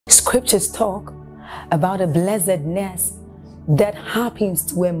Scriptures talk about a blessedness that happens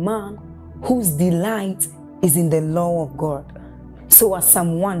to a man whose delight is in the law of God. So as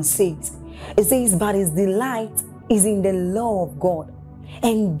Psalm 1 says, it says, but his delight is in the law of God,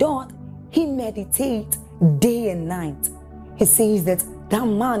 and doth he meditate day and night. He says that that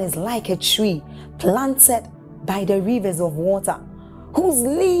man is like a tree planted by the rivers of water, whose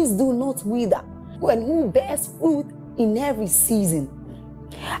leaves do not wither, and who bears fruit in every season.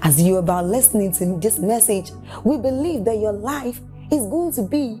 As you're about listening to this message, we believe that your life is going to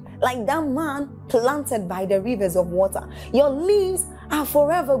be like that man planted by the rivers of water. Your leaves are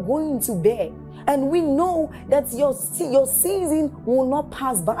forever going to bear. And we know that your season will not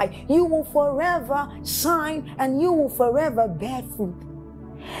pass by. You will forever shine and you will forever bear fruit.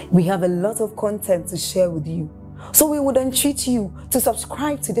 We have a lot of content to share with you. So we would entreat you to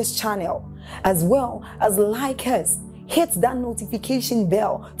subscribe to this channel, as well as like us. Hit that notification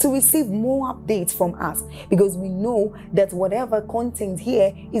bell to receive more updates from us, because we know that whatever content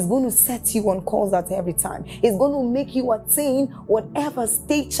here is going to set you on course at every time. It's going to make you attain whatever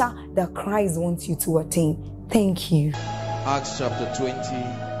stature that Christ wants you to attain. Thank you. Acts chapter 20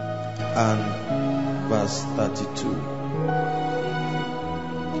 and verse 32.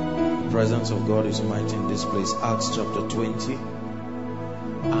 The presence of God is mighty in this place. Acts chapter 20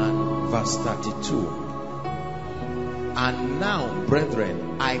 and verse 32. And now,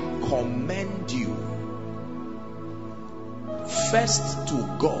 brethren, I commend you first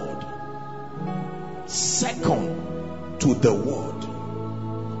to God, second to the word.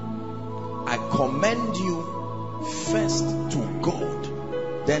 I commend you first to God,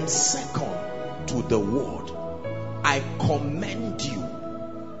 then second to the word. I commend you.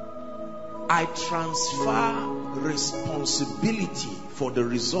 I transfer responsibility for the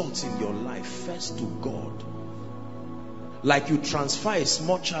results in your life first to God. Like you transfer a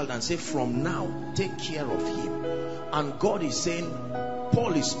small child and say, from now, take care of him. And God is saying,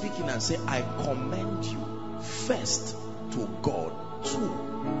 Paul is speaking and say, I commend you first to God,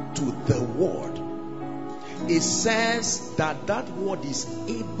 to the word. It says that that word is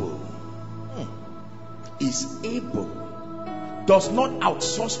able, does not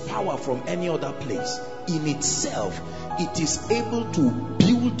outsource power from any other place. In itself, it is able to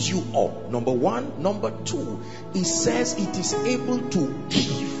build you up. Number one. Number two, it says it is able to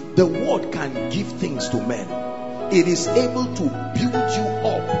give. The word can give things to men. It is able to build you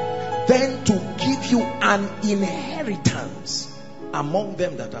up, then to give you an inheritance among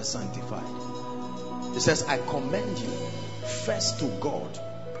them that are sanctified. It says, I commend you first to God,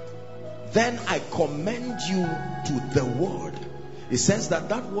 then I commend you to the word. It says that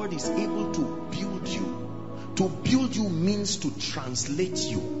that word is able to build you. To build you means to translate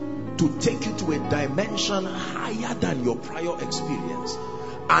you, to take you to a dimension higher than your prior experience.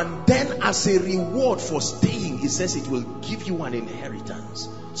 And then as a reward for staying, it says it will give you an inheritance,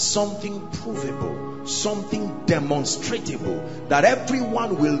 something provable, something demonstrable, that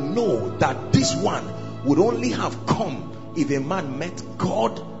everyone will know that this one would only have come if a man met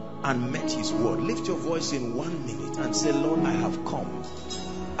God and met his word. Lift your voice in 1 minute and say, Lord, I have come.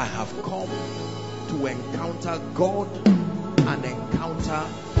 I have come to encounter God and encounter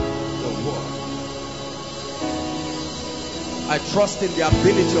the word. I trust in the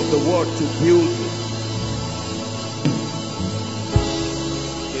ability of the word to build me.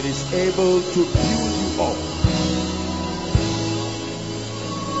 It is able to build you up.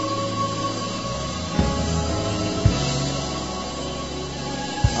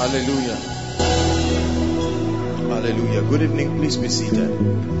 Hallelujah. Hallelujah. Good evening. Please be seated.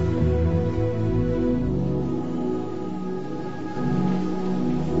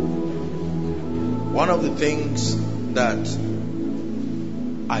 One of the things that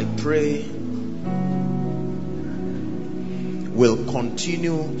I pray will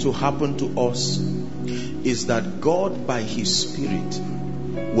continue to happen to us is that God by His Spirit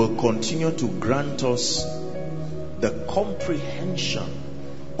will continue to grant us the comprehension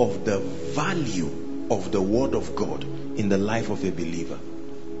of the value of the Word of God in the life of a believer.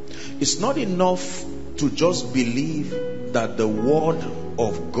 It's not enough to just believe that the Word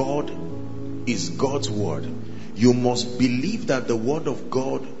of God is God's Word. You must believe that the Word of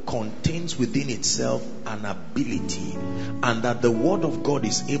God contains within itself an ability, and that the Word of God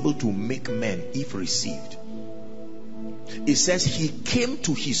is able to make men if received. It says He came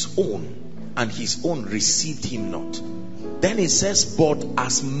to His own, and His own received Him not. Then it says, but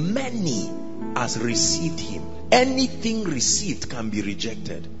as many as received Him. Anything received can be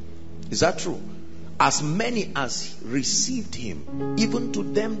rejected. Is that true? As many as received Him, even to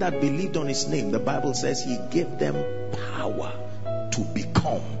them that believed on His name, the Bible says He gave them power to become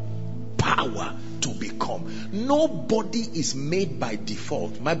become. Power to become. Nobody is made by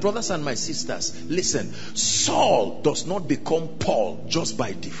default. My brothers and my sisters, listen. Saul does not become Paul just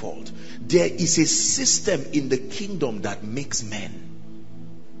by default. There is a system in the kingdom that makes men.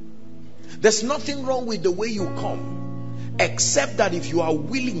 There's nothing wrong with the way you come, except that if you are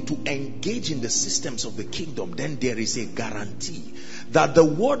willing to engage in the systems of the kingdom, then there is a guarantee that the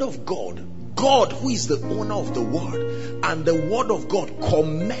word of God, God who is the owner of the word, and the word of God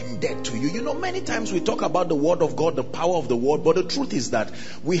commended to you. You know, many times we talk about the word of God, the power of the word, but the truth is that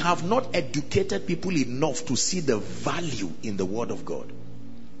we have not educated people enough to see the value in the word of God.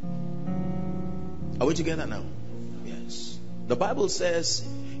 Are we together now? Yes. The Bible says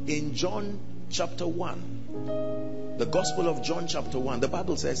in John chapter 1, the Gospel of John chapter 1, the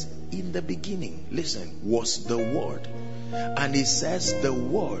Bible says, in the beginning, listen, was the word. And it says the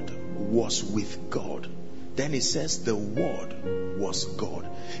word was with God. Then it says the word was God.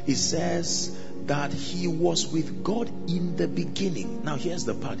 It says that he was with God in the beginning. Now here's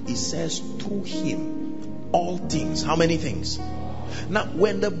the part. It says through him all things. How many things? Now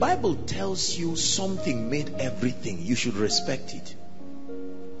when the Bible tells you something made everything, you should respect it.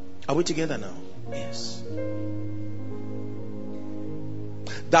 Are we together now? Yes.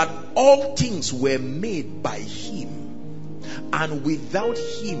 That all things were made by him, and without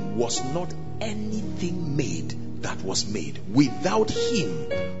him was not anything made that was made. Without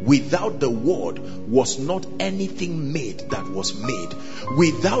him, without the word, was not anything made that was made.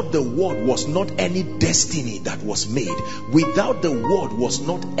 Without the word was not any destiny that was made. Without the word was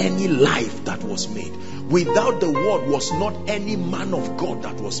not any life that was made. Without the word was not any man of God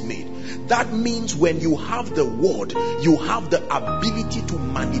that was made. That means when you have the word, you have the ability to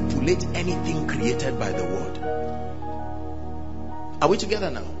manipulate anything created by the word. Are we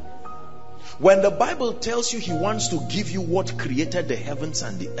together now? When the Bible tells you he wants to give you what created the heavens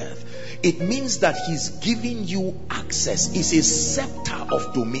and the earth, it means that he's giving you access. It's a scepter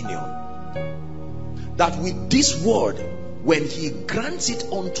of dominion. That with this word, when he grants it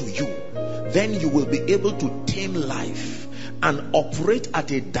unto you, then you will be able to tame life and operate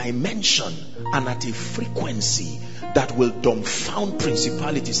at a dimension and at a frequency that will dumbfound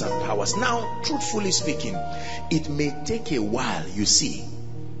principalities and powers. Now, truthfully speaking, it may take a while, you see,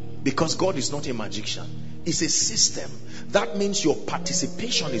 because God is not a magician. It's a system. That means your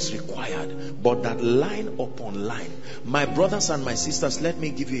participation is required, but that line upon line. My brothers and my sisters, let me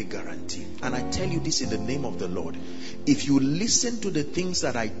give you a guarantee, and I tell you this in the name of the Lord. If you listen to the things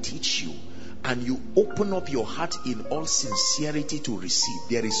that I teach you, and you open up your heart in all sincerity to receive,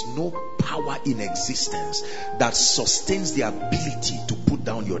 there is no power in existence that sustains the ability to put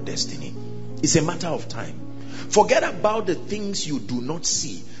down your destiny. It's a matter of time. Forget about the things you do not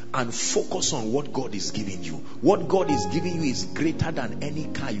see and focus on what God is giving you. What God is giving you is greater than any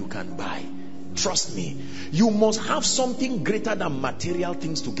car you can buy. Trust me. You must have something greater than material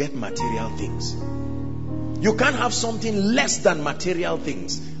things to get material things. You can't have something less than material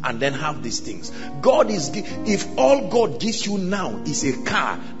things and then have these things. God is, if all God gives you now is a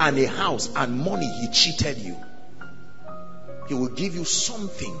car and a house and money, he cheated you. He will give you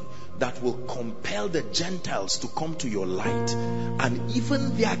something that will compel the Gentiles to come to your light, and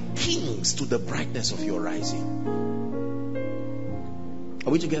even their kings to the brightness of your rising. Are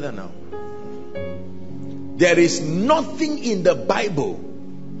we together now? There is nothing in the Bible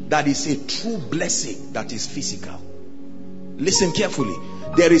that is a true blessing that is physical. Listen carefully.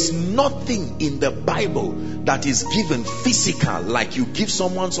 There is nothing in the Bible that is given physical, like you give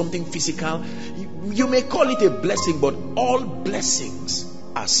someone something physical. You may call it a blessing, but all blessings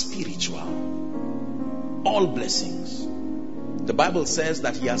are spiritual. All blessings. The Bible says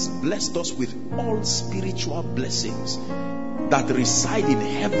that he has blessed us with all spiritual blessings that reside in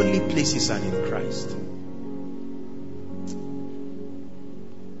heavenly places and in Christ.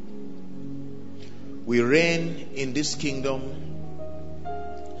 We reign in this kingdom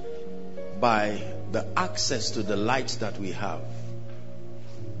by the access to the light that we have.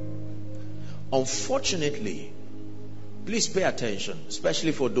 Unfortunately, please pay attention,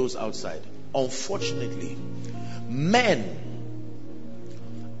 especially for those outside. Unfortunately, men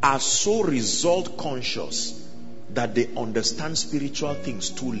are so result conscious that they understand spiritual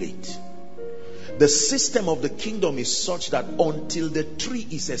things too late. The system of the kingdom is such that until the tree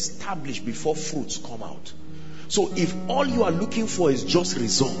is established before fruits come out. So if all you are looking for is just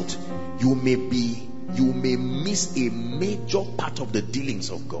result, you may miss a major part of the dealings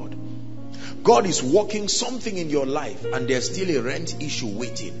of God. God is working something in your life and there's still a rent issue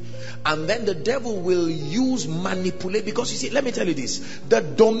waiting. And then the devil will use manipulate, because you see, let me tell you this, the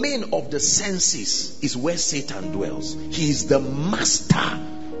domain of the senses is where Satan dwells. He is the master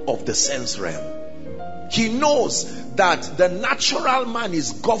of the sense realm. He knows that the natural man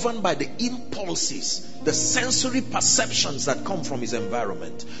is governed by the impulses, the sensory perceptions that come from his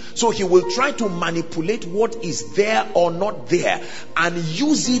environment. So he will try to manipulate what is there or not there and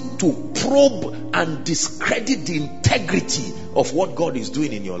use it to probe and discredit the integrity of what God is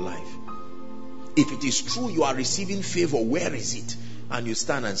doing in your life. If it is true you are receiving favor, where is it? And you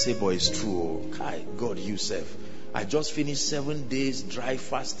stand and say, boy, it's true. Oh, God, you serve. I just finished 7 days dry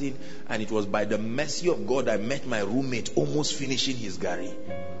fasting, and it was by the mercy of God I met my roommate almost finishing his gari.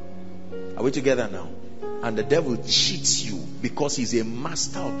 Are we together now? And the devil cheats you because he's a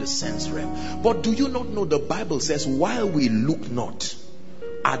master of the sense realm. But do you not know the Bible says, while we look not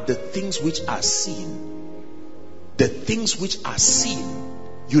at the things which are seen, the things which are seen,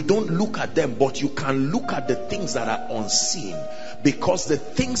 you don't look at them, but you can look at the things that are unseen, because the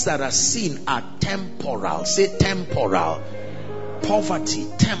things that are seen are temporal. Say temporal. Poverty,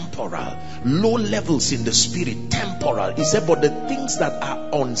 temporal. Low levels in the spirit, temporal. He said, but the things that are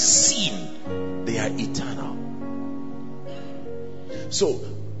unseen, they are eternal. So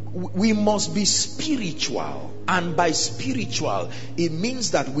we must be spiritual, and by spiritual it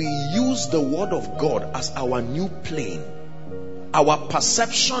means that we use the word of God as our new plane. Our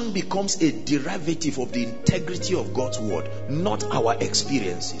perception becomes a derivative of the integrity of God's word, not our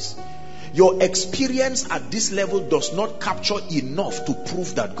experiences. Your experience at this level does not capture enough to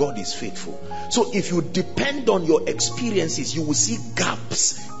prove that God is faithful. So if you depend on your experiences, you will see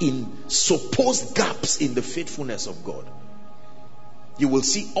supposed gaps in the faithfulness of God. You will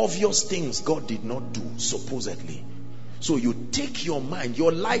see obvious things God did not do, supposedly. So you take your mind,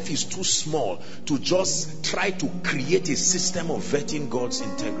 your life is too small to just try to create a system of vetting God's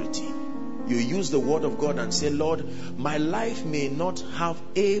integrity. You use the word of God and say, Lord, my life may not have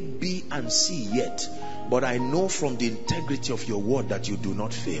A, B, and C yet, but I know from the integrity of your word that you do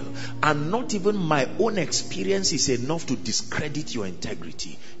not fail. And not even my own experience is enough to discredit your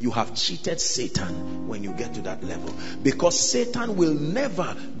integrity. You have cheated Satan when you get to that level, because Satan will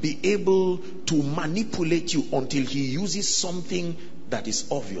never be able to manipulate you until he uses something that is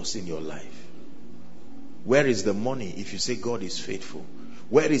obvious in your life. Where is the money if you say God is faithful?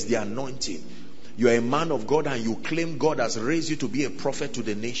 Where is the anointing? You are a man of God and you claim God has raised you to be a prophet to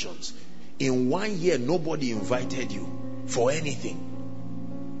the nations. In 1 year, nobody invited you for anything.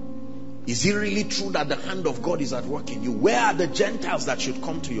 Is it really true that the hand of God is at work in you? Where are the Gentiles that should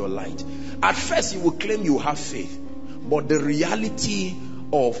come to your light? At first, you will claim you have faith, but the reality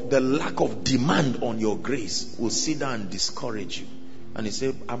of the lack of demand on your grace will sit down and discourage you. And he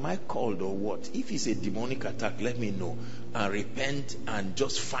said, am I called or what? If it's a demonic attack, let me know and repent and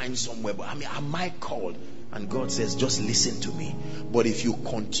just find somewhere. But am I called? And God says, just listen to me. But if you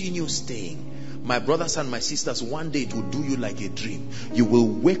continue staying, my brothers and my sisters, one day it will do you like a dream. You will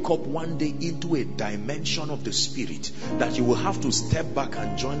wake up one day into a dimension of the spirit that you will have to step back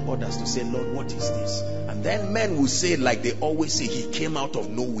and join others to say, Lord, what is this? And then men will say, like they always say, he came out of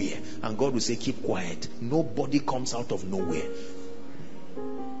nowhere. And God will say, keep quiet. Nobody comes out of nowhere.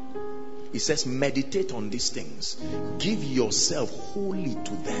 He says, meditate on these things. Give yourself wholly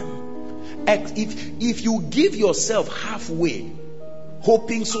to them. If you give yourself halfway,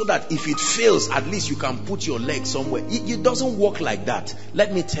 hoping so that if it fails, at least you can put your leg somewhere, it doesn't work like that.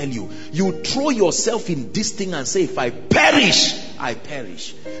 Let me tell you, you throw yourself in this thing and say, if I perish, I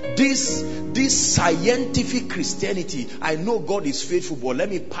perish. This scientific Christianity, I know God is faithful, but let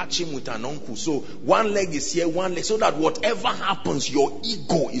me patch him with an uncle. So one leg is here, one leg, so that whatever happens, your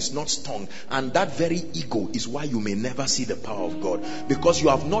ego is not stung. And that very ego is why you may never see the power of God, because you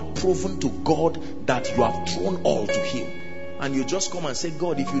have not proven to God that you have thrown all to him. And you just come and say,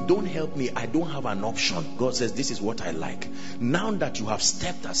 God, if you don't help me, I don't have an option. God says, this is what I like. Now that you have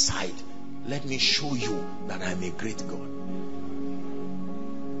stepped aside, let me show you that I'm a great God.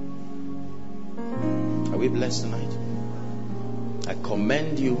 Are we blessed tonight? I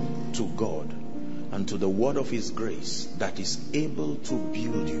commend you to God and to the word of his grace that is able to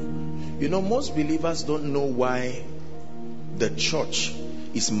build you. You know, most believers don't know why the church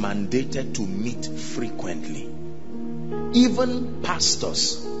is mandated to meet frequently. Even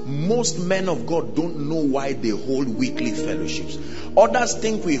pastors, most men of God don't know why they hold weekly fellowships. Others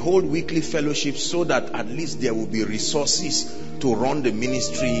think we hold weekly fellowships so that at least there will be resources to run the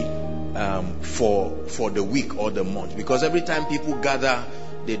ministry for the week or the month. Because every time people gather,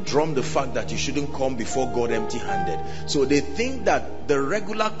 They drum the fact that you shouldn't come before God empty-handed. So they think that the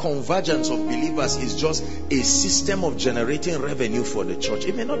regular convergence of believers is just a system of generating revenue for the church.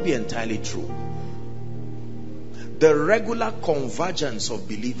 It may not be entirely true. The regular convergence of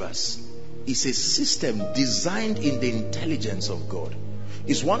believers is a system designed in the intelligence of God.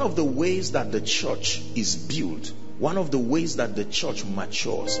 It's one of the ways that the church is built, one of the ways that the church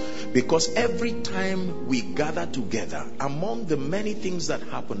matures. Because every time we gather together, among the many things that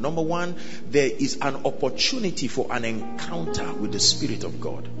happen, number one, there is an opportunity for an encounter with the Spirit of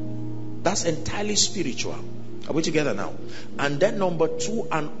God. That's entirely spiritual. Are we together now? And then number two,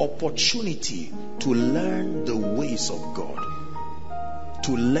 an opportunity to learn the ways of God.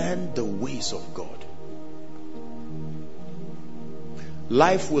 To learn the ways of God.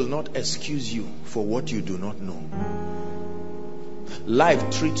 Life will not excuse you for what you do not know.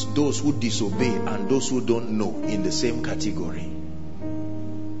 Life treats those who disobey and those who don't know in the same category.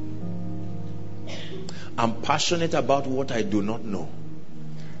 I'm passionate about what I do not know.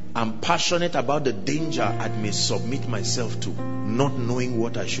 I'm passionate about the danger I may submit myself to, not knowing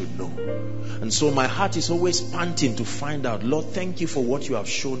what I should know. And so my heart is always panting to find out, Lord, thank you for what you have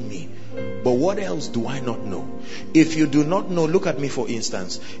shown me. But what else do I not know? If you do not know, look at me for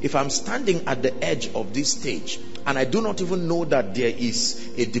instance. If I'm standing at the edge of this stage and I do not even know that there is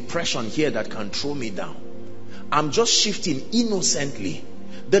a depression here that can throw me down, I'm just shifting innocently.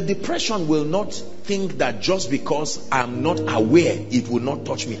 The depression will not think that just because I'm not aware, it will not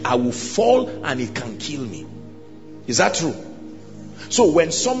touch me. I will fall and it can kill me. Is that true? So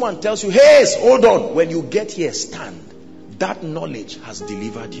when someone tells you, hey, hold on, when you get here, stand. That knowledge has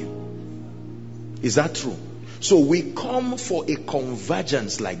delivered you. Is that true? So we come for a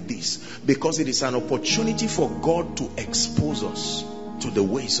convergence like this because it is an opportunity for God to expose us to the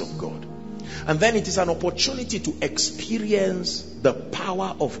ways of God. And then it is an opportunity to experience the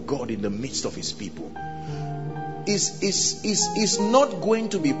power of God in the midst of his people. It's not going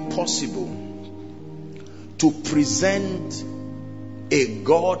to be possible to present a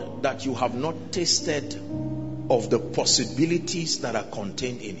God that you have not tasted of the possibilities that are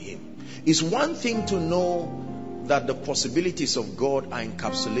contained in him. It's one thing to know that the possibilities of God are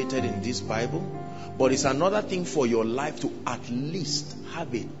encapsulated in this Bible, but it's another thing for your life to at least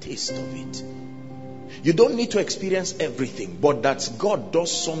have a taste of it. You don't need to experience everything, but that God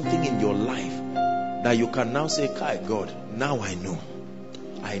does something in your life that you can now say, Kai, God, now I know.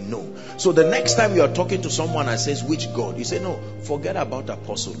 I know. So the next time you are talking to someone and says, which God? You say, no, forget about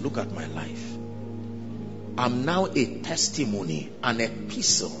apostle. Look at my life. I'm now a testimony, an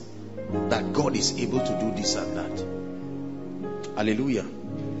epistle that God is able to do this and that. Hallelujah.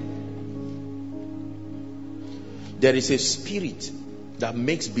 There is a spirit that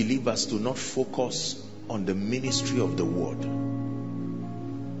makes believers to not focus on the ministry of the word.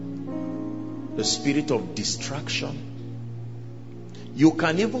 The spirit of distraction. You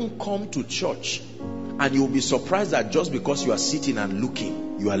can even come to church and you'll be surprised that just because you are sitting and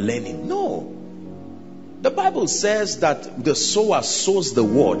looking, you are learning. No. The Bible says that the sower sows the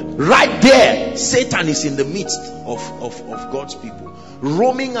word. Right there, Satan is in the midst of God's people,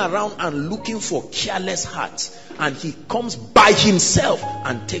 roaming around and looking for careless hearts. And he comes by himself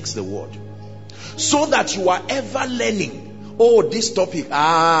and takes the word. So that you are ever learning. Oh, this topic,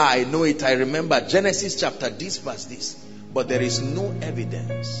 I know it, I remember Genesis chapter this, verse this. But there is no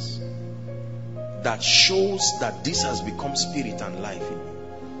evidence that shows that this has become spirit and life in you.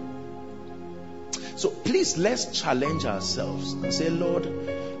 So please, let's challenge ourselves and say, Lord,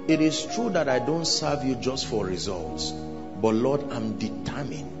 it is true that I don't serve you just for results, but Lord, I'm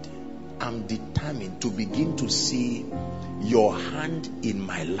determined to begin to see your hand in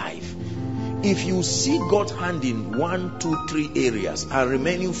my life. If you see God's hand in 1, 2, 3 areas and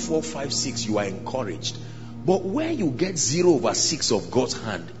remaining 4, 5, 6, you are encouraged. But where you get 0/6 of God's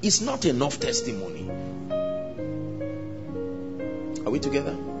hand, it's not enough testimony. Are we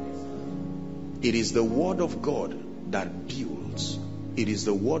together? It is the word of God that builds. It is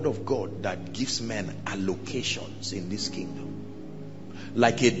the word of God that gives men allocations in this kingdom.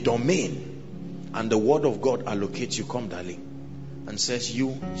 Like a domain. And the word of God allocates you. Come, darling. And says,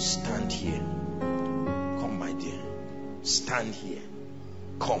 you stand here. Come, my dear. Stand here.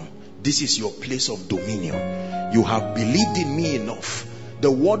 Come. This is your place of dominion. You have believed in me enough.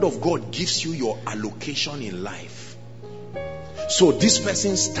 The word of God gives you your allocation in life. So this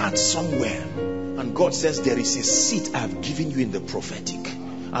person starts somewhere. And God says, there is a seat I have given you in the prophetic.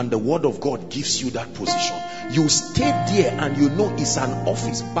 and the word of God gives you that position. You stay there and you know it's an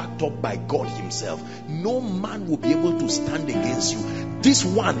office backed up by God himself. No man will be able to stand against you. This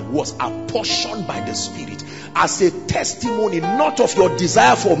one was apportioned by the Spirit as a testimony, not of your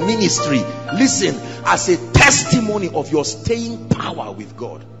desire for ministry. Listen, as a testimony of your staying power with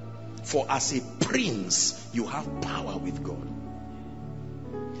God. For as a prince, you have power with God.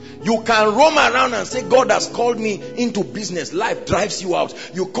 You can roam around and say, God has called me into business. Life drives you out.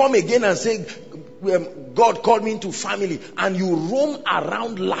 You come again and say, God called me into family. And you roam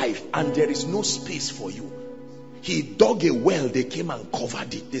around life and there is no space for you. He dug a well, they came and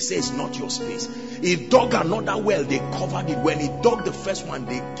covered it. They say it's not your space. He dug another well, they covered it. When he dug the first one,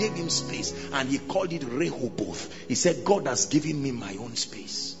 they gave him space and he called it Rehoboth. He said, God has given me my own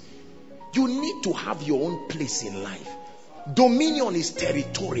space. You need to have your own place in life. Dominion is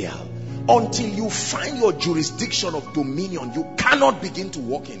territorial. Until you find your jurisdiction of dominion, you cannot begin to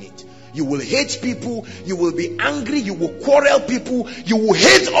walk in it. You will hate people, you will be angry, you will quarrel people, you will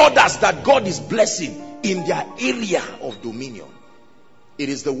hate others that God is blessing in their area of dominion. It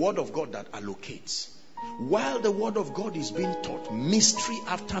is the word of God that allocates. While the word of God is being taught, mystery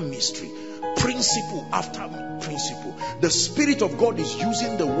after mystery, principle after principle, the Spirit of God is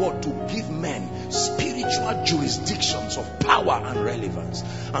using the word to give men spiritual jurisdictions of power and relevance.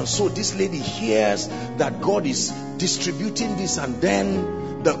 And so this lady hears that God is distributing this, and then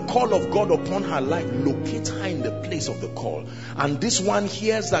the call of God upon her life locates her in the place of the call. And this one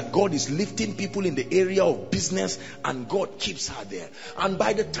hears that God is lifting people in the area of business, and God keeps her there. And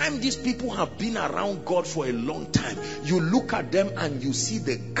by the time these people have been around God for a long time, you look at them and you see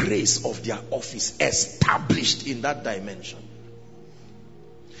the grace of their office established in that dimension.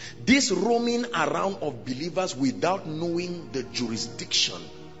 This roaming around of believers without knowing the jurisdiction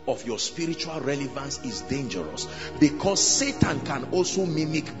of your spiritual relevance is dangerous, because Satan can also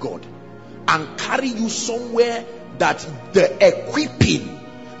mimic God and carry you somewhere that the equipping,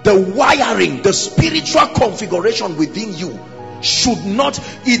 the wiring, the spiritual configuration within you should not,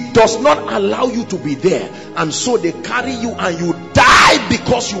 it does not allow you to be there. And so they carry you and you die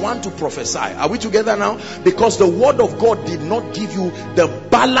because you want to prophesy. Are we together now? Because the word of God did not give you the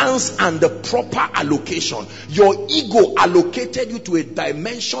balance and the proper allocation. Your ego allocated you to a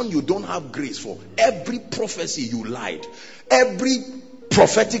dimension you don't have grace for. Every prophecy you lied. Every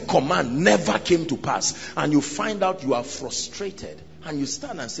prophetic command never came to pass. And you find out you are frustrated. And you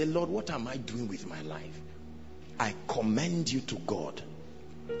stand and say, Lord, what am I doing with my life? I commend you to God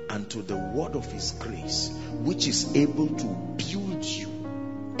and to the word of his grace, which is able to build you,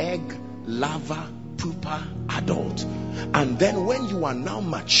 egg, larva, pupa, adult. And then when you are now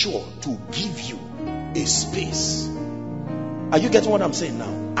mature, to give you a space. Are you getting what I'm saying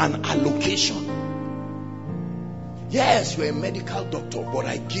now? An allocation. Yes, you're a medical doctor, but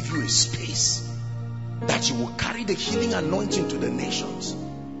I give you a space that you will carry the healing anointing to the nations.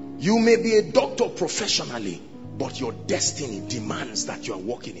 You may be a doctor professionally, but your destiny demands that you are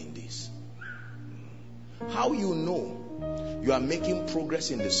walking in this. How you know you are making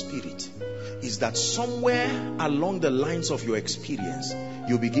progress in the spirit is that somewhere along the lines of your experience,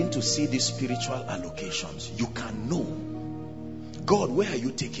 you begin to see these spiritual allocations. You can know, God, where are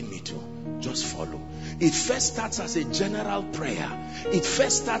you taking me to? Just follow. It first starts as a general prayer. It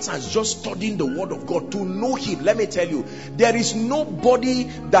first starts as just studying the word of God to know him. Let me tell you, there is nobody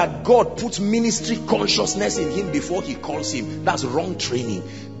that God puts ministry consciousness in him before he calls him. That's wrong training.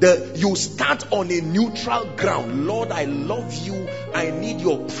 You start on a neutral ground. Lord, I love you. I need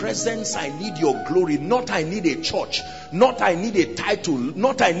your presence. I need your glory. Not I need a church. Not I need a title.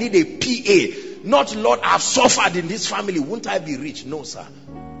 Not I need a PA. Not, Lord, I've suffered in this family. Won't I be rich? No, sir.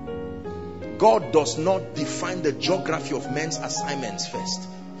 God does not define the geography of men's assignments first.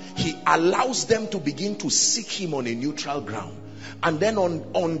 He allows them to begin to seek him on a neutral ground. And then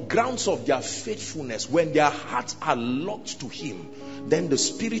on grounds of their faithfulness, when their hearts are locked to him, then the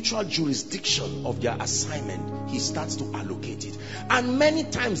spiritual jurisdiction of their assignment, he starts to allocate it. And many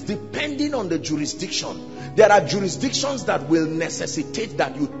times, depending on the jurisdiction, there are jurisdictions that will necessitate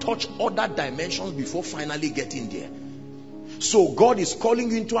that you touch other dimensions before finally getting there. So God is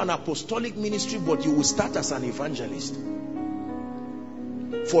calling you into an apostolic ministry, but you will start as an evangelist.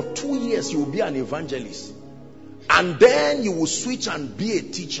 For 2 years, you will be an evangelist. And then you will switch and be a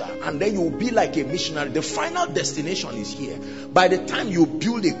teacher. And then you will be like a missionary. The final destination is here. By the time you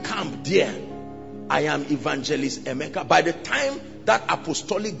build a camp there, I am Evangelist Emeka. By the time that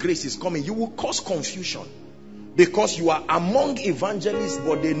apostolic grace is coming, you will cause confusion. Because you are among evangelists,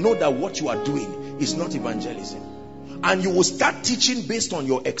 but they know that what you are doing is not evangelism. And you will start teaching based on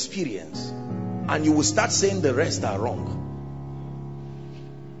your experience. And you will start saying the rest are wrong.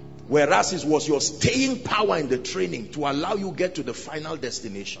 Whereas it was your staying power in the training to allow you get to the final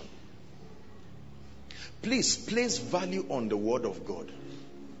destination. Please place value on the word of God.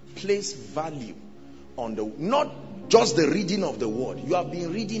 Place value on the, not just the reading of the word. You have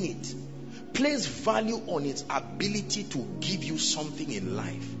been reading it. Place value on its ability to give you something in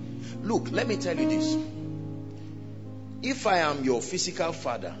life. Look, let me tell you this. If I am your physical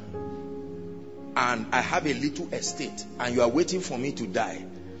father and I have a little estate and you are waiting for me to die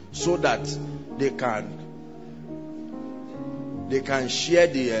so that they can share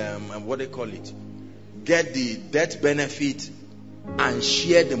the what they call it, get the death benefit and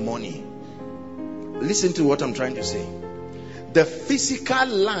share the money. Listen to what I'm trying to say. The physical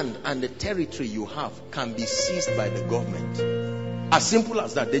land and the territory you have can be seized by the government. As simple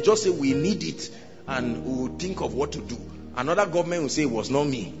as that. They just say we need it and we'll think of what to do. Another government will say it was not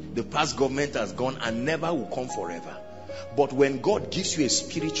me. The past government has gone and never will come forever. But when God gives you a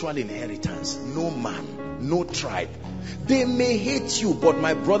spiritual inheritance, no man, no tribe, they may hate you, but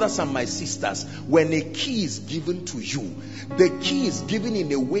my brothers and my sisters, when a key is given to you, the key is given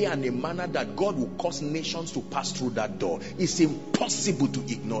in a way and a manner that God will cause nations to pass through that door. It's impossible to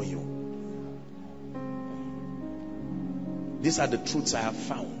ignore you. These are the truths I have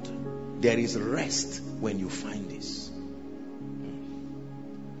found. There is rest when you find this.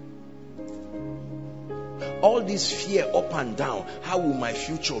 All this fear up and down. How will my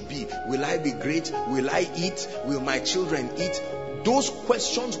future be? Will I be great? Will I eat? Will my children eat? Those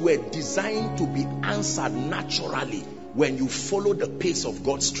questions were designed to be answered naturally when you follow the pace of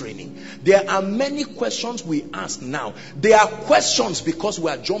God's training. There are many questions we ask now. They are questions because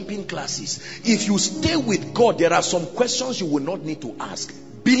we are jumping classes. If you stay with God, there are some questions you will not need to ask.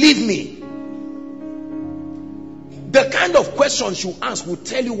 Believe me. The kind of questions you ask will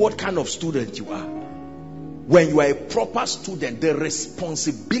tell you what kind of student you are. When you are a proper student, the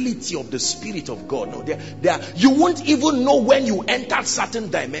responsibility of the Spirit of God, you won't even know when you enter certain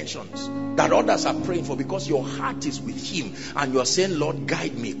dimensions that others are praying for, because your heart is with Him and you are saying, Lord,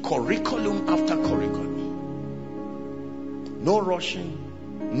 guide me, curriculum after curriculum. No rushing,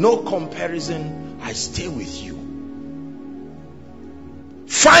 no comparison. I stay with you.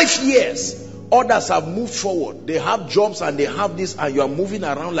 5 years. Others have moved forward. They have jobs and they have this, and you are moving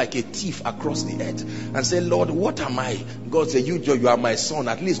around like a thief across the earth and say, Lord, what am I? God said, you are my son.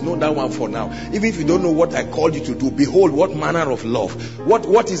 At least know that one for now. Even if you don't know what I called you to do, behold, what manner of love.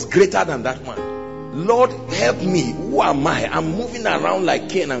 What is greater than that man? Lord, help me. Who am I? I'm moving around like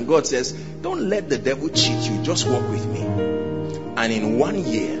Cain. And God says, don't let the devil cheat you. Just walk with me. And in 1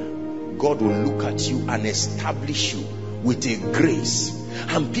 year, God will look at you and establish you with a grace.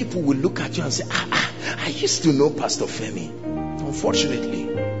 And people will look at you and say, I used to know Pastor Femi. Unfortunately,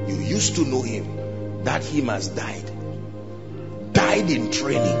 you used to know him. That him has died. Died in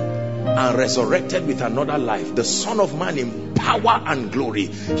training and resurrected with another life. The Son of Man in power and glory.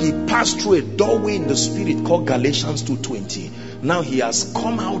 He passed through a doorway in the Spirit called Galatians 2:20. Now he has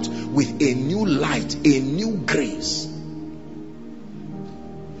come out with a new light, a new grace.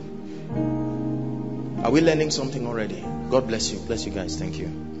 Are we learning something already? God bless you. Bless you guys. Thank you.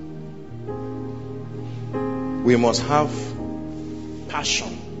 We must have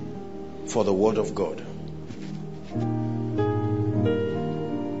passion for the Word of God.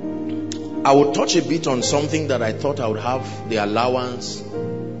 I will touch a bit on something that I thought I would have the allowance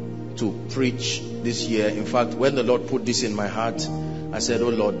to preach this year. In fact, when the Lord put this in my heart, I said, oh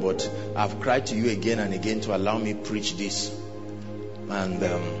Lord, but I've cried to you again and again to allow me preach this. And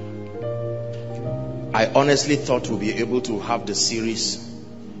I honestly thought we'll be able to have the series,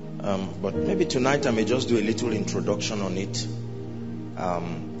 but maybe tonight I may just do a little introduction on it.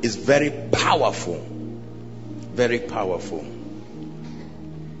 It's very powerful, very powerful.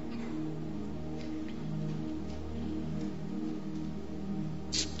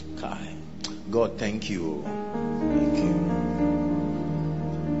 God, thank you. Thank you.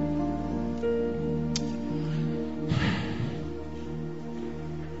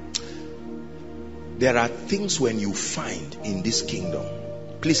 There are things when you find in this kingdom.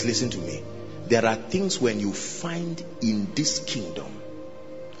 Please listen to me. There are things when you find in this kingdom.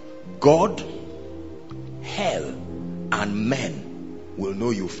 God, hell, and men will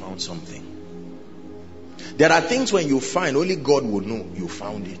know you found something. There are things when you find only God will know you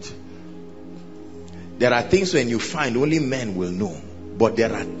found it. There are things when you find only men will know. But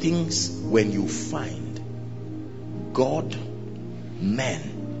there are things when you find God,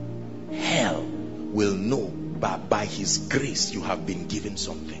 men, hell will know by His grace you have been given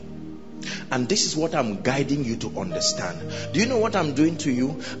something. And this is what I'm guiding you to understand. Do you know what I'm doing to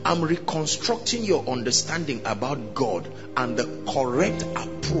you? I'm reconstructing your understanding about God and the correct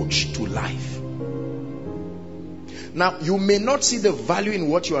approach to life. Now, you may not see the value in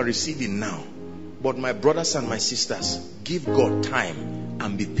what you are receiving now, but my brothers and my sisters, give God time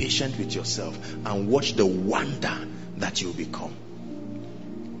and be patient with yourself and watch the wonder that you'll become.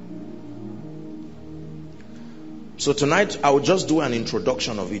 So tonight, I will just do an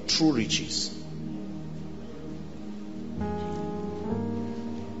introduction of it, true riches.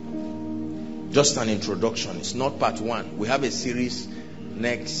 Just an introduction. It's not part one. We have a series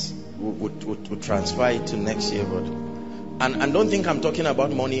next. We'll transfer it to next year. And don't think I'm talking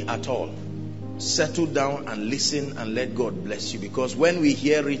about money at all. Settle down and listen and let God bless you. Because when we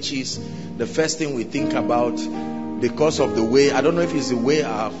hear riches, the first thing we think about, because of the way, I don't know if it's the way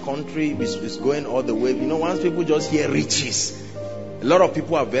our country is going all the way. You know, once people just hear riches, a lot of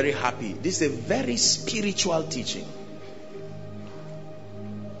people are very happy. This is a very spiritual teaching.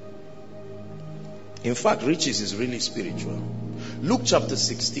 In fact, riches is really spiritual. Luke chapter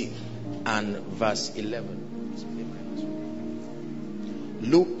 16 and verse 11.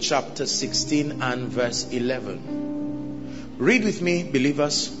 Luke chapter 16 and verse 11. Read with me,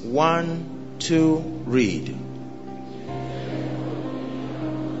 believers. 1, 2, read.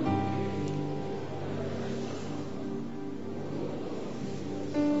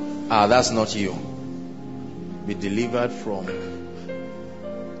 That's not you. Be delivered from.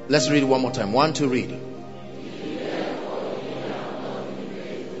 Let's read one more time. 1, 2, read.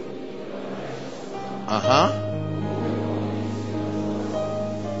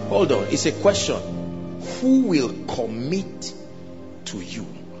 Hold on. It's a question. Who will commit to you?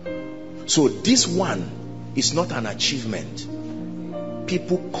 So this one is not an achievement.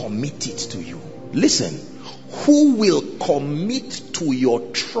 People commit it to you. Listen. Who will commit to your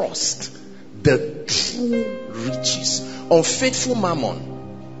trust the true riches? Unfaithful mammon.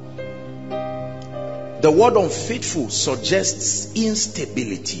 The word unfaithful suggests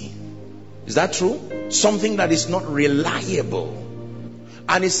instability. Is that true? Something that is not reliable.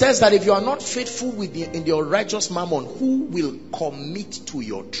 And it says that if you are not faithful in your righteous mammon, who will commit to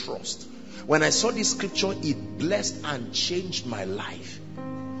your trust? When I saw this scripture, it blessed and changed my life.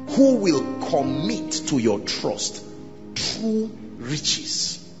 Who will commit to your trust true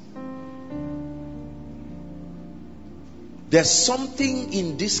riches? There's something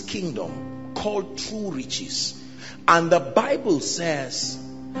in this kingdom called true riches, and the Bible says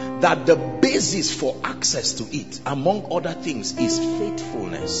that the basis for access to it, among other things, is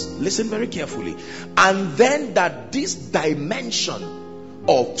faithfulness. Listen very carefully. And then that this dimension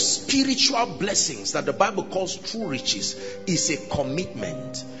of spiritual blessings that the Bible calls true riches is a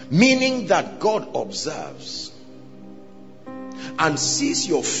commitment, meaning that God observes and sees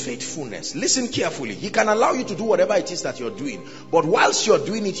your faithfulness. Listen carefully. He can allow you to do whatever it is that you're doing, but whilst you're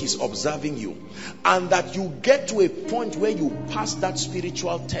doing it, he's observing you, and that you get to a point where you pass that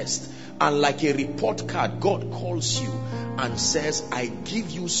spiritual test, and like a report card, God calls you and says, I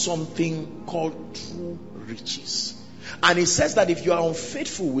give you something called true riches. And it says that if you are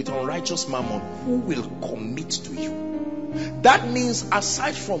unfaithful with unrighteous mammon, who will commit to you? That means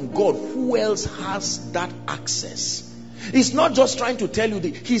aside from God, who else has that access? He's not just trying to tell you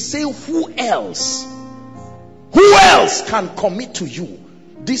that. He's saying who else? Who else can commit to you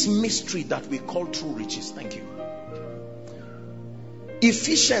this mystery that we call true riches? Thank you.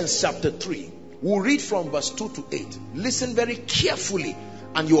 Ephesians chapter 3. We'll read from verse 2 to 8. Listen very carefully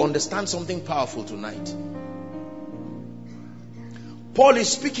and you understand something powerful tonight. Paul is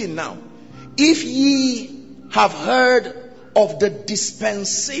speaking now. If ye have heard of the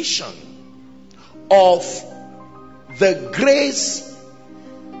dispensation of the grace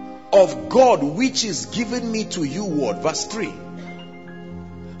of God which is given me to you, what? Verse 3.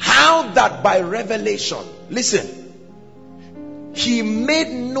 How that by revelation, listen, he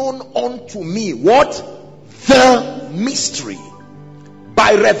made known unto me, what? The mystery.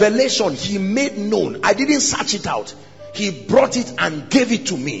 By revelation, he made known. I didn't search it out. He brought it and gave it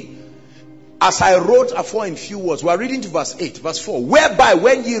to me. As I wrote afore in few words, we are reading to verse 8, verse 4. Whereby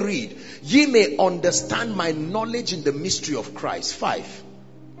when ye read, ye may understand my knowledge in the mystery of Christ. 5.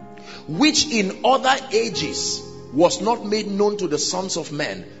 Which in other ages was not made known to the sons of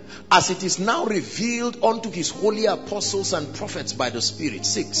men, as it is now revealed unto his holy apostles and prophets by the Spirit.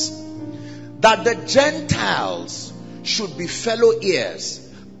 6. That the Gentiles should be fellow heirs,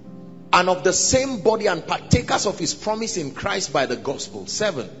 and of the same body, and partakers of his promise in Christ by the gospel.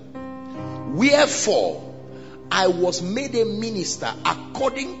 7. Wherefore, I was made a minister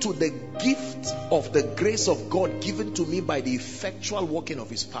according to the gift of the grace of God given to me by the effectual working of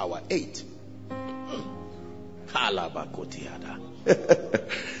his power. 8.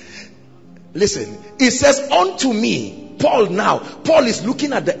 Listen, it says unto me, Paul is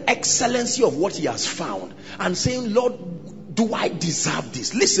looking at the excellency of what he has found and saying, Lord, do I deserve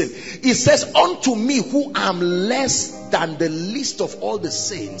this? Listen, it says unto me who am less than the least of all the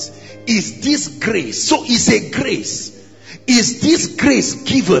saints is this grace. So it's a grace. Is this grace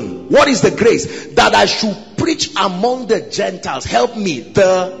given? What is the grace? That I should preach among the Gentiles. Help me.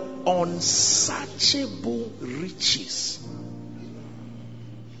 The unsearchable riches.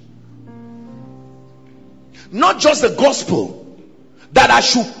 Not just the gospel. That I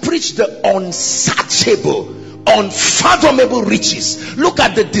should preach the unsearchable, unfathomable riches. Look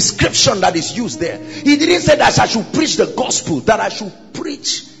at the description that is used there. He didn't say that I should preach the gospel, that I should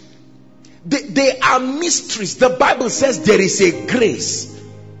preach. They are mysteries. The Bible says there is a grace,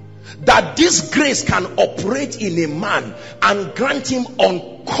 that this grace can operate in a man and grant him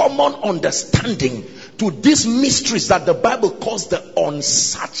uncommon understanding to these mysteries that the Bible calls the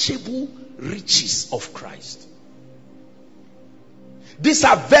unsearchable riches of Christ. These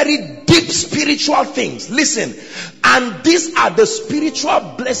are very deep spiritual things. Listen, and these are the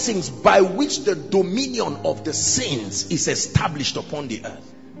spiritual blessings by which the dominion of the saints is established upon the earth.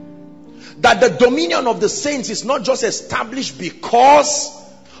 That the dominion of the saints is not just established because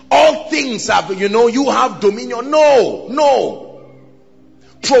all things have, you have dominion. No.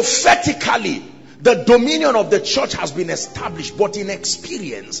 Prophetically, the dominion of the church has been established, but in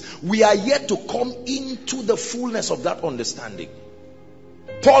experience, we are yet to come into the fullness of that understanding.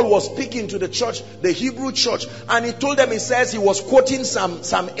 Paul was speaking to the church, the Hebrew church, and he told them, he says, he was quoting Psalm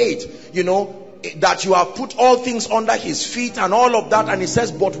 8, that you have put all things under his feet and all of that, and he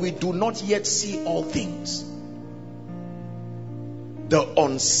says, but we do not yet see all things. The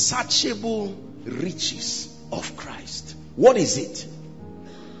unsearchable riches of Christ. What is it?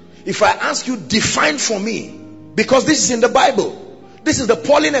 If I ask you, define for me, because this is in the Bible, this is the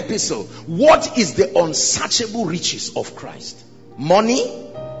Pauline epistle, what is the unsearchable riches of Christ? Money?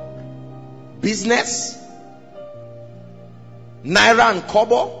 Business? Naira and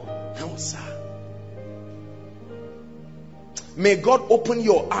kobo? No, sir. May God open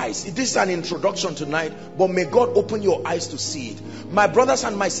your eyes. This is an introduction tonight, but may God open your eyes to see it. My brothers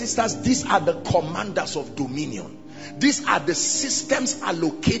and my sisters, these are the commanders of dominion. These are the systems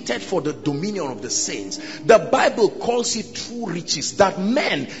allocated for the dominion of the saints. The Bible calls it true riches. That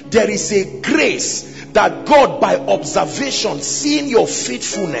there is a grace that God, by observation, seeing your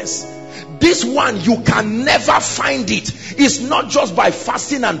faithfulness, this one you can never find it. It's not just by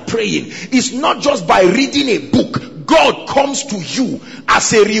fasting and praying. It's not just by reading a book. God comes to you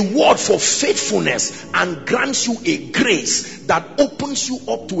as a reward for faithfulness and grants you a grace that opens you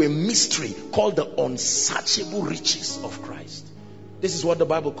up to a mystery called the unsearchable riches of Christ. This is what the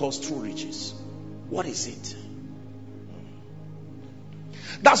Bible calls true riches. What is it?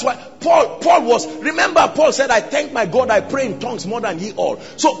 That's why Paul said, I thank my God, I pray in tongues more than ye all.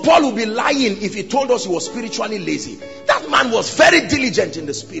 So Paul would be lying if he told us he was spiritually lazy. That man was very diligent in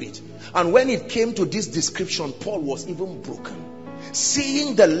the spirit. And when it came to this description, Paul was even broken.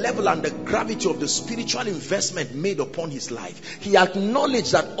 Seeing the level and the gravity of the spiritual investment made upon his life, he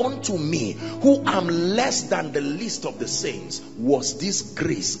acknowledged that unto me, who am less than the least of the saints, was this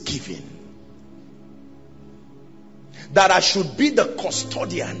grace given. That I should be the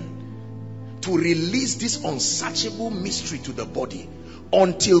custodian to release this unsearchable mystery to the body.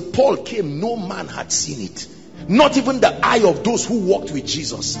 Until Paul came, no man had seen it. Not even the eye of those who walked with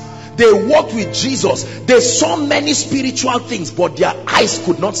Jesus. They walked with Jesus. They saw many spiritual things, but their eyes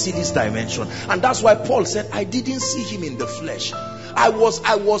could not see this dimension. And that's why Paul said, I didn't see him in the flesh. I was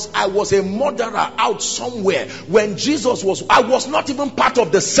a murderer out somewhere when Jesus was. I was not even part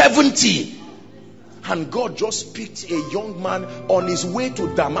of the 70. And God just picked a young man on his way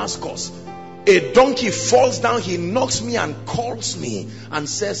to Damascus. A donkey falls down, he knocks me and calls me and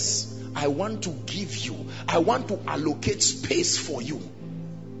says, I want to give you, I want to allocate space for you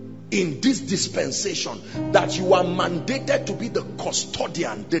in this dispensation, that you are mandated to be the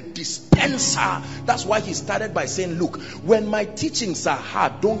custodian, the dispenser. That's why he started by saying, look, when my teachings are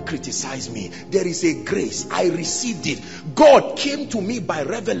hard, don't criticize me. There is a grace. I received it. God came to me by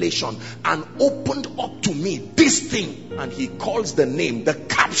revelation and opened up to me this thing. And he calls the name, the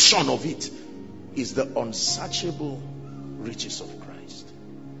caption of it is the unsearchable riches of Christ.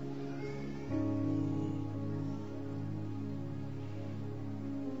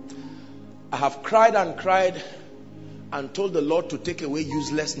 I have cried and cried and told the Lord to take away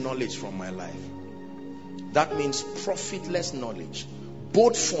useless knowledge from my life. That means profitless knowledge,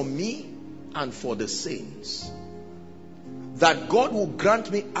 both for me and for the saints. That God will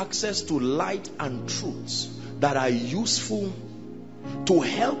grant me access to light and truths that are useful to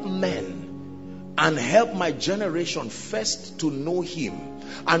help men and help my generation first to know him,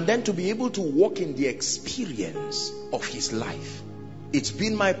 and then to be able to walk in the experience of his life. It's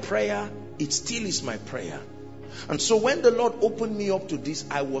been my prayer. It still is my prayer. And so when the Lord opened me up to this,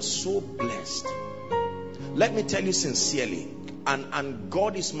 I was so blessed. Let me tell you sincerely, and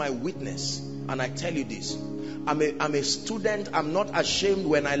God is my witness, and I tell you this, I'm a student. I'm not ashamed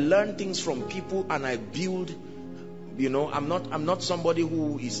when I learn things from people and I build. You know, I'm not somebody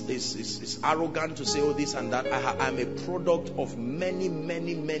who is arrogant to say, oh, this and that. I'm a product of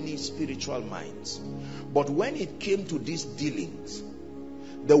many spiritual minds. But when it came to these dealings,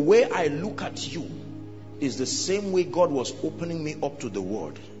 the way I look at you is the same way God was opening me up to the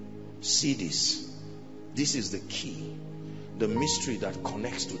word. See this. This is the key, the mystery that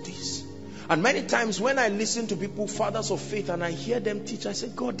connects to this. And many times when I listen to people, fathers of faith, and I hear them teach, I say,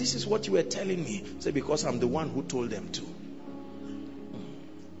 God, this is what you were telling me. I say, because I'm the one who told them to.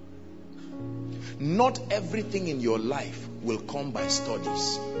 Not everything in your life will come by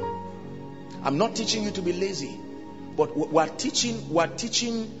studies. I'm not teaching you to be lazy, but we're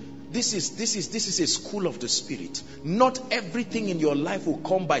teaching. This is a school of the Spirit. Not everything in your life will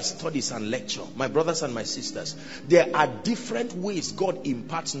come by studies and lecture. My brothers and my sisters, there are different ways God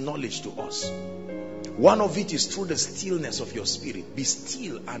imparts knowledge to us. One of it is through the stillness of your spirit. Be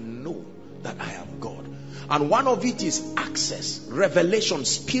still and know that I am God. And one of it is access, revelation,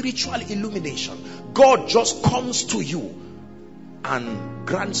 spiritual illumination. God just comes to you and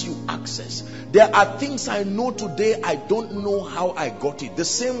grants you access. There are things I know today, I don't know how I got it. The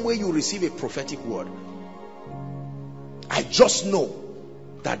same way you receive a prophetic word. I just know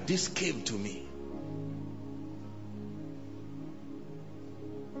that this came to me.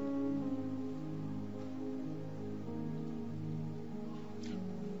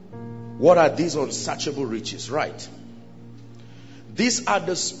 What are these unsearchable riches? Right. These are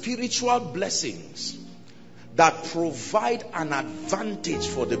the spiritual blessings that provide an advantage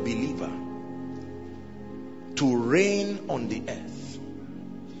for the believer to reign on the earth.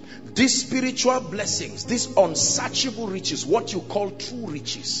 These spiritual blessings, these unsearchable riches, what you call true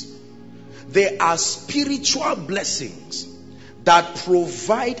riches, they are spiritual blessings that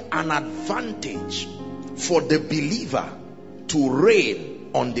provide an advantage for the believer to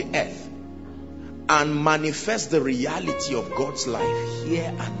reign on the earth and manifest the reality of God's life here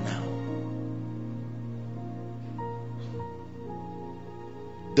and now.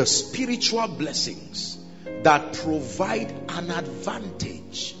 The spiritual blessings that provide an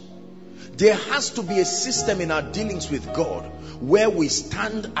advantage. There has to be a system in our dealings with God where we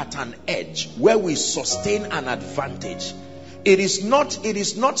stand at an edge, where we sustain an advantage. It is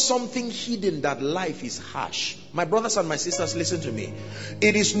not something hidden that life is harsh. My brothers and my sisters, listen to me.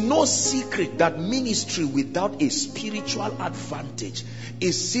 It is no secret that ministry without a spiritual advantage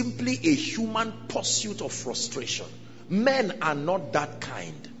is simply a human pursuit of frustration. Men are not that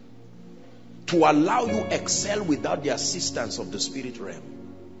kind to allow you excel without the assistance of the spirit realm.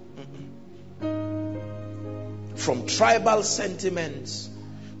 From tribal sentiments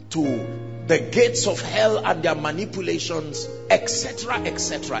to the gates of hell and their manipulations, etc.,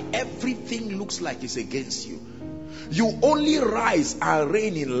 etc. Everything looks like it's against you. You only rise and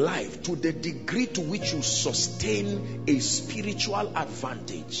reign in life to the degree to which you sustain a spiritual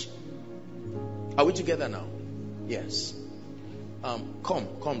advantage. Are we together now? Yes.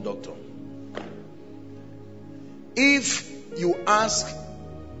 Come, doctor. If you ask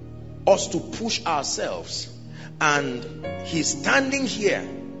us to push ourselves and he's standing here,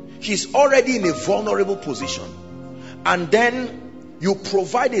 he's already in a vulnerable position, and then you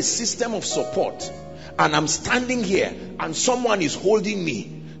provide a system of support, and I'm standing here and someone is holding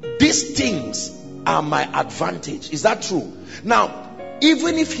me, these things are my advantage. Is that true? Now,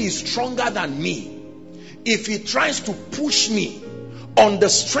 even if he's stronger than me, if he tries to push me on the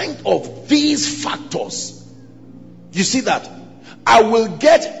strength of these factors, you see that I will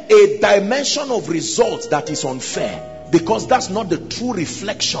get a dimension of results that is unfair, because that's not the true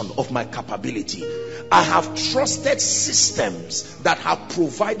reflection of my capability. I have trusted systems that have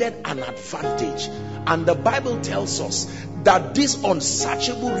provided an advantage, and the Bible tells us that these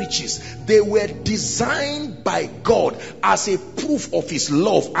unsearchable riches, they were designed by God as a proof of his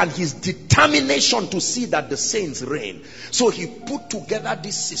love and his determination to see that the saints reign. So he put together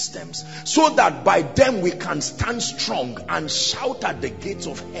these systems so that by them we can stand strong and shout at the gates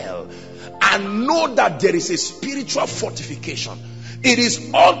of hell and know that there is a spiritual fortification. It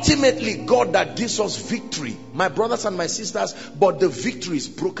is ultimately God that gives us victory, my brothers and my sisters, but the victory is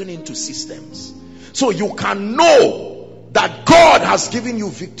broken into systems. So you can know that God has given you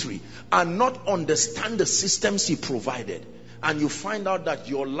victory and not understand the systems he provided, and you find out that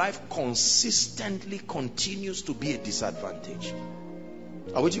your life consistently continues to be a disadvantage.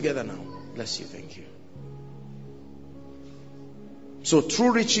 Are we together now? Bless you. Thank you. So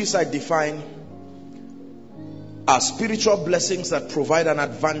true riches I define are spiritual blessings that provide an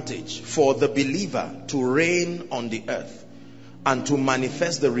advantage for the believer to reign on the earth and to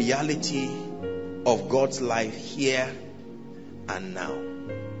manifest the reality of God's life here and now.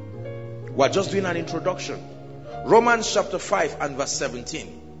 We're just doing an introduction. Romans chapter 5 and verse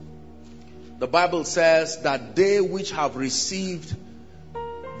 17. The Bible says that they which have received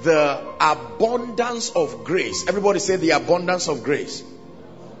the abundance of grace. Everybody say the abundance of grace.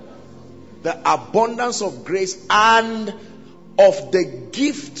 The abundance of grace and of the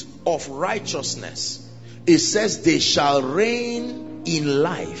gift of righteousness. It says they shall reign in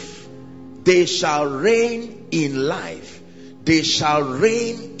life. They shall reign in life. They shall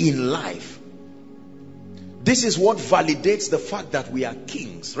reign in life. This is what validates the fact that we are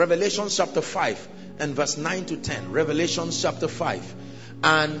kings. Revelation chapter 5 and verse 9 to 10. Revelation chapter 5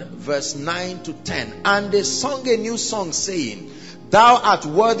 and verse 9 to 10. And they sung a new song saying, Thou art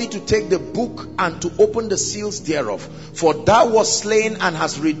worthy to take the book and to open the seals thereof. For thou wast slain and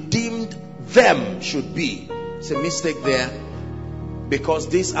hast redeemed them, should be. It's a mistake there, because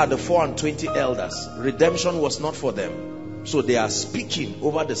these are the 24 elders. Redemption was not for them. So they are speaking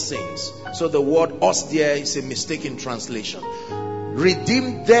over the saints. So the word us there is a mistake in translation.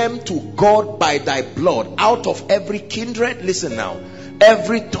 Redeem them to God by thy blood out of every kindred. Listen now.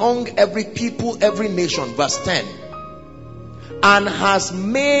 Every tongue, every people, every nation. Verse 10. And has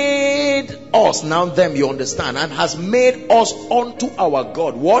made us, now them you understand, and has made us unto our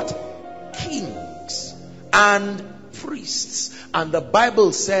God what? Kings and priests. And the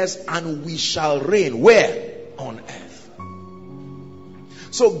Bible says, and we shall reign where? On earth.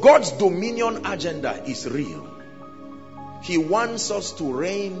 So God's dominion agenda is real. He wants us to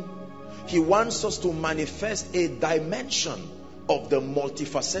reign. He wants us to manifest a dimension of the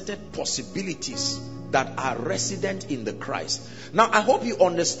multifaceted possibilities that are resident in the Christ. Now I hope you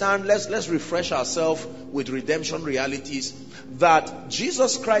understand. Let's refresh ourselves with redemption realities, that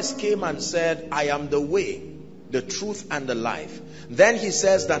Jesus Christ came and said, I am the way, the truth and the life. Then he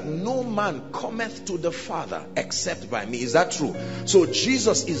says that no man cometh to the Father except by me. Is that true? So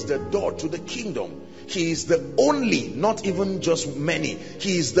Jesus is the door to the kingdom. He is the only, not even just many,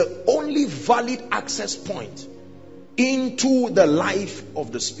 he is the only valid access point into the life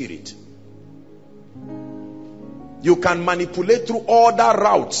of the Spirit. You can manipulate through other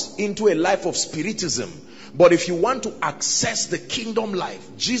routes into a life of spiritism, but if you want to access the kingdom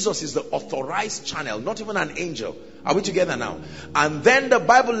life, Jesus is the authorized channel, not even an angel. Are we together now? And then the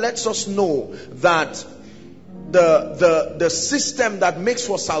Bible lets us know that the system that makes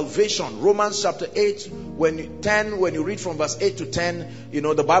for salvation, Romans chapter 8, when you read from verse 8 to 10,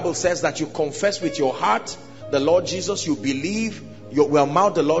 the Bible says that you confess with your heart the Lord Jesus, you believe, you will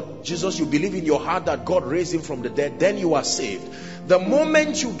mouth the Lord Jesus, you believe in your heart that God raised him from the dead, then you are saved. The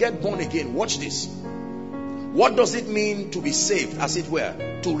moment you get born again, watch this. What does it mean to be saved, as it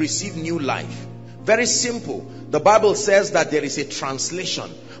were? To receive new life. Very simple. The Bible says that there is a translation.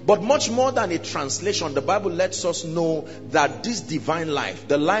 But much more than a translation, the Bible lets us know that this divine life,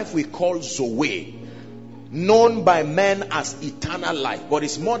 the life we call Zoe, known by men as eternal life, but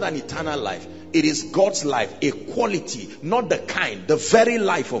it's more than eternal life. It is God's life, a quality, not the kind, the very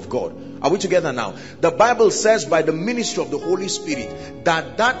life of God. Are we together now? The Bible says by the ministry of the Holy Spirit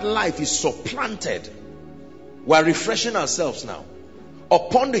that life is supplanted. We're refreshing ourselves now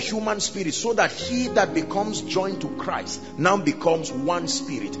upon the human spirit, so that he that becomes joined to Christ now becomes one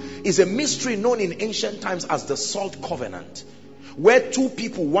spirit. Is a mystery known in ancient times as the salt covenant, where two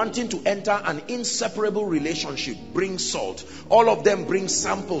people wanting to enter an inseparable relationship bring salt. All of them bring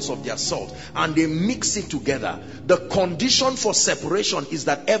samples of their salt and they mix it together. The condition for separation is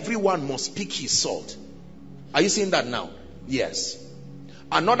that everyone must pick his salt. Are you seeing that now? Yes.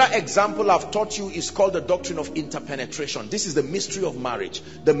 Another example I've taught you is called the doctrine of interpenetration. This is the mystery of marriage,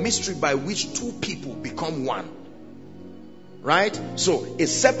 the mystery by which two people become one. Right? So a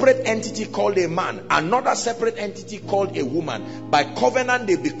separate entity called a man, another separate entity called a woman. By covenant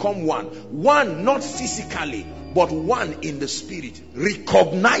they become one. One not physically, but one in the spirit,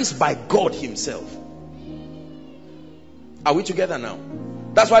 recognized by God himself. Are we together now?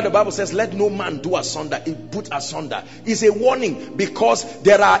 That's why the Bible says, let no man do asunder, put asunder. It's a warning, because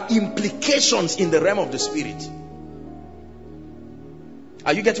there are implications in the realm of the spirit.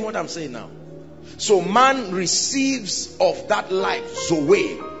 Are you getting what I'm saying now? So man receives of that life,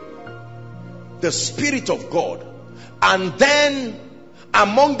 Zoe, the Spirit of God. And then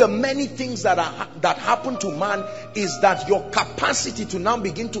among the many things that happen to man is that your capacity to now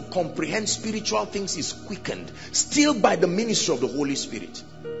begin to comprehend spiritual things is quickened, still by the ministry of the Holy Spirit.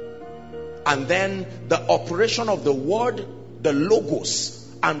 And then the operation of the word, the logos,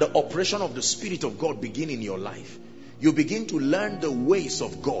 and the operation of the Spirit of God begin in your life. You begin to learn the ways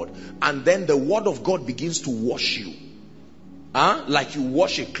of God, and then the word of God begins to wash you. Like you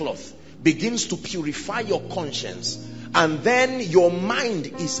wash a cloth, begins to purify your conscience, and then your mind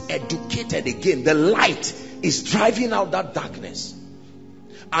is educated again. The light is driving out that darkness.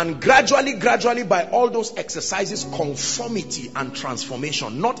 And gradually by all those exercises, conformity and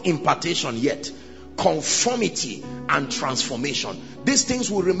transformation, not impartation yet, conformity and transformation. These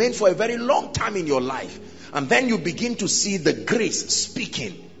things will remain for a very long time in your life. And then you begin to see the grace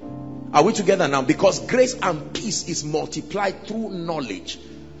speaking. Are we together now? Because grace and peace is multiplied through knowledge.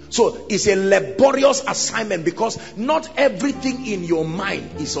 So it's a laborious assignment, because not everything in your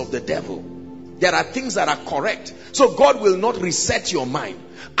mind is of the devil. There are things that are correct. So God will not reset your mind.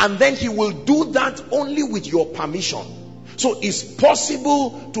 And then he will do that only with your permission. So it's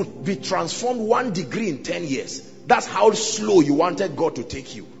possible to be transformed 1 degree in 10 years. That's how slow you wanted God to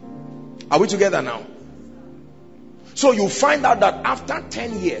take you. Are we together now? So you find out that after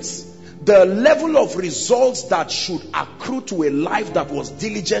 10 years, the level of results that should accrue to a life that was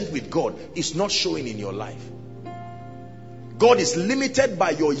diligent with God is not showing in your life. God is limited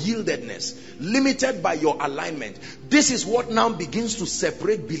by your yieldedness, limited by your alignment. This is what now begins to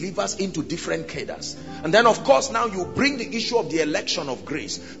separate believers into different cadres. And then of course now you bring the issue of the election of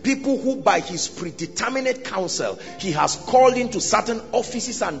grace. People who by his predeterminate counsel, he has called into certain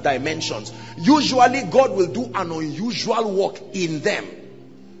offices and dimensions. Usually God will do an unusual work in them.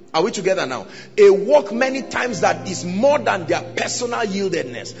 Are we together now? A work many times that is more than their personal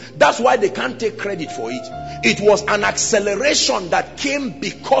yieldedness. That's why they can't take credit for it. It was an acceleration that came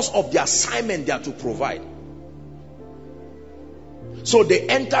because of the assignment they are to provide. So they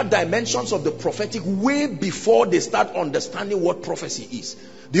enter dimensions of the prophetic way before they start understanding what prophecy is.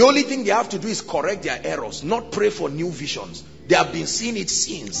 The only thing they have to do is correct their errors, not pray for new visions. They have been seeing it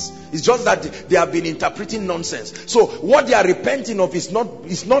since. It's just that they have been interpreting nonsense. So what they are repenting of is not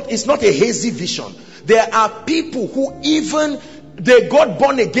a hazy vision. There are people who even they got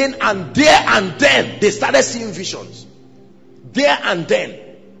born again, and there and then they started seeing visions. There and then.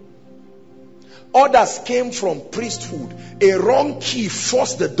 Others came from priesthood. A wrong key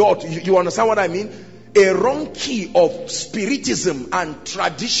forced the door. You understand what I mean? A wrong key of spiritism and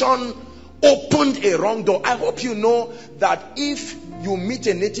tradition opened a wrong door. I hope you know that if you meet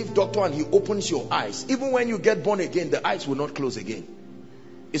a native doctor and he opens your eyes, even when you get born again, the eyes will not close again.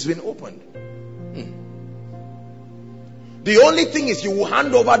 It's been opened. The only thing is you will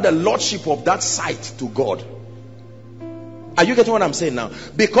hand over the lordship of that sight to God. Are you getting what I'm saying now?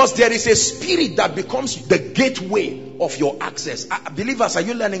 Because there is a spirit that becomes the gateway of your access. Believers, are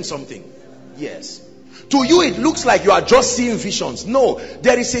you learning something? Yes. To you it looks like you are just seeing visions. No,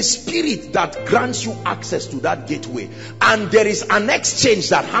 there is a spirit that grants you access to that gateway. And there is an exchange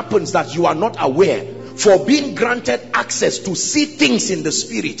that happens that you are not aware. For being granted access to see things in the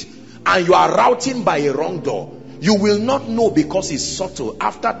spirit, and you are routing by a wrong door. You will not know because it's subtle.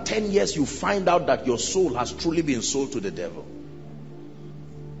 After 10 years, you find out that your soul has truly been sold to the devil.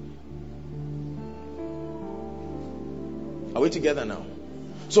 Are we together now?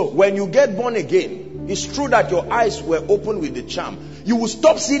 So when you get born again, it's true that your eyes were open with the charm. You will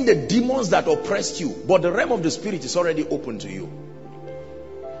stop seeing the demons that oppressed you, but the realm of the spirit is already open to you.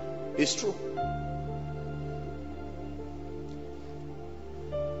 It's true.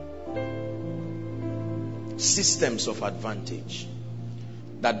 Systems of advantage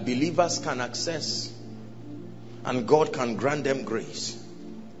that believers can access, and God can grant them grace.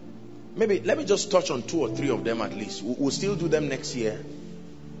 Maybe let me just touch on 2 or 3 of them at least. We'll still do them next year.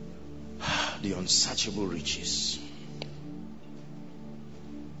 The unsearchable riches.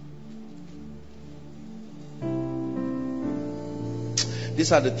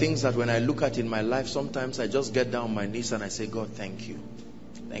 These are the things that when I look at in my life, sometimes I just get down on my knees and I say, God, thank you.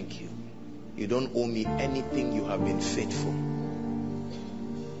 Thank you. You don't owe me anything. You have been faithful.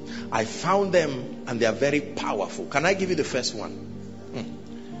 I found them and they are very powerful. Can I give you the first one?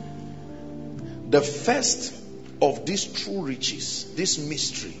 The first of these true riches, this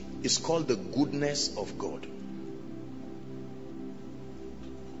mystery, is called the goodness of God.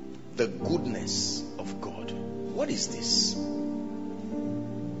 The goodness of God. What is this?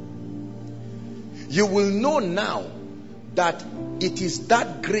 You will know now that it is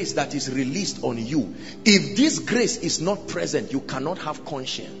that grace that is released on you. If this grace is not present, you cannot have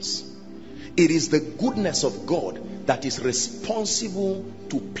conscience. It is the goodness of God that is responsible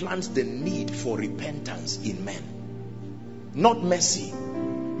to plant the need for repentance in men. Not mercy.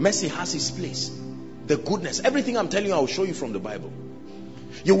 Mercy has its place. The goodness. Everything I'm telling you, I will show you from the Bible.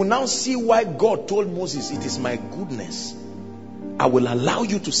 You will now see why God told Moses, it is my goodness. I will allow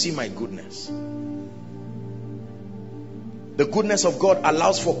you to see my goodness. The goodness of God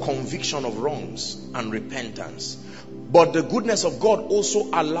allows for conviction of wrongs and repentance. But the goodness of God also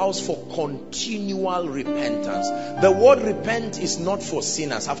allows for continual repentance. The word repent is not for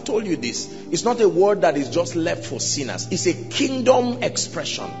sinners. I've told you this. It's not a word that is just left for sinners. It's a kingdom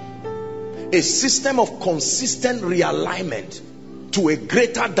expression. A system of consistent realignment to a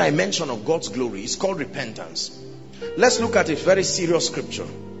greater dimension of God's glory. It's called repentance. Let's look at a very serious scripture.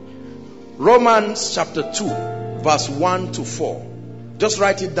 Romans chapter 2, verse 1 to 4. Just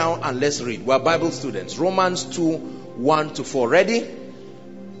write it down and let's read. We're Bible students. Romans 2, 1 to 4. Ready?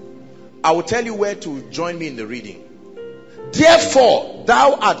 I will tell you where to join me in the reading. Therefore,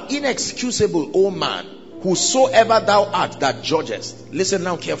 thou art inexcusable, O man, whosoever thou art that judgest. Listen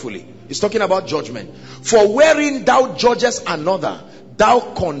now carefully. It's talking about judgment. For wherein thou judgest another, thou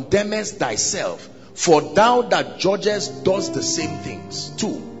condemnest thyself. For thou that judgest does the same things.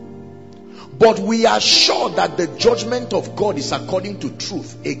 2. But we are sure that the judgment of God is according to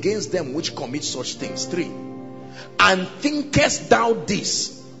truth against them which commit such things. 3. And thinkest thou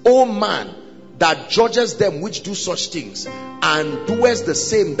this, O man, that judgest them which do such things, and doest the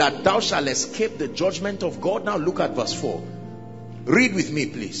same, that thou shalt escape the judgment of God? Now look at verse 4. Read with me,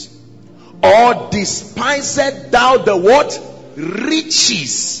 please. Or despised thou the what?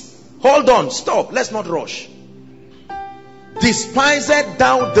 Riches. Hold on, stop, let's not rush. Despised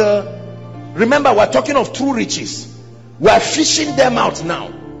thou the... Remember, we're talking of true riches. We're fishing them out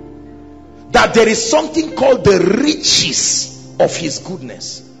now. That there is something called the riches of his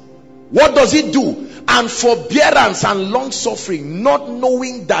goodness. What does it do? And forbearance and long suffering, not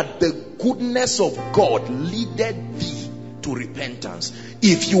knowing that the goodness of God leadeth thee to repentance.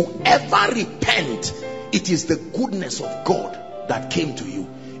 If you ever repent, it is the goodness of God that came to you.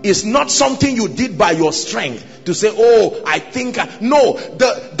 It's not something you did by your strength to say, oh, I think no,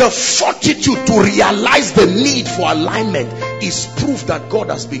 the fortitude to realize the need for alignment is proof that God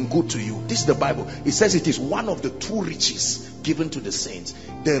has been good to you. This is the Bible. It says it is one of the true riches given to the saints.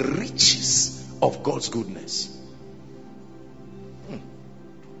 The riches of God's goodness.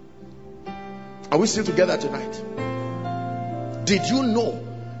 Are we still together tonight? Did you know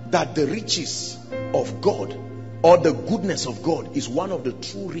that the riches of God, or the goodness of God, is one of the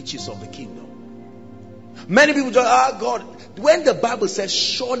true riches of the kingdom? Many people just, God, when the Bible says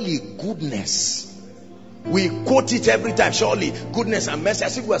surely goodness, we quote it every time, surely goodness and mercy,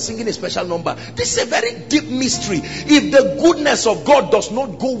 as if we are singing a special number. This is a very deep mystery. If the goodness of God does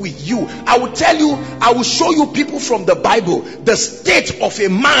not go with you, I will tell you, I will show you people from the Bible, the state of a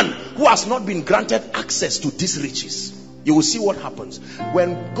man who has not been granted access to these riches. You will see what happens.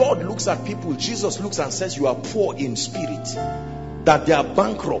 When God looks at people, Jesus looks and says, you are poor in spirit, that they are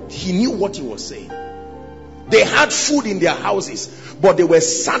bankrupt. He knew what he was saying. They had food in their houses, but there were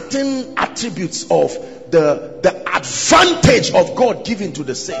certain attributes of the advantage of God given to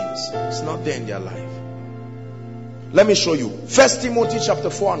the saints. It's not there in their life. Let me show you. 1 Timothy chapter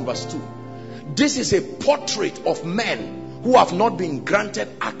 4 and verse 2. This is a portrait of men who have not been granted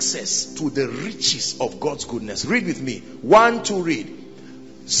access to the riches of God's goodness. Read with me. 1, 2, read.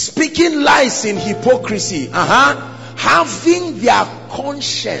 Speaking lies in hypocrisy, having their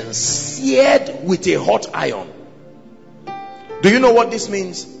conscience seared with a hot iron. Do you know what this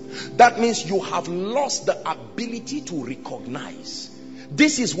means? That means you have lost the ability to recognize.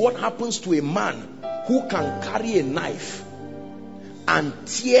 This is what happens to a man who can carry a knife and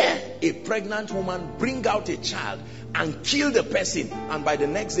tear a pregnant woman, bring out a child and kill the person, and by the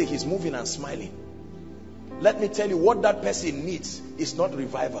next day he's moving and smiling. Let me tell you, what that person needs is not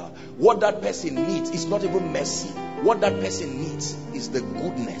revival. What that person needs is not even mercy. What that person needs is the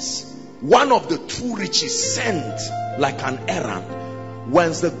goodness. One of the true riches sent like an errand.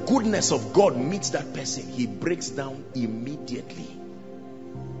 Once the goodness of God meets that person, he breaks down immediately.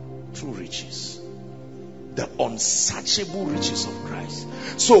 True riches. The unsearchable riches of Christ.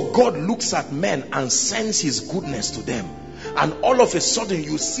 So God looks at men and sends his goodness to them. And all of a sudden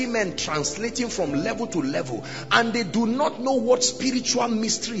you see men translating from level to level, and they do not know what spiritual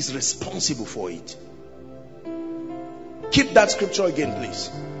mystery is responsible for it. Keep that scripture again, please.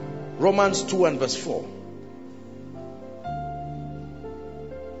 Romans 2 and verse 4.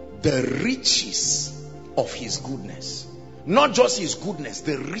 The riches of his goodness. Not just his goodness,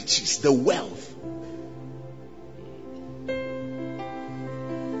 the riches, the wealth.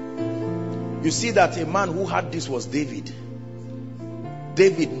 You see that a man who had this was David.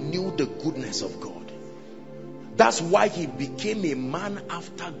 David knew the goodness of God. That's why he became a man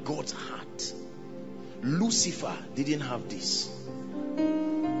after God's heart. Lucifer didn't have this.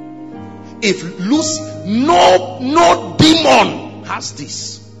 If no demon has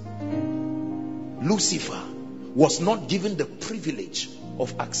this. Lucifer was not given the privilege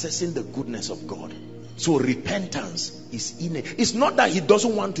of accessing the goodness of God. So repentance is innate. It's not that he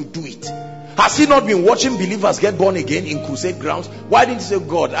doesn't want to do it. Has he not been watching believers get born again in crusade grounds? Why didn't he say,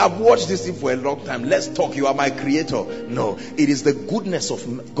 God, I've watched this thing for a long time, let's talk, you are my creator? No, it is the goodness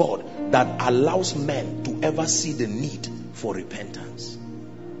of God that allows men to ever see the need for repentance.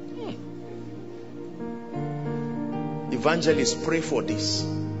 Evangelists, pray for this.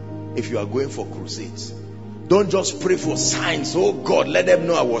 If you are going for crusades, don't just pray for signs. Oh God, let them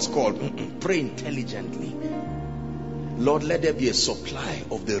know I was called. Pray intelligently. Lord, let there be a supply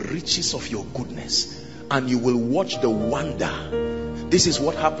of the riches of your goodness, and you will watch the wonder. This is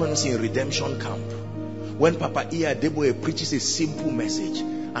what happens in redemption camp. When Papa Iya Adeboye preaches a simple message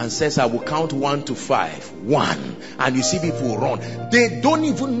and says, I will count 1 to 5. 1. And you see people run. They don't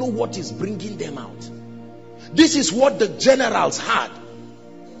even know what is bringing them out. This is what the generals had.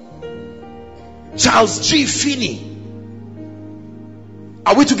 Charles G. Finney.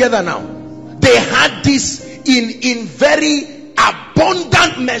 Are we together now? They had this in very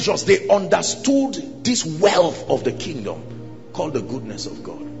abundant measures. They understood this wealth of the kingdom called the goodness of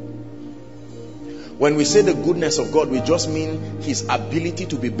God. When we say the goodness of God, we just mean his ability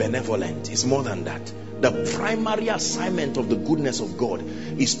to be benevolent. It's more than that. The primary assignment of the goodness of God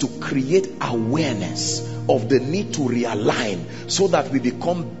is to create awareness of the need to realign so that we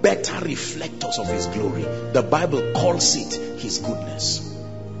become better reflectors of his glory. The Bible calls it his goodness.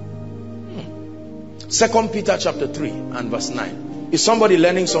 2 Peter chapter 3 and verse 9. Is somebody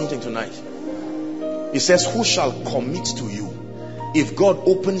learning something tonight? It says, who shall commit to you? If God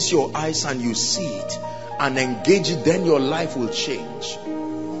opens your eyes and you see it and engage it, then your life will change.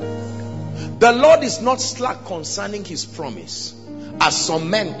 The Lord is not slack concerning his promise, as some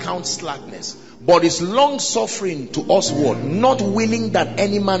men count slackness, but is long suffering to us, what? Not willing that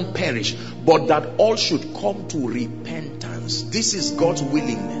any man perish, but that all should come to repentance. This is God's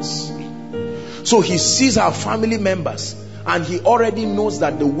willingness. So he sees our family members and he already knows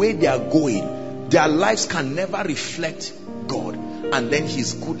that the way they are going, their lives can never reflect God. And then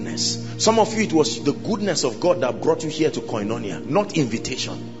his goodness. Some of you, it was the goodness of God that brought you here to Koinonia, not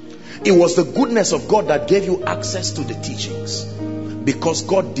invitation. It was the goodness of God that gave you access to the teachings, because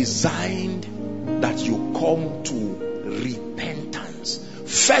God designed that you come to repentance,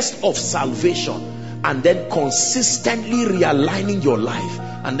 first of salvation, and then consistently realigning your life,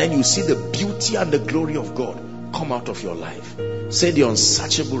 and then you see the beauty and the glory of God come out of your life. Say the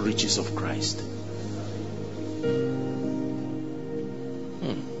unsearchable riches of Christ.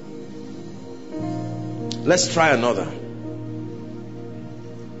 Let's try another.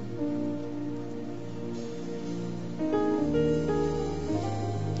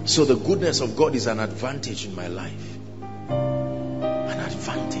 So the goodness of God is an advantage in my life. An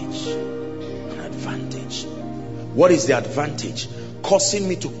advantage. An advantage. What is the advantage? Causing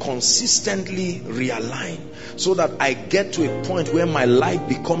me to consistently realign so that I get to a point where my life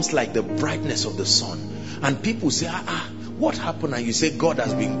becomes like the brightness of the sun. And people say, what happened? And you say, God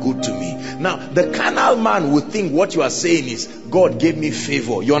has been good to me. Now, the carnal man would think what you are saying is, God gave me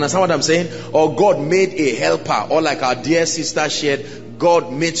favor. You understand what I'm saying? Or God made a helper. Or like our dear sister shared,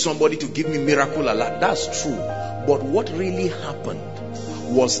 God made somebody to give me miracle alert. That's true. But what really happened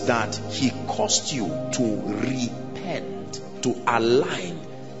was that he caused you to repent, to align,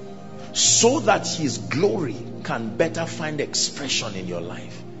 so that his glory can better find expression in your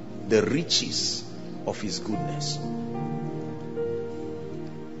life. The riches of his goodness.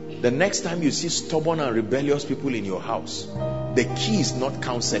 The next time you see stubborn and rebellious people in your house, the key is not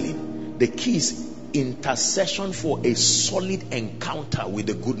counseling. The key is intercession for a solid encounter with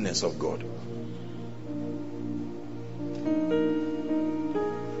the goodness of God.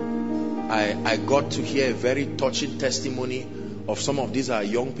 I got to hear a very touching testimony of some of these are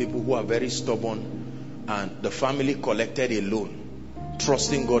young people who are very stubborn, and the family collected a loan,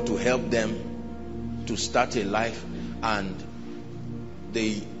 trusting God to help them to start a life. And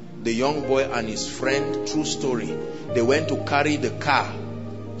the young boy and his friend, true story, they went to carry the car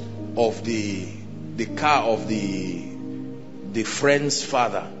of the friend's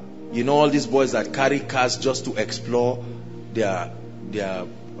father. You know, all these boys that carry cars just to explore their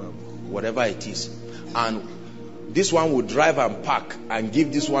whatever it is. And This one would drive and park and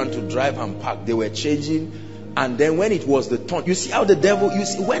give this one to drive and park. They were changing. And then when it was the turn, you see how the devil, you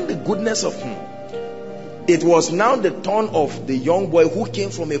see when the goodness of him, it was now the turn of the young boy who came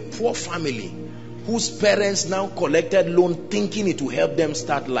from a poor family, whose parents now collected loan thinking it would help them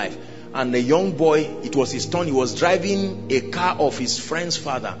start life. And the young boy, it was his turn. He was driving a car of his friend's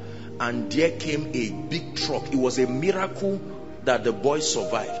father, and there came a big truck. It was a miracle that the boy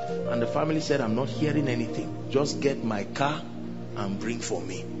survived. And the family said, I'm not hearing anything. Just get my car and bring for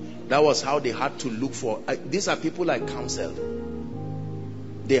me. That was how they had to look for. These are people I counseled.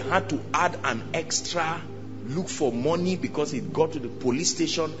 They had to add an extra, look for money because it got to the police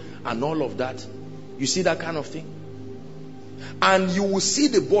station and all of that. You see that kind of thing? And you will see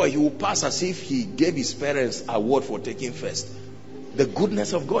the boy, he will pass as if he gave his parents a award for taking first. The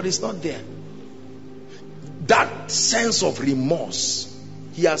goodness of God is not there. That sense of remorse,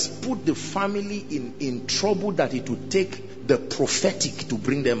 he has put the family in trouble that it would take the prophetic to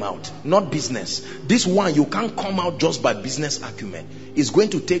bring them out, not business. This one, you can't come out just by business acumen. It's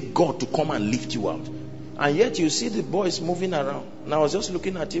going to take God to come and lift you out. And yet you see the boys moving around. And I was just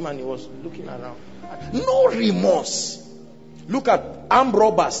looking at him and he was looking around. No remorse. Look at armed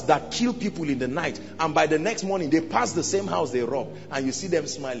robbers that kill people in the night, and by the next morning they pass the same house they rob, and you see them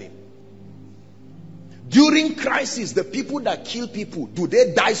smiling. During crisis, the people that kill people, do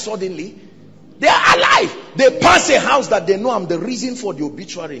they die suddenly? They are alive. They pass a house that they know, I'm the reason for the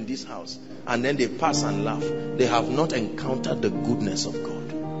obituary in this house, and then they pass and laugh. They have not encountered the goodness of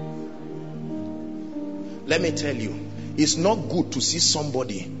God. Let me tell you, it's not good to see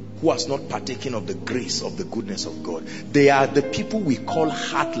somebody who has not partaken of the grace of the goodness of God. They are the people we call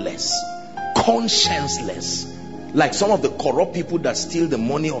heartless, conscienceless, like some of the corrupt people that steal the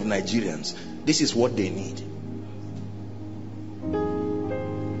money of Nigerians. This is what they need.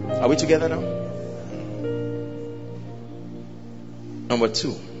 Are we together now? Number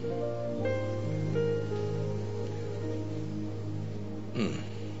 2.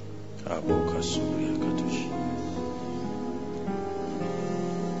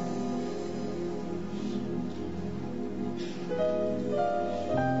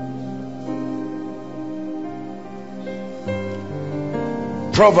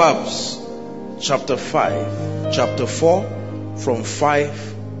 Proverbs chapter 5, chapter 4, from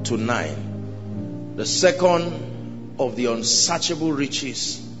 5 to 9. The second of the unsearchable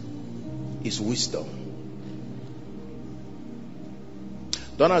riches is wisdom.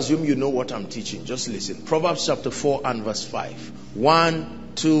 Don't assume you know what I'm teaching. Just listen. Proverbs chapter 4 and verse 5. 1,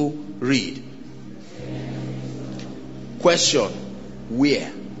 2, read. Question.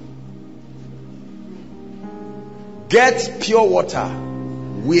 Where? Get pure water.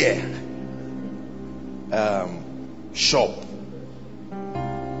 Where? Shop.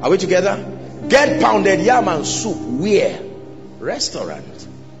 Are we together? Get pounded yam and soup. Where? Restaurant.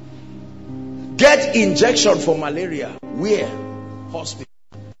 Get injection for malaria. Where? Hospital.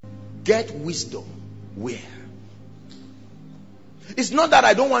 Get wisdom. Where? It's not that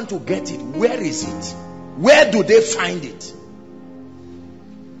I don't want to get it. Where is it? Where do they find it?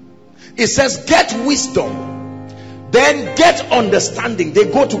 It says get wisdom. Then get understanding. They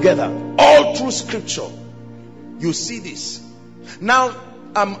go together. All through scripture. You see this. Now,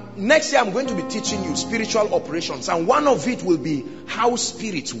 next year I'm going to be teaching you spiritual operations. And one of it will be how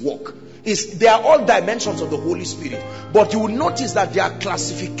spirits work. They are all dimensions of the Holy Spirit. But you will notice that there are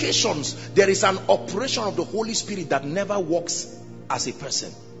classifications. There is an operation of the Holy Spirit that never works as a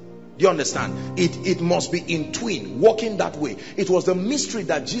person. Do you understand? It must be in twin, working that way. It was the mystery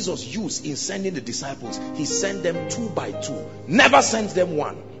that Jesus used in sending the disciples. He sent them 2 by 2. Never sent them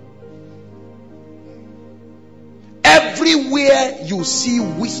one. Everywhere you see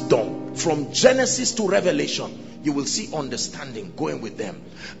wisdom, from Genesis to Revelation, you will see understanding going with them.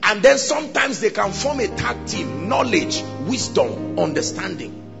 And then sometimes they can form a tag team. Knowledge, wisdom,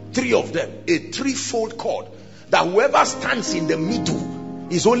 understanding. 3 of them. A threefold cord. That whoever stands in the middle,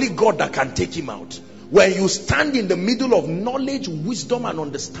 is only God that can take him out. When you stand in the middle of knowledge, wisdom and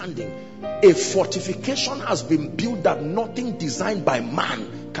understanding, a fortification has been built that nothing designed by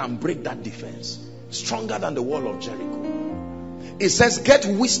man can break that defense. Stronger than the wall of Jericho. It says get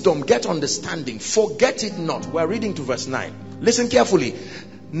wisdom, get understanding, forget it not. We're reading to verse 9. Listen carefully.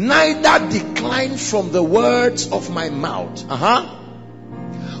 Neither decline from the words of my mouth.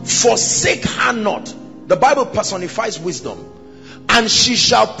 Forsake her not. The Bible personifies wisdom. And she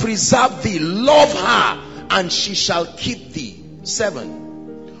shall preserve thee. Love her, and she shall keep thee.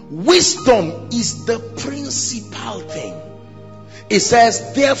 7. Wisdom is the principal thing. It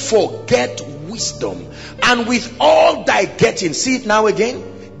says, therefore get wisdom, and with all thy getting, see it now again,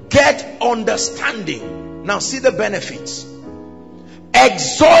 get understanding. Now see the benefits.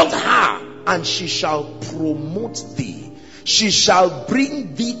 Exalt her, and she shall promote thee. She shall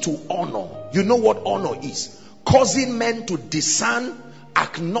bring thee to honor. You know what honor is? Causing men to discern,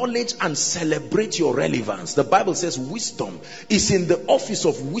 acknowledge, and celebrate your relevance. The Bible says wisdom is in the office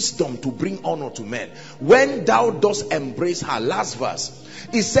of wisdom to bring honor to men. When thou dost embrace her, last verse,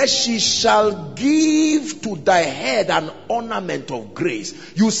 it says she shall give to thy head an ornament of grace.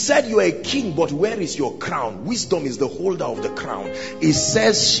 You said you are a king, but where is your crown? Wisdom is the holder of the crown. It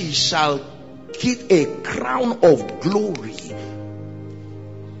says she shall give a crown of glory.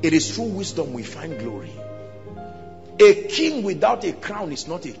 It is through wisdom we find glory. A king without a crown is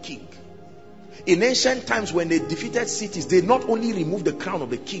not a king. In ancient times, when they defeated cities, they not only removed the crown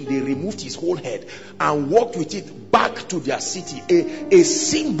of the king, they removed his whole head and walked with it back to their city. A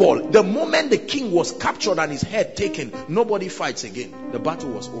symbol. The moment the king was captured and his head taken, nobody fights again. The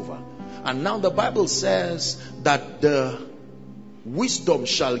battle was over. And now the Bible says that the wisdom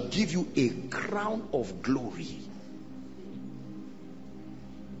shall give you a crown of glory.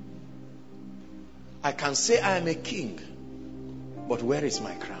 I can say I am a king, but where is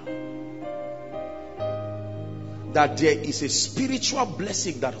my crown? That there is a spiritual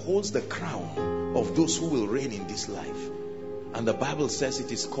blessing that holds the crown of those who will reign in this life. And the Bible says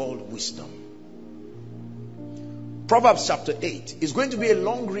it is called wisdom. Proverbs chapter 8 is going to be a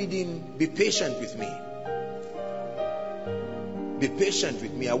long reading. Be patient with me. Be patient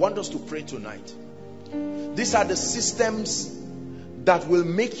with me. I want us to pray tonight. These are the systems that will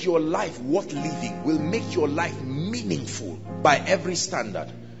make your life worth living, will make your life meaningful by every standard.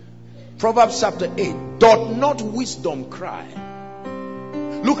 Proverbs chapter 8. Doth not wisdom cry?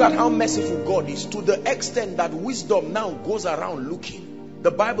 Look at how merciful God is, to the extent that wisdom now goes around looking.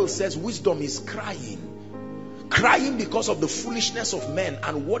 The Bible says wisdom is crying. Crying because of the foolishness of men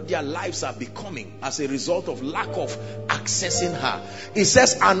and what their lives are becoming as a result of lack of accessing her. It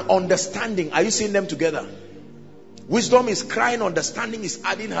says, and understanding. Are you seeing them together? Wisdom is crying, understanding is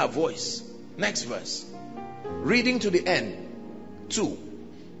adding her voice. Next verse. Reading to the end. 2.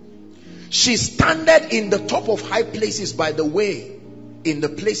 She standeth in the top of high places by the way, in the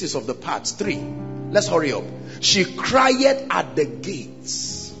places of the paths. 3. Let's hurry up. She crieth at the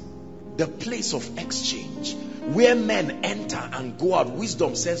gates, the place of exchange, where men enter and go out.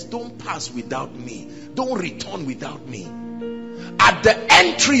 Wisdom says, don't pass without me. Don't return without me. At the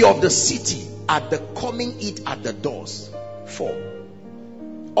entry of the city, at the coming in at the doors. 4.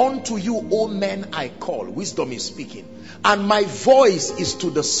 Unto you, O men, I call. Wisdom is speaking. And my voice is to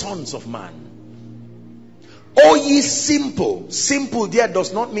the sons of man. O ye simple. Simple there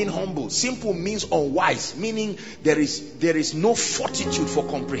does not mean humble. Simple means unwise, meaning there is no fortitude for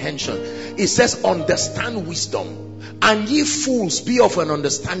comprehension. It says, understand wisdom. And ye fools, be of an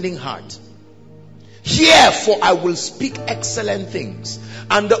understanding heart. Hear, for I will speak excellent things,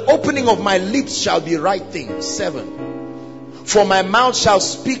 and the opening of my lips shall be right things. 7. For my mouth shall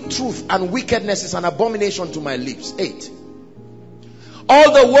speak truth, and wickedness is an abomination to my lips. 8.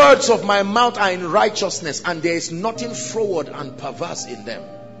 All the words of my mouth are in righteousness, and there is nothing froward and perverse in them.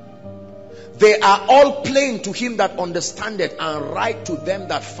 They are all plain to him that understandeth, and right to them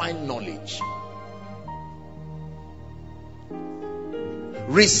that find knowledge.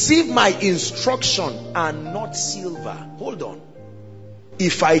 Receive my instruction and not silver. Hold on.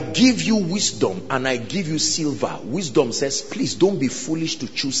 If I give you wisdom and I give you silver, wisdom says, please don't be foolish to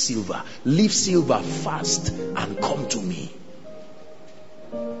choose silver. Leave silver fast and come to me.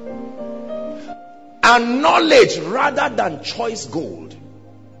 And knowledge rather than choice gold.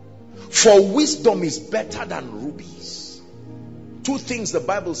 For wisdom is better than rubies. 2 things the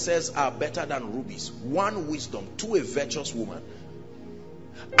Bible says are better than rubies. 1, wisdom. 2, a virtuous woman.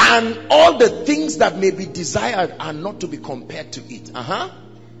 And all the things that may be desired are not to be compared to it.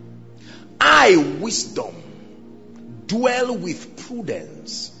 I, wisdom, dwell with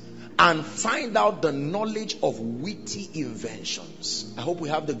prudence and find out the knowledge of witty inventions. I hope we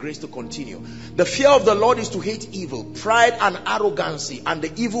have the grace to continue. The fear of the Lord is to hate evil, pride and arrogancy, and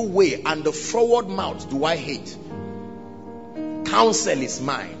the evil way and the froward mouth do I hate. Counsel is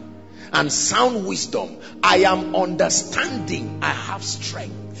mine, and sound wisdom. I am understanding, I have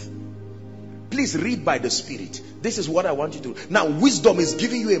strength. Please read by the Spirit. This is what I want you to do. Now, wisdom is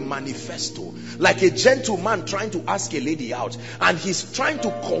giving you a manifesto, like a gentleman trying to ask a lady out, and he's trying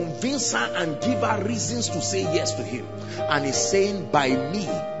to convince her and give her reasons to say yes to him. And he's saying, by me,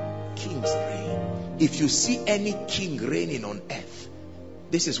 kings reign. If you see any king reigning on earth,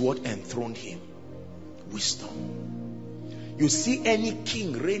 this is what enthroned him. Wisdom. You see any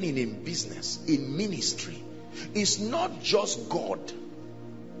king reigning in business, in ministry, it's not just God.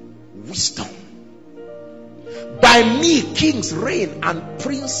 Wisdom. By me kings reign and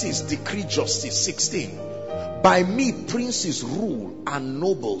princes decree justice. 16. By me princes rule and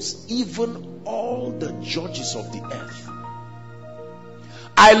nobles, even all the judges of the earth.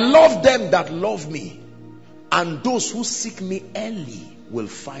 I love them that love me, and those who seek me early will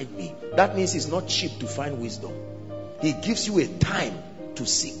find me. That means it's not cheap to find wisdom. He gives you a time to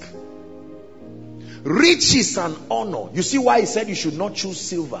seek. Riches and honor. You see why he said you should not choose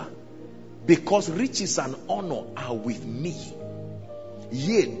silver? Because riches and honor are with me.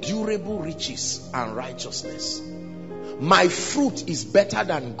 Yea, durable riches and righteousness. My fruit is better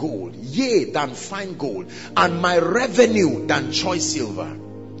than gold, yea, than fine gold, and my revenue than choice silver.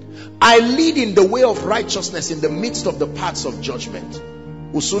 I lead in the way of righteousness in the midst of the paths of judgment.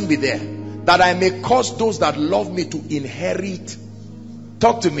 Will soon be there. That I may cause those that love me to inherit.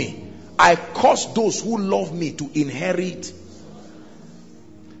 Talk to me. I cause those who love me to inherit.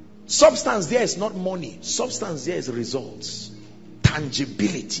 Substance there is not money. Substance there is results.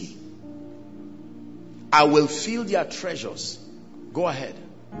 Tangibility. I will fill their treasures. Go ahead.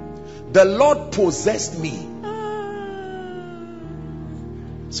 The Lord possessed me.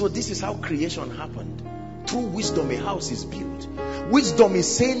 So this is how creation happened. Through wisdom a house is built. Wisdom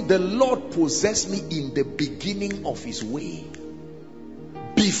is saying the Lord possessed me in the beginning of his way,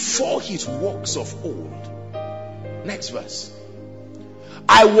 before his works of old. Next verse.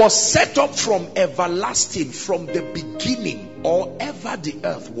 I was set up from everlasting, from the beginning, or ever the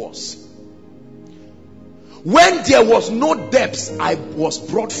earth was. When there was no depths, I was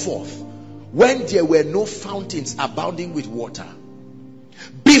brought forth. When there were no fountains abounding with water.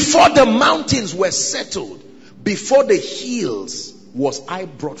 Before the mountains were settled, before the hills was I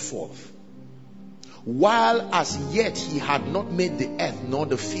brought forth. While as yet he had not made the earth, nor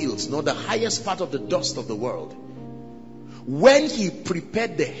the fields, nor the highest part of the dust of the world. When he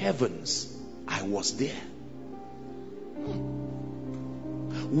prepared the heavens, I was there.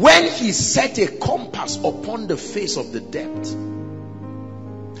 When he set a compass upon the face of the depth.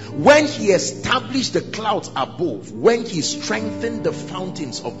 When he established the clouds above. When he strengthened the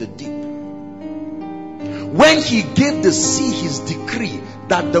fountains of the deep. When he gave the sea his decree,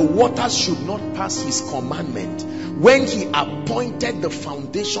 that the waters should not pass his commandment. When he appointed the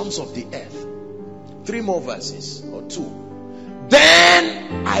foundations of the earth. 3 more verses or 2.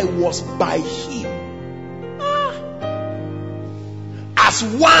 Then I was by him, as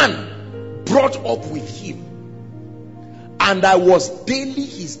one brought up with him, and I was daily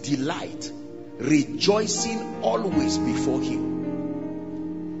his delight, rejoicing always before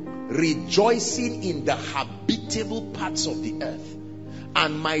him. Rejoicing in the habitable parts of the earth,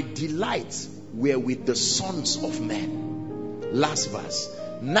 and my delights were with the sons of men. Last verse.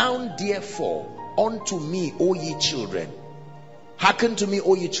 Now therefore unto me, O ye children, hearken to me,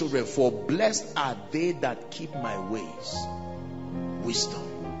 O ye children, for blessed are they that keep my ways. Wisdom.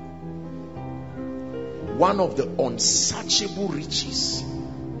 One of the unsearchable riches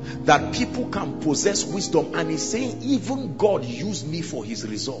that people can possess wisdom, and he's saying even God used me for his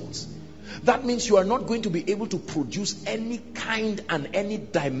results. That means you are not going to be able to produce any kind and any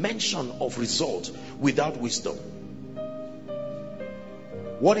dimension of result without wisdom.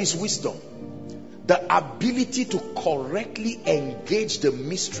 What is wisdom? The ability to correctly engage the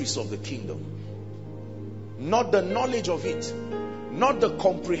mysteries of the kingdom. Not the knowledge of it, not the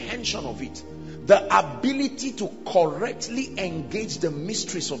comprehension of it. The ability to correctly engage the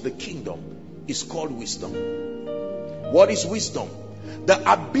mysteries of the kingdom is called wisdom. What is wisdom? The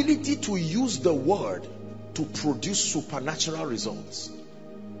ability to use the word to produce supernatural results.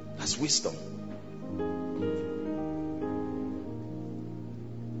 That's wisdom.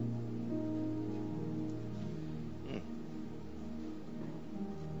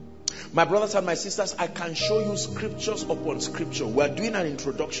 My brothers and my sisters, I can show you scriptures upon scripture. We are doing an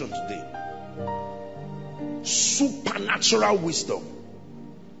introduction today. Supernatural wisdom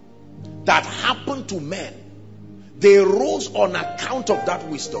that happened to men. They rose on account of that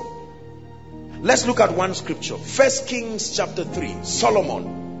wisdom. Let's look at one scripture. 1 Kings chapter 3.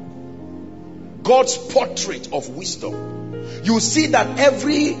 Solomon. God's portrait of wisdom. You see that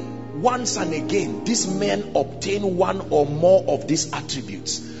every once and again these men obtain one or more of these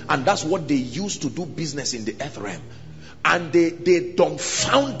attributes, and that's what they use to do business in the earth realm. And they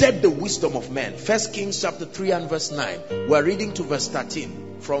dumbfounded the wisdom of men. 1 Kings chapter 3 and verse 9. We're reading to verse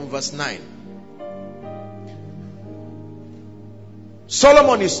 13 from verse 9.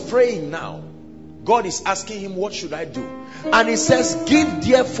 Solomon is praying now. God is asking him, what should I do? And he says, give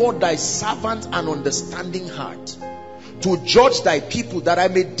therefore thy servant an understanding heart, to judge thy people, that I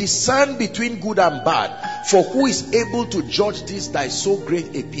may discern between good and bad. For who is able to judge this thy so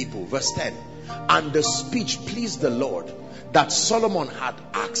great a people? Verse 10. And the speech pleased the Lord, that Solomon had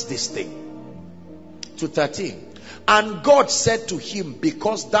asked this thing. To 13. And God said to him,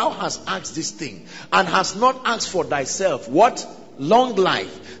 because thou hast asked this thing, and hast not asked for thyself, what? Long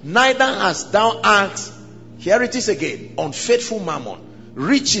life. Neither hast thou asked, here it is again, unfaithful mammon,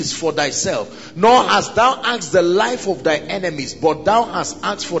 riches for thyself, nor hast thou asked the life of thy enemies, but thou hast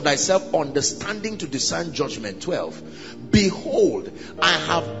asked for thyself understanding to discern judgment. 12. Behold, I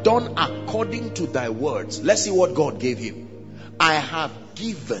have done according to thy words. Let's see what God gave him. I have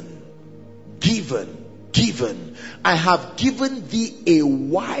given. I have given thee a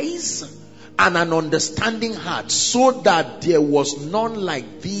wise and an understanding heart, so that there was none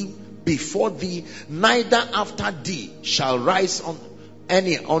like thee before thee, neither after thee shall rise on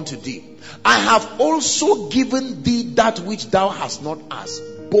any unto thee. I have also given thee that which thou hast not asked,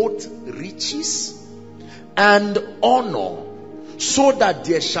 both riches and honor, so that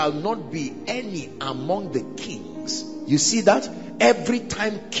there shall not be any among the kings. You see that? Every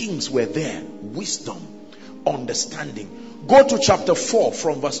time kings were there, wisdom, understanding. Go to chapter 4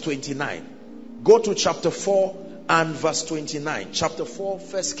 from verse 29. Go to chapter 4 and verse 29. Chapter 4,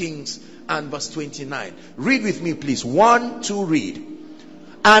 1 Kings and verse 29. Read with me, please. 1, 2, read.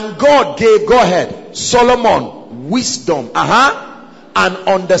 And God gave, go ahead, Solomon wisdom, and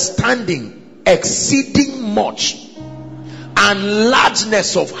understanding exceeding much, and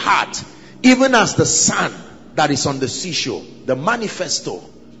largeness of heart, even as the sand that is on the seashore. The manifesto,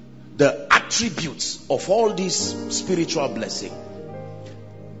 the attributes of all this spiritual blessing.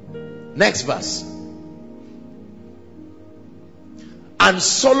 Next verse. And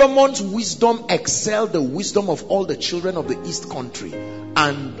Solomon's wisdom excelled the wisdom of all the children of the east country,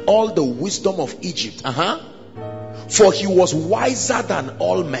 and all the wisdom of Egypt. For he was wiser than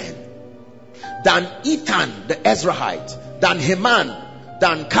all men, than Ethan the Ezrahite, than Heman,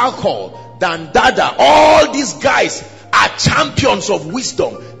 than Calcol, than Dada. All these guys are champions of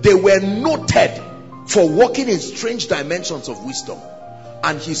wisdom. They were noted for walking in strange dimensions of wisdom,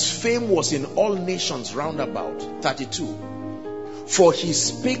 and his fame was in all nations round about. 32. For he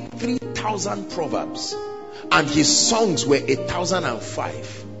spake 3,000 proverbs, and his songs were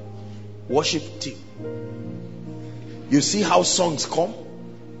 1,005. Worship team. You see how songs come?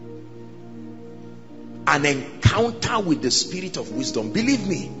 An encounter with the spirit of wisdom. Believe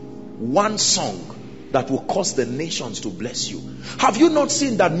me, one song that will cause the nations to bless you. Have you not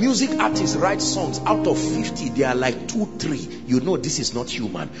seen that music artists write songs, out of 50 they are like 2, 3? You know this is not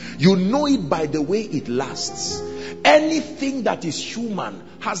human. You know it by the way it lasts. Anything that is human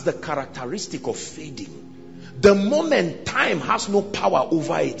has the characteristic of fading. The moment time has no power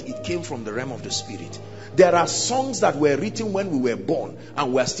over it, it came from the realm of the spirit. There are songs that were written when we were born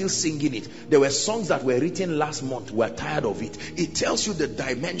and we are still singing it. There were songs that were written last month. We are tired of it. It tells you the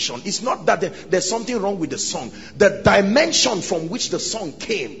dimension. It's not that there's something wrong with the song. The dimension from which the song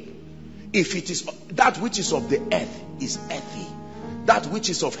came. If it is that which is of the earth is earthy. That which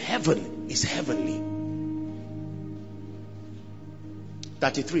is of heaven is heavenly.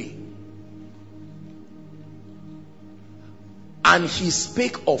 33. And he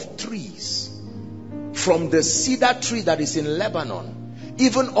spake of trees, from the cedar tree that is in Lebanon,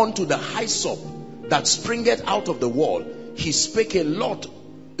 even unto the hyssop that springeth out of the wall. He spake a lot.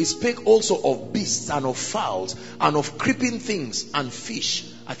 He spake also of beasts and of fowls and of creeping things and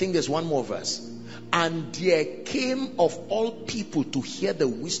fish. I think there's one more verse. And there came of all people to hear the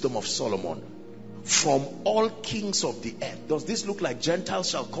wisdom of Solomon, from all kings of the earth. Does this look like Gentiles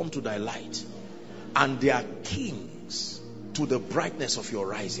shall come to thy light, and their kings to the brightness of your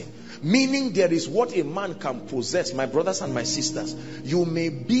rising? Meaning there is what a man can possess. My brothers and my sisters, you may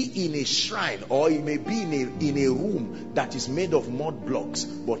be in a shrine, or you may be in a room that is made of mud blocks,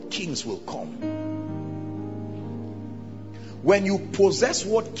 but kings will come. When you possess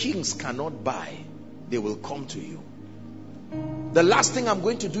what kings cannot buy, they will come to you. The last thing I'm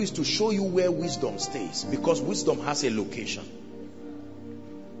going to do is to show you where wisdom stays, because wisdom has a location.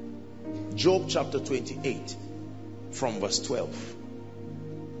 Job chapter 28 from verse 12.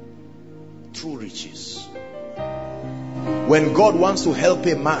 True riches. When God wants to help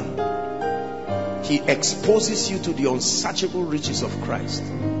a man, he exposes you to the unsearchable riches of Christ.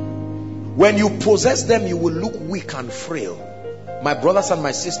 When you possess them, you will look weak and frail, my brothers and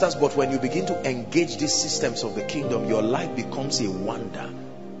my sisters. But when you begin to engage these systems of the kingdom, your life becomes a wonder.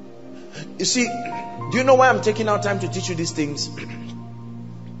 You see, do you know why I'm taking out time to teach you these things?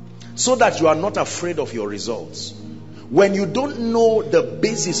 So that you are not afraid of your results. When you don't know the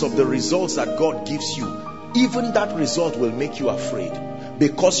basis of the results that God gives you, even that result will make you afraid,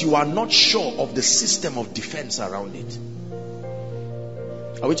 because you are not sure of the system of defense around it.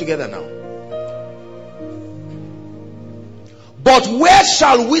 Are we together now? But where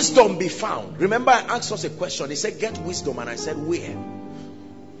shall wisdom be found? Remember, I asked us a question. He said, get wisdom. And I said,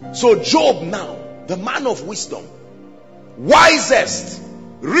 where? So Job now, the man of wisdom, wisest,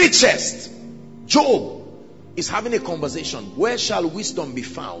 richest, Job is having a conversation. Where shall wisdom be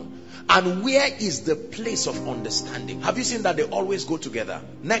found? And where is the place of understanding? Have you seen that they always go together?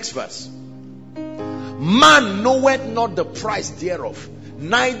 Next verse. Man knoweth not the price thereof,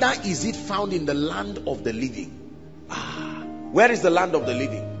 neither is it found in the land of the living. Where is the land of the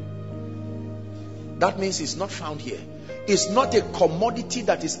living? That means it's not found here. It's not a commodity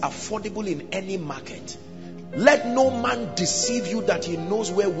that is affordable in any market. Let no man deceive you that he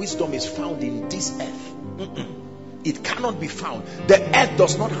knows where wisdom is found in this earth. It cannot be found. The earth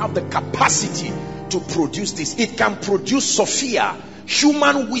does not have the capacity to produce this. It can produce Sophia,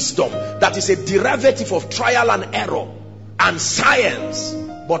 human wisdom that is a derivative of trial and error and science,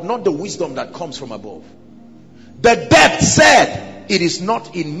 but not the wisdom that comes from above. The depth said, it is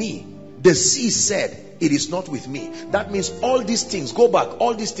not in me. The sea said, it is not with me. That means all these things, go back,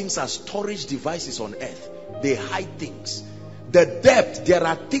 all these things are storage devices on earth. They hide things. The depth, there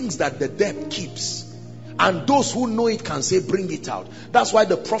are things that the depth keeps. And those who know it can say, bring it out. That's why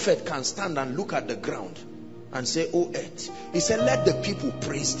the prophet can stand and look at the ground and say, oh earth. He said, let the people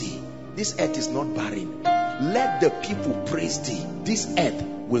praise thee. This earth is not barren. Let the people praise thee. This earth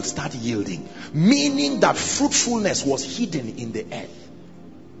will start yielding. Meaning that fruitfulness was hidden in the earth.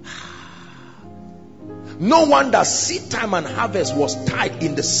 No wonder seed time and harvest was tied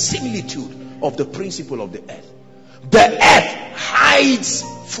in the similitude of the principle of the earth. The earth hides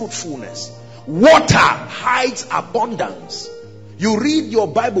fruitfulness. Water hides abundance. You read your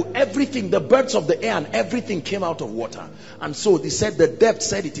Bible, everything, the birds of the air and everything came out of water. And so they said, the depth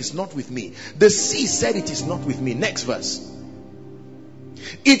said, it is not with me. The sea said, it is not with me. Next verse.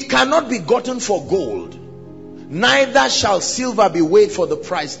 It cannot be gotten for gold, neither shall silver be weighed for the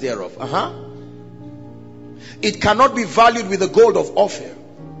price thereof. It cannot be valued with the gold of Ophir,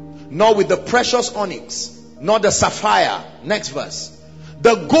 nor with the precious onyx, nor the sapphire. Next verse.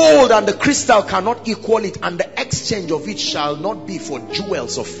 The gold and the crystal cannot equal it, and the exchange of it shall not be for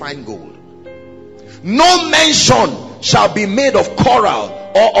jewels of fine gold. No mention shall be made of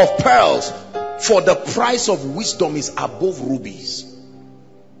coral or of pearls, for the price of wisdom is above rubies.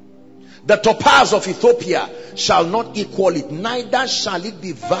 The topaz of Ethiopia shall not equal it, neither shall it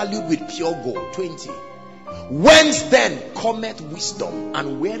be valued with pure gold. 20. Whence then cometh wisdom,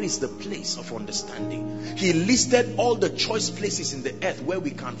 and where is the place of understanding? He listed all the choice places in the earth where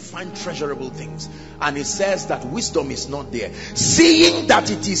we can find treasurable things, and he says that wisdom is not there, seeing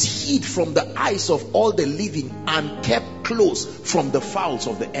that it is hid from the eyes of all the living and kept close from the fowls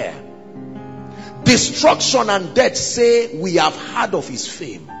of the air. Destruction and death say, we have heard of his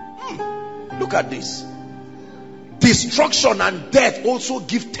fame. Look at this. Destruction and death also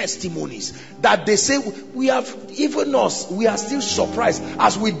give testimonies that they say, we have, even us, we are still surprised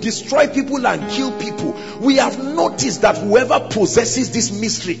as we destroy people and kill people. We have noticed that whoever possesses this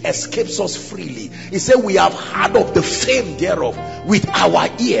mystery escapes us freely. He said, we have heard of the fame thereof with our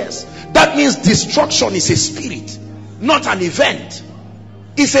ears. That means destruction is a spirit, not an event.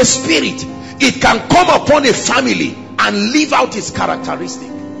 It's a spirit. It can come upon a family and live out its characteristic.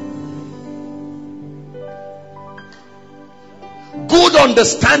 Good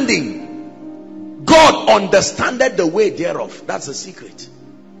understanding. God understandeth the way thereof. That's the secret.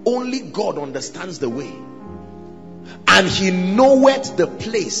 Only God understands the way, and he knoweth the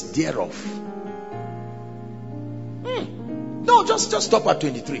place thereof. No, just stop at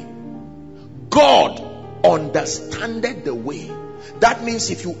 23. God understandeth the way. That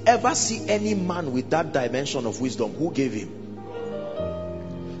means if you ever see any man with that dimension of wisdom, who gave him?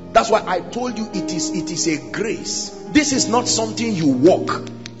 That's why I told you it is a grace. This is not something you walk.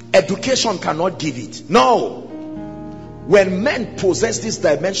 Education cannot give it. No. When men possess this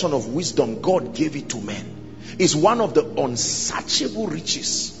dimension of wisdom, God gave it to men. It's one of the unsearchable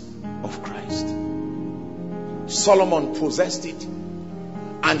riches of Christ. Solomon possessed it,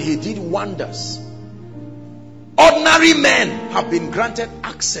 and he did wonders. Ordinary men have been granted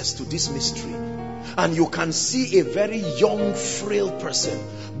access to this mystery. And you can see a very young, frail person,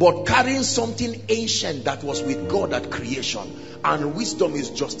 but carrying something ancient that was with God at creation. And wisdom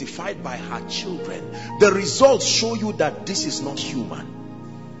is justified by her children. The results show you that this is not human.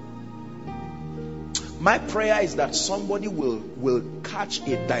 My prayer is that somebody will catch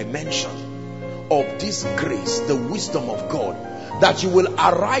a dimension of this grace, the wisdom of God, that you will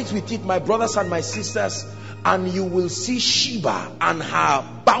arise with it, my brothers and my sisters, and you will see Sheba and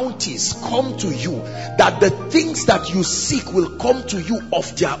her bounties come to you, that the things that you seek will come to you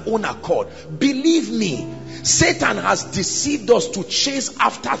of their own accord. Believe me, Satan has deceived us to chase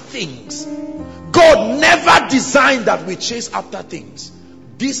after things. God never designed that we chase after things.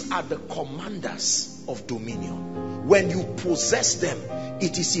 These are the commanders of dominion. When you possess them,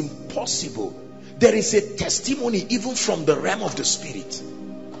 it is impossible. There is a testimony even from the realm of the spirit.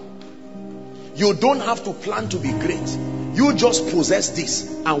 You don't have to plan to be great. You just possess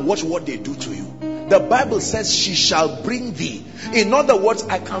this and watch what they do to you. The Bible says she shall bring thee. In other words,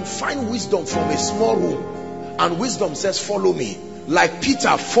 I can find wisdom from a small room, and wisdom says follow me. Like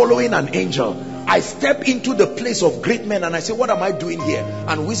Peter following an angel, I step into the place of great men and I say, what am I doing here?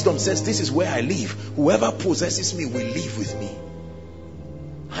 And wisdom says, this is where I live. Whoever possesses me will live with me.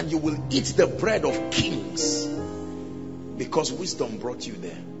 And you will eat the bread of kings, because wisdom brought you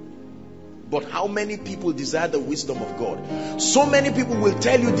there. But how many people desire the wisdom of God? So many people will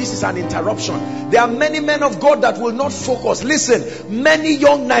tell you this is an interruption. There are many men of God that will not focus. Listen, many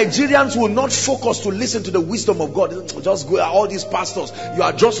young Nigerians will not focus to listen to the wisdom of God. Just go, all these pastors, you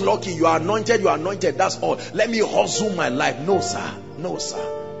are just lucky, you are anointed, that's all. Let me hustle my life. No sir, no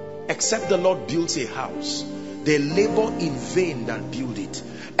sir. Except the Lord builds a house, they labor in vain that build it.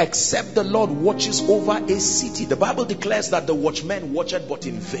 Except the Lord watches over a city. The Bible declares that the watchmen watched but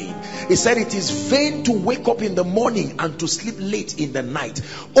in vain. He said it is vain to wake up in the morning and to sleep late in the night,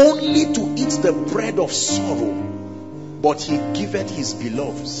 only to eat the bread of sorrow, but he giveth his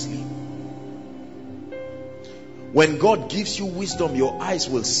beloved sleep. When God gives you wisdom, your eyes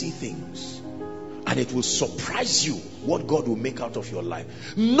will see things, and it will surprise you what God will make out of your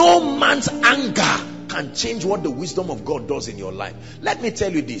life. No man's anger can change what the wisdom of God does in your life. Let me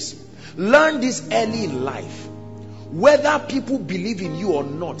tell you this. Learn this early in life. Whether people believe in you or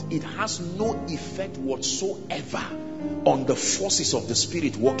not, it has no effect whatsoever on the forces of the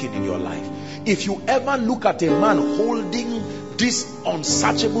spirit working in your life. If you ever look at a man holding these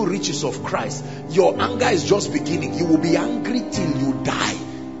unsearchable riches of Christ, your anger is just beginning. You will be angry till you die.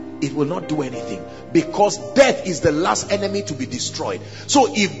 It will not do anything, because death is the last enemy to be destroyed. So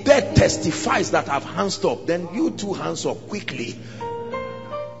if death testifies that I've hands up, then you too hands up quickly.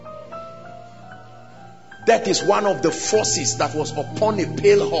 Death is one of the forces that was upon a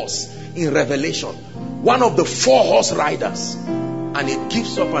pale horse in Revelation, one of the 4 horse riders, and it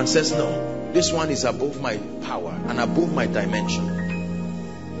gives up and says, no, this one is above my power and above my dimension.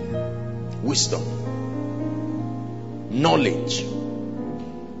 Wisdom, knowledge.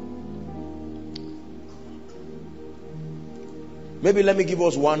 Maybe let me give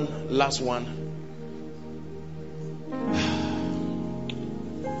us one last one.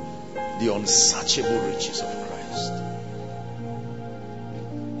 The unsearchable riches of Christ.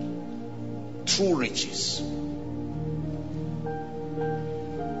 True riches.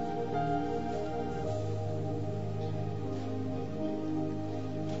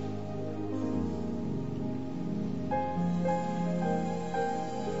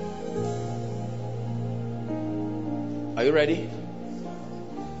 Are you ready?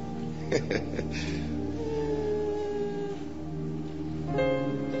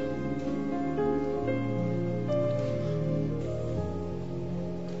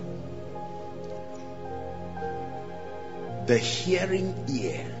 The hearing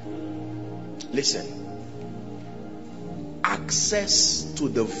ear. Listen. Access to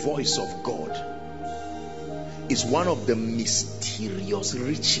the voice of God is one of the mysterious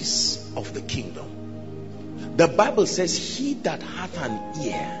riches of the kingdom. The Bible says, he that hath an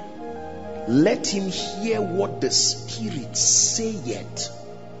ear, let him hear what the Spirit saith.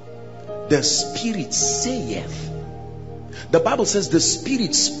 The Spirit saith. The Bible says the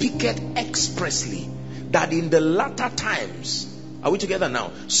Spirit speaketh expressly, that in the latter times, are we together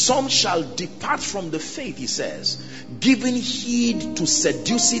now? Some shall depart from the faith, he says, giving heed to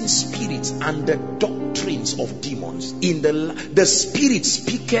seducing spirits and the doctrines of demons. In the Spirit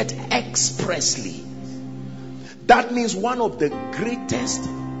speaketh expressly. That means one of the greatest,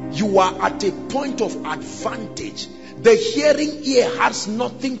 you are at a point of advantage. The hearing ear has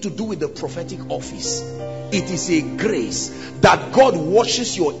nothing to do with the prophetic office. It is a grace that God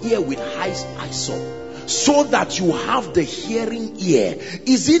washes your ear with hyssop, so that you have the hearing ear.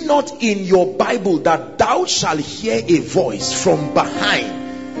 Is it not in your Bible that thou shalt hear a voice from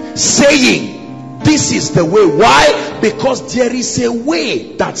behind saying, this is the way? Why? Because there is a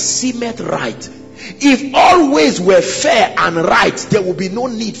way that seemeth right. If all ways were fair and right, there will be no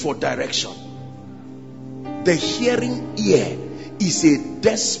need for direction. The hearing ear is a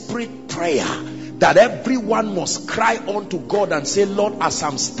desperate prayer that everyone must cry unto God and say, Lord, as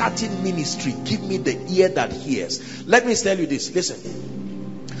I'm starting ministry, give me the ear that hears. Let me tell you this.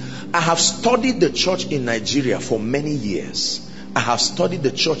 Listen, I have studied the church in Nigeria for many years. I have studied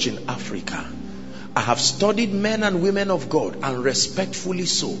the church in Africa. I have studied men and women of God, and respectfully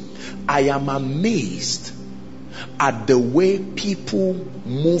so. I am amazed at the way people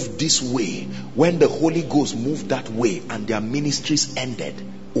move this way when the Holy Ghost moved that way and their ministries ended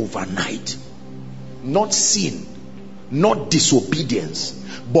overnight. Not sin, not disobedience,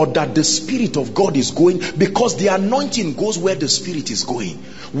 but that the Spirit of God is going, because the anointing goes where the Spirit is going.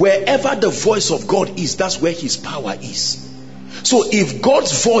 Wherever the voice of God is, that's where his power is. So if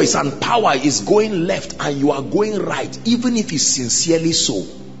God's voice and power is going left and you are going right, even if it's sincerely so,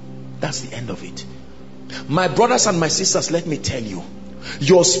 that's the end of it. My brothers and my sisters, let me tell you,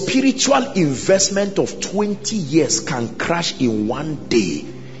 your spiritual investment of 20 years can crash in one day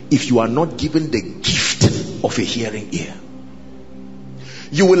if you are not given the gift of a hearing ear.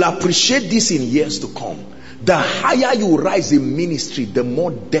 You will appreciate this in years to come. The higher you rise in ministry, the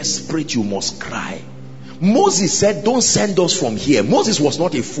more desperate you must cry. Moses said, don't send us from here. Moses was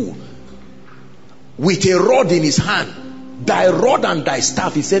not a fool. With a rod in his hand, thy rod and thy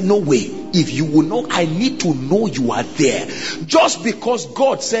staff, he said, no way. If you will know, I need to know you are there. Just because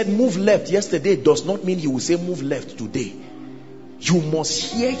God said move left yesterday does not mean he will say move left today. You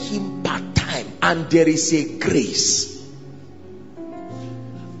must hear him part time, and there is a grace.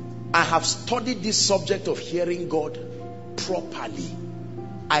 I have studied this subject of hearing God properly.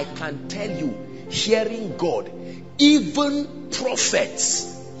 I can tell you, hearing God, even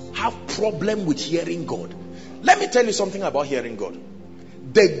prophets have problem with hearing God. Let me tell you something about hearing God.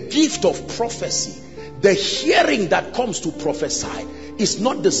 The gift of prophecy, the hearing that comes to prophesy, is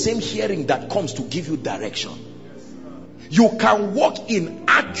not the same hearing that comes to give you direction. You can walk in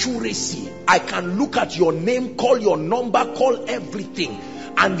accuracy. I can look at your name, call your number, call everything,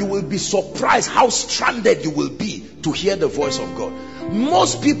 and you will be surprised how stranded you will be to hear the voice of God.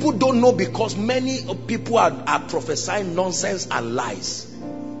 Most people don't know because many people are prophesying nonsense and lies.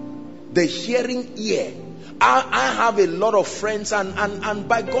 The hearing ear. I have a lot of friends, and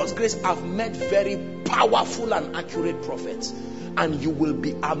by God's grace I've met very powerful and accurate prophets, and you will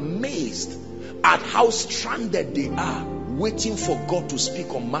be amazed at how stranded they are waiting for God to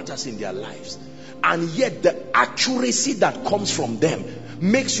speak on matters in their lives. And yet the accuracy that comes from them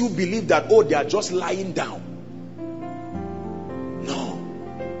makes you believe that, oh, they are just lying down. No.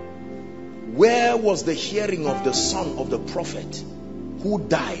 Where was the hearing of the son of the prophet who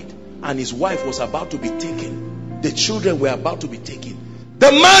died and his wife was about to be taken? The children were about to be taken.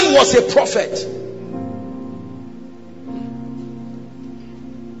 The man was a prophet.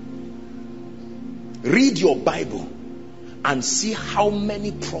 Read your Bible and see how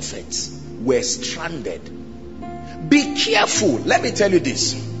many prophets were stranded. Be careful. Let me tell you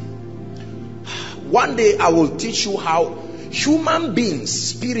this. One day I will teach you how human beings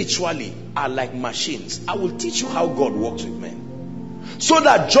spiritually are like machines. I will teach you how God works with men. So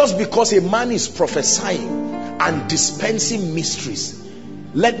that just because a man is prophesying and dispensing mysteries,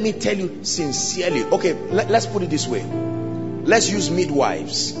 let me tell you sincerely. Okay, let's put it this way. Let's use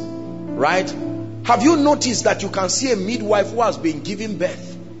midwives, right? Have you noticed that you can see a midwife who has been giving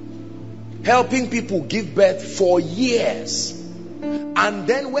birth, helping people give birth for years, and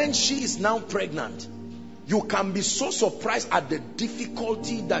then when she is now pregnant, you can be so surprised at the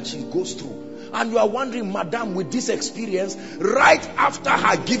difficulty that she goes through, and you are wondering, madam, with this experience, right after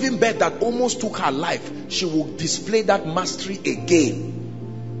her giving birth that almost took her life, she will display that mastery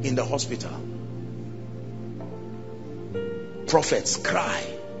again in the hospital. Prophets cry.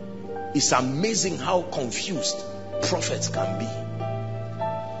 It's amazing how confused prophets can be.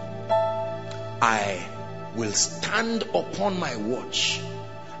 I will stand upon my watch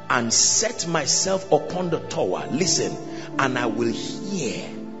and set myself upon the tower. Listen, and I will hear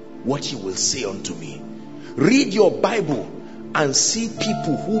what he will say unto me. Read your Bible and see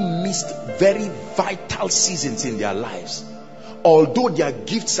people who missed very vital seasons in their lives, although their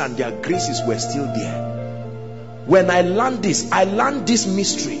gifts and their graces were still there. When I learned this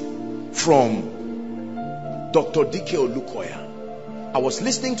mystery from Dr. D.K. Olukoya. I was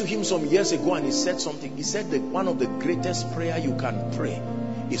listening to him some years ago, and he said something. He said that one of the greatest prayer you can pray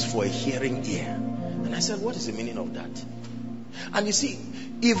is for a hearing ear. And I said, what is the meaning of that? And you see,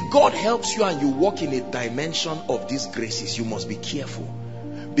 if God helps you and you walk in a dimension of these graces, you must be careful.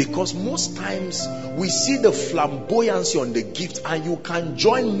 Because most times we see the flamboyancy on the gift, and you can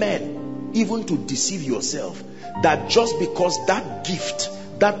join men even to deceive yourself that just because that gift,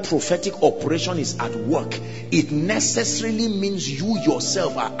 that prophetic operation is at work, it necessarily means you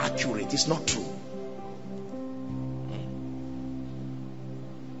yourself are accurate. It's not true.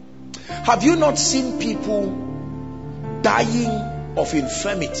 Have you not seen people dying of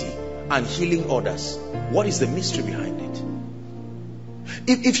infirmity and healing others? What is the mystery behind it?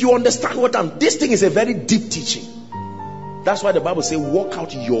 If you understand this thing is a very deep teaching. That's why the Bible says, work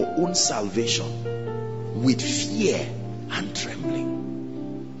out your own salvation with fear and trembling.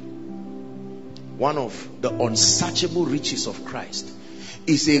 One of the unsearchable riches of Christ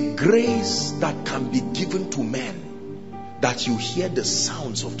is a grace that can be given to men, that you hear the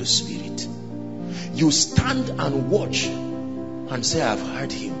sounds of the Spirit. You stand and watch and say, I've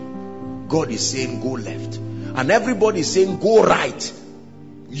heard him. God is saying go left, and everybody is saying go right.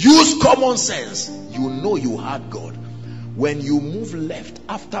 Use common sense. You know you heard God. When you move left,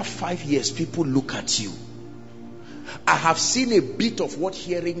 after 5 years, people look at you. I have seen a bit of what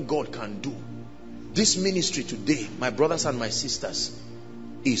hearing God can do. This ministry today, my brothers and my sisters,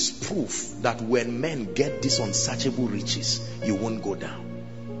 is proof that when men get these unsearchable riches, you won't go down.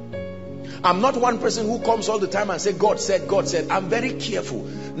 I'm not one person who comes all the time and say, God said, God said. I'm very careful.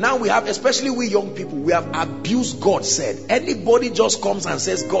 Now we have, especially we young people, we have abused God said. Anybody just comes and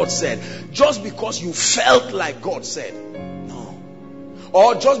says, God said, just because you felt like God said. No.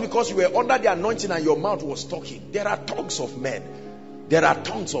 Or just because you were under the anointing and your mouth was talking. There are tongues of men. There are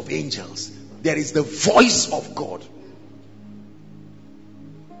tongues of angels. There is the voice of God.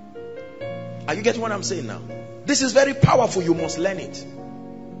 Are you getting what I'm saying now? This is very powerful. You must learn it.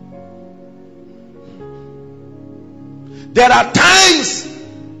 There are times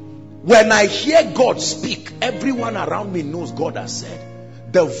when I hear God speak, everyone around me knows God has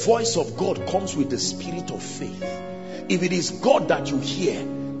said. The voice of God comes with the spirit of faith. If it is God that you hear,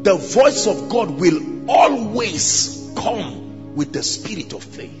 the voice of God will always come with the spirit of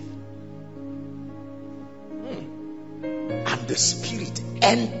faith. And the Spirit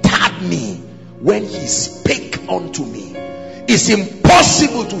entered me when he spake unto me. It's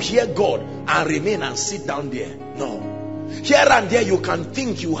impossible to hear God and remain and sit down there. No. Here and there you can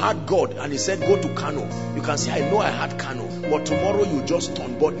think you had God and he said go to Kano. You can say I know I had Kano, but tomorrow you just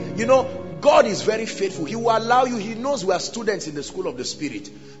turn. But you know, God is very faithful. He will allow you. He knows we are students in the school of the Spirit.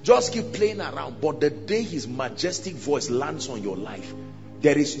 Just keep playing around. But the day his majestic voice lands on your life,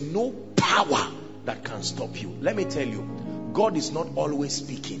 there is no power that can stop you. Let me tell you, God is not always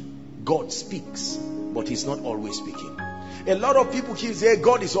speaking. God speaks, but he's not always speaking. A lot of people keep saying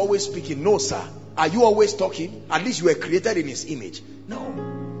God is always speaking. No, sir. Are you always talking? At least you were created in his image. No.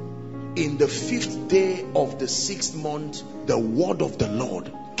 In the 5th day of the 6th month, the word of the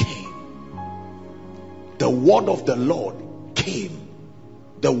Lord came. The word of the Lord came.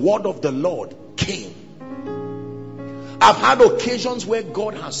 The word of the Lord came. I've had occasions where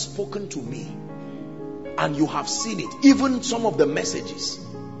God has spoken to me and you have seen it. Even some of the messages.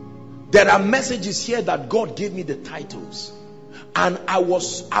 There are messages here that God gave me the titles. And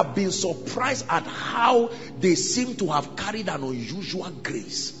I've been surprised at how they seem to have carried an unusual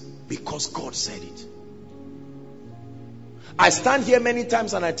grace because God said it. I stand here many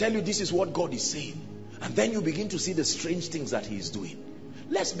times and I tell you this is what God is saying. And then you begin to see the strange things that he is doing.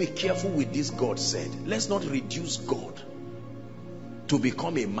 Let's be careful with this God said. Let's not reduce God to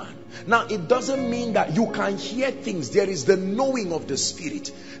become a man. Now, it doesn't mean that you can hear things. There is the knowing of the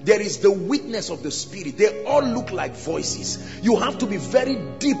Spirit. There is the witness of the Spirit. They all look like voices. You have to be very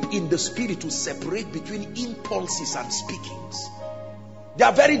deep in the Spirit to separate between impulses and speakings. They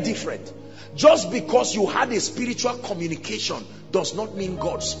are very different. Just because you had a spiritual communication does not mean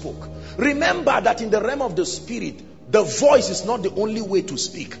God spoke. Remember that in the realm of the Spirit, the voice is not the only way to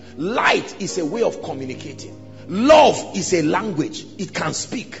speak. Light is a way of communicating. Love is a language. It can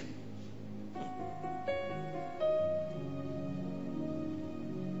speak.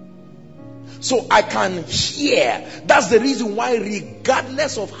 So I can hear. That's the reason why,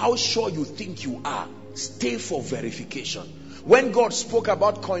 regardless of how sure you think you are, stay for verification. When God spoke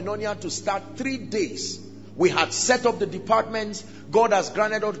about Koinonia to start 3 days, we had set up the departments. God has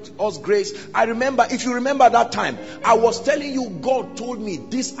granted us grace. I remember, if you remember that time, I was telling you, God told me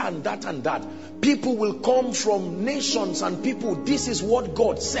this and that and that. People will come from nations and people. This is what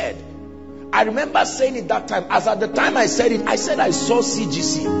God said. I remember saying it that time. As at the time I said it, I said I saw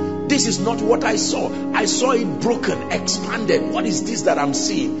CGC. This is not what I saw. I saw it broken, expanded. What is this that I'm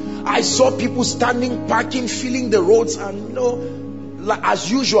seeing? I saw people standing, parking, filling the roads, and you know, like, as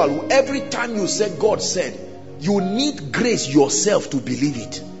usual, every time you said God said, you need grace yourself to believe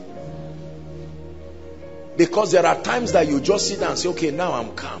it. Because there are times that you just sit down and say, okay, now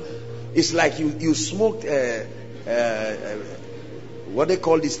I'm calm. It's like you smoked what they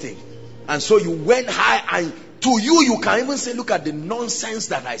call this thing, and so you went high, and to you can even say, look at the nonsense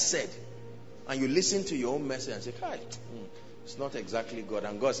that I said, and you listen to your own message and say, It's not exactly God.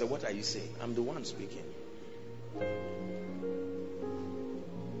 And God said, what are you saying? I'm the one speaking.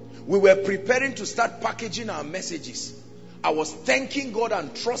 We were preparing to start packaging our messages. I was thanking God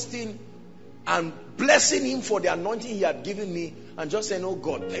and trusting and blessing him for the anointing he had given me, and just saying, oh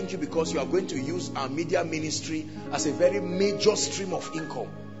God, thank you, because you are going to use our media ministry as a very major stream of income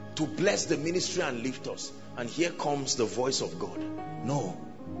to bless the ministry and lift us. And here comes the voice of God. No,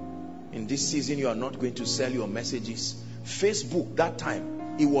 in this season you are not going to sell your messages. Facebook, that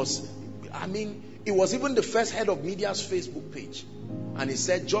time, it was even the first head of media's Facebook page, and he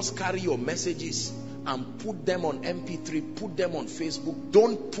said, just carry your messages and put them on MP3, put them on Facebook.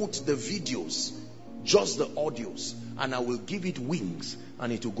 Don't put the videos, just the audios, and I will give it wings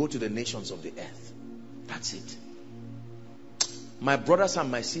and it will go to the nations of the earth. That's it. My brothers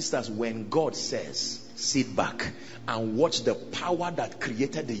and my sisters, when God says, sit back and watch the power that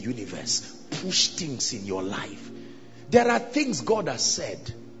created the universe push things in your life. There are things God has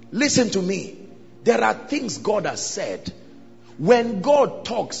said. Listen to me. There are things God has said. When God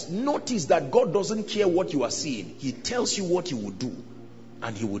talks, notice that God doesn't care what you are seeing. He tells you what he will do,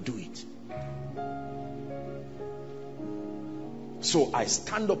 and he will do it. So I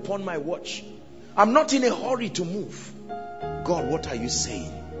stand upon my watch. I'm not in a hurry to move. God, what are you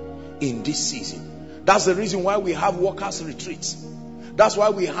saying in this season? That's the reason why we have workers' retreats. That's why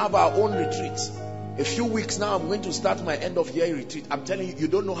we have our own retreats. A few weeks now, I'm going to start my end of year retreat. I'm telling you, you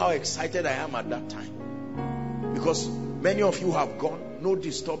don't know how excited I am at that time. Because many of you have gone, no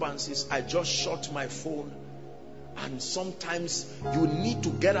disturbances. I just shut my phone. And sometimes you need to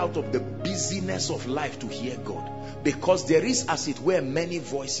get out of the busyness of life to hear God. Because there is, as it were, many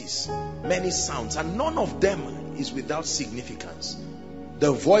voices, many sounds, and none of them is without significance.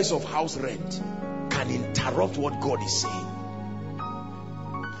 The voice of house rent can interrupt what God is saying.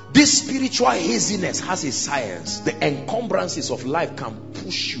 This spiritual haziness has a science. The encumbrances of life can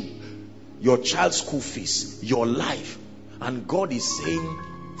push you. Your child's school fees, your life. And God is saying,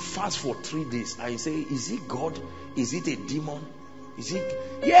 fast for 3 days. I say, is it God? Is it a demon? Is it?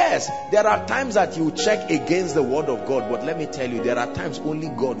 Yes, there are times that you check against the word of God, but let me tell you, there are times only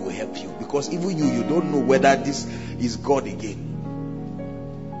God will help you, because even you don't know whether this is God again.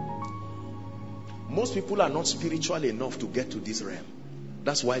 Most people are not spiritual enough to get to this realm.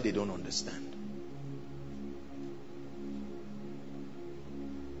 That's why they don't understand.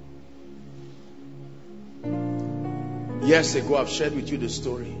 Years ago, I've shared with you the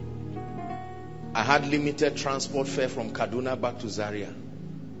story. I had limited transport fare from Kaduna back to Zaria.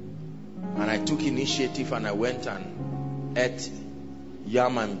 And I took initiative and I went and ate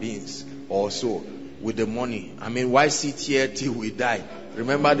yam and beans also with the money. I mean, why sit here till we die?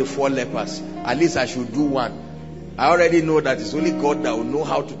 Remember the 4 lepers? At least I should do one. I already know that it's only God that will know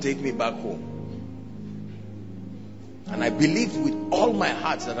how to take me back home. And I believed with all my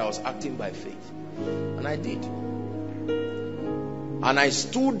heart that I was acting by faith. And I did. And I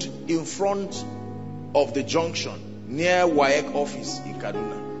stood in front of the junction near WAEC office in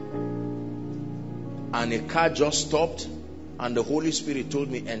Kaduna. And a car just stopped and the Holy Spirit told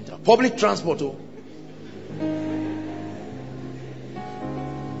me, enter. Public transport. Oh.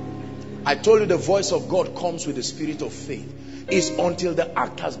 I told you the voice of God comes with the spirit of faith. It's until the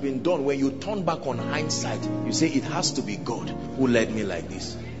act has been done, when you turn back on hindsight, you say, it has to be God who led me like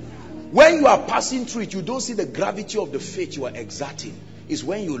this. When you are passing through it, you don't see the gravity of the faith you are exerting. It's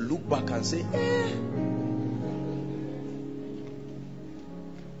when you look back and say,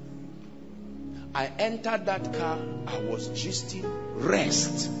 I entered that car, I was gisting.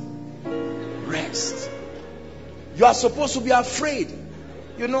 Rest. Rest. You are supposed to be afraid.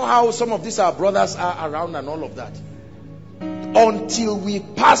 You know how some of these our brothers are around and all of that. Until we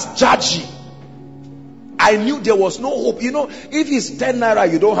passed Jaji, I knew there was no hope. You know, if it's 10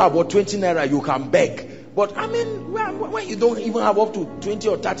 naira you don't have, or 20 naira you can beg. But I mean, when you don't even have up to 20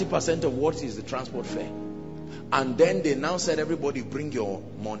 or 30% of what is the transport fare. And then they now said, everybody bring your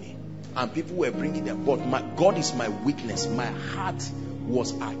money. And people were bringing them. But God is my witness. My heart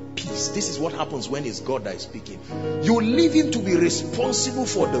was at peace. This is what happens when it's God that is speaking. You leave him to be responsible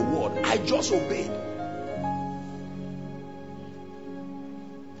for the word. I just obeyed.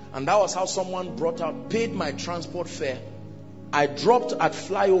 And that was how someone paid my transport fare. I dropped at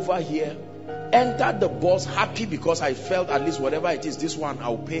flyover here, entered the bus happy because I felt at least whatever it is, this one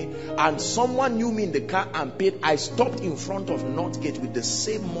I'll pay. And someone knew me in the car and paid. I stopped in front of Northgate with the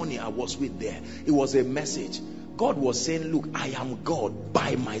same money I was with there. It was a message. God was saying, look, I am God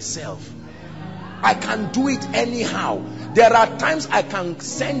by myself. I can do it anyhow. There are times I can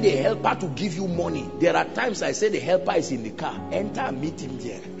send a helper to give you money. There are times I say the helper is in the car. Enter and meet him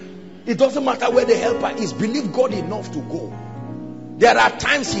there. It doesn't matter where the helper is. Believe God enough to go. There are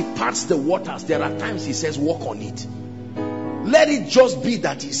times he parts the waters. There are times he says, walk on it. Let it just be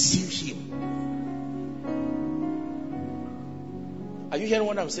that he sees him. Are you hearing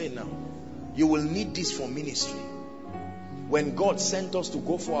what I'm saying now? You will need this for ministry. When God sent us to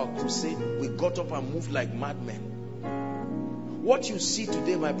go for our crusade, we got up and moved like madmen. What you see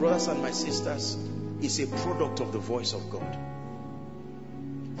today, my brothers and my sisters, is a product of the voice of God.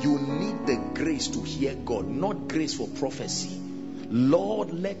 You need the grace to hear God, not grace for prophecy.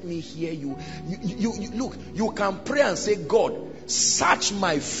 Lord, let me hear you. Look, you can pray and say, God, search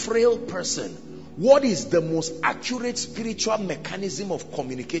my frail person. What is the most accurate spiritual mechanism of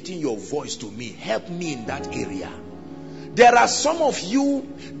communicating your voice to me? Help me in that area. There are some of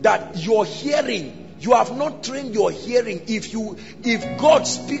you that your hearing, you have not trained your hearing. If God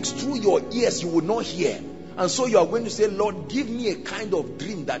speaks through your ears, you will not hear. And so you are going to say, Lord, give me a kind of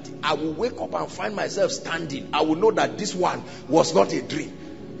dream that I will wake up and find myself standing. I will know that this one was not a dream.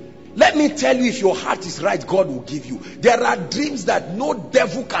 Let me tell you, if your heart is right, God will give you. There are dreams that no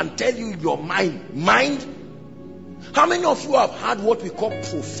devil can tell you in your mind. How many of you have had what we call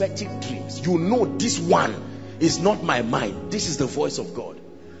prophetic dreams? You know this one is not my mind. This is the voice of God.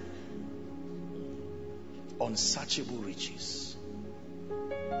 Unsearchable riches.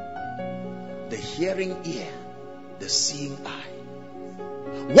 The hearing ear, the seeing eye.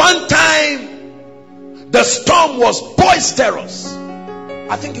 One time, the storm was boisterous.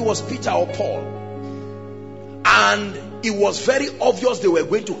 I think it was Peter or Paul. And it was very obvious they were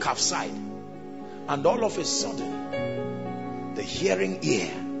going to capsize. And all of a sudden, the hearing ear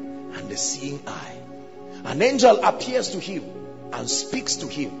and the seeing eye. An angel appears to him and speaks to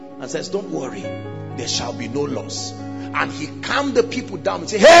him and says, don't worry, there shall be no loss. And he calmed the people down and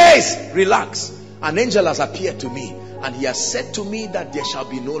said, hey, relax. An angel has appeared to me and he has said to me that there shall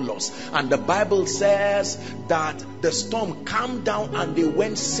be no loss. And the Bible says that the storm calmed down and they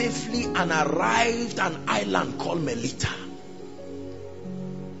went safely and arrived at an island called Melita.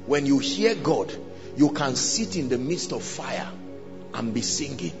 When you hear God, you can sit in the midst of fire and be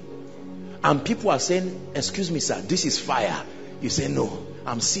singing. And people are saying, excuse me sir, this is fire. You say, no,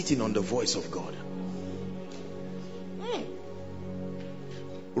 I'm sitting on the voice of God.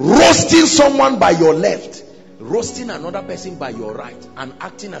 Roasting someone by your left, roasting another person by your right, and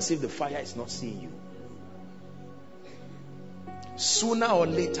acting as if the fire is not seeing you. Sooner or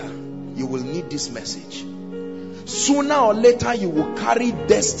later, you will need this message. Sooner or later, you will carry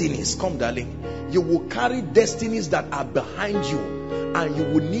destinies. Come, darling. You will carry destinies that are behind you, and you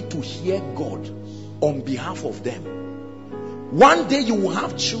will need to hear God on behalf of them. One day you will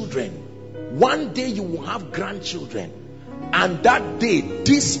have children. One day you will have grandchildren. And that day,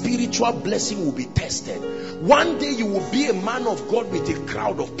 this spiritual blessing will be tested. One day you will be a man of God with a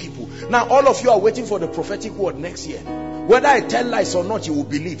crowd of people. Now all of you are waiting for the prophetic word next year. Whether I tell lies or not, you will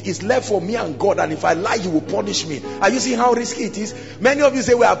believe. It's left for me and God, and if I lie, you will punish me. Are you seeing how risky it is? Many of you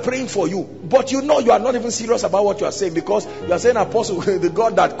say we are praying for you, but you know you are not even serious about what you are saying, because you are saying, Apostle, the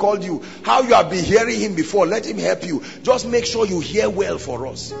God that called you, how you have been hearing him before, let him help you. Just make sure you hear well for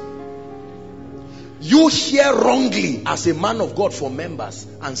us. You hear wrongly as a man of God for members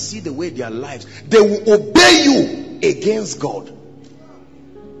and see the way their lives, they will obey you against God.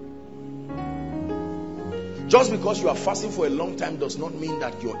 Just because you are fasting for a long time does not mean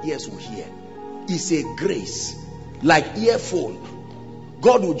that your ears will hear. It's a grace. Like earphone.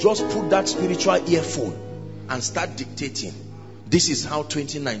 God will just put that spiritual earphone and start dictating. This is how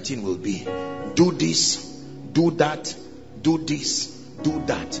 2019 will be. Do this, do that, do this, do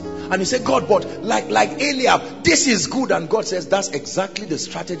that. And you say, God, but like Eliab, this is good. And God says, that's exactly the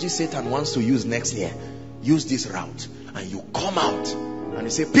strategy Satan wants to use next year. Use this route. And you come out and you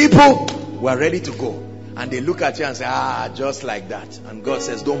say, people, we're ready to go. And they look at you and say, just like that. And God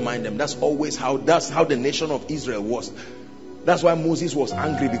says, don't mind them. That's how the nation of Israel was. That's why Moses was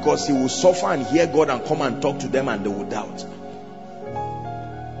angry, because he would suffer and hear God and come and talk to them and they would doubt.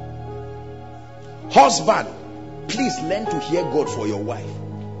 Husband, please learn to hear God for your wife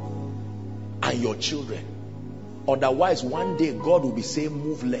and your children. Otherwise, one day God will be saying,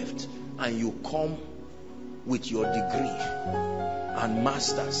 move left, and you come with your degree and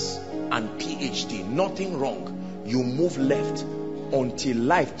masters and PhD, nothing wrong. You move left until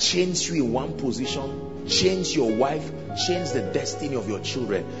life changes you in one position, change your wife, change the destiny of your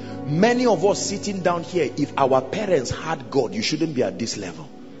children. Many of us sitting down here, if our parents had God, you shouldn't be at this level.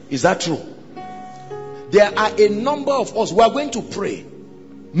 Is that true? There are a number of us, we are going to pray.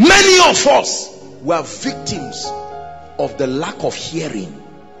 Many of us were victims of the lack of hearing.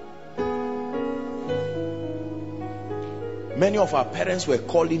 Many of our parents were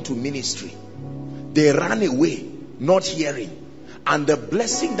called into ministry. They ran away, not hearing. and the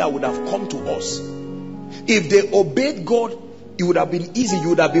blessing that would have come to us. If they obeyed God, it would have been easy. You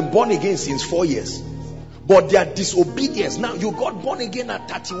would have been born again since 4 years. But their disobedience, now you got born again at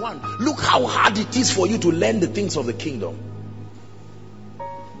 31. Look how hard it is for you to learn the things of the kingdom.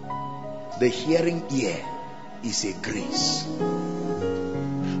 The hearing ear is a grace.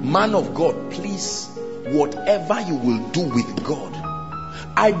 Man of God, please, whatever you will do with God,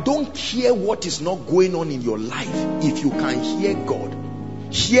 I don't care what is not going on in your life. If you can hear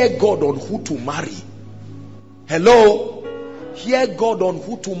God on who to marry. Hello? Hear God on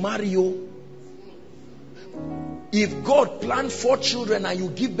who to marry you. If God planned 4 children and you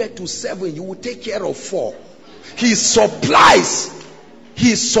give birth to 7, you will take care of 4. He supplies.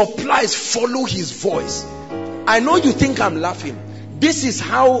 Follow his voice. I know you think I'm laughing. This is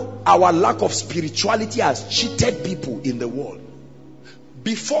how our lack of spirituality has cheated people in the world.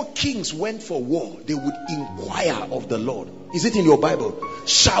 Before kings went for war, they would inquire of the Lord. Is it in your Bible?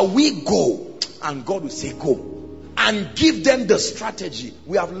 Shall we go? And God will say go. And give them the strategy.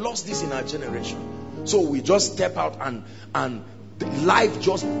 We have lost this in our generation. So we just step out and life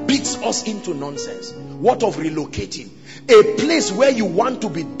just beats us into nonsense. What of relocating? A place where you want to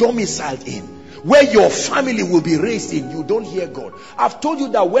be domiciled in, where your family will be raised in, you don't hear God. I've told you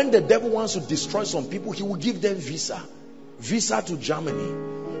that when the devil wants to destroy some people, he will give them visa to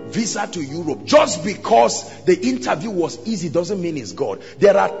Germany, visa to Europe. Just because the interview was easy doesn't mean it's God.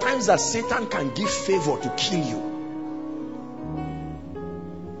 There are times that Satan can give favor to kill you.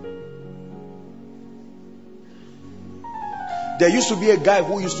 There used to be a guy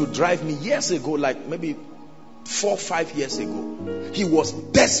who used to drive me years ago, like maybe 4 or 5 years ago. He was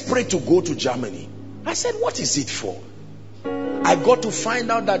desperate to go to Germany. I said, what is it for? I got to find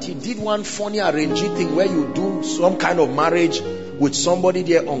out that he did one funny arranging thing where you do some kind of marriage with somebody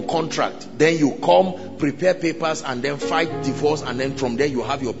there on contract. Then you come, prepare papers, and then fight divorce, and then from there you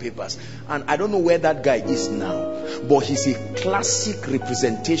have your papers. And I don't know where that guy is now, but he's a classic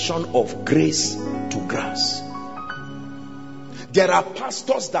representation of grace to grass. There are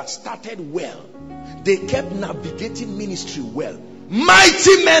pastors that started well. They kept navigating ministry well.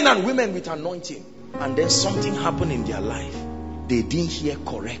 Mighty men and women with anointing. And then something happened in their life. They didn't hear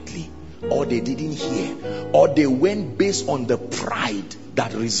correctly. Or they didn't hear. Or they went based on the pride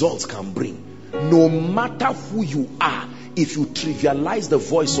that results can bring. No matter who you are, if you trivialize the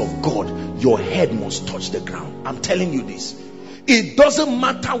voice of God, your head must touch the ground. I'm telling you this. It doesn't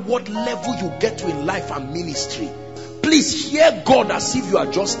matter what level you get to in life and ministry. Please hear God as if you are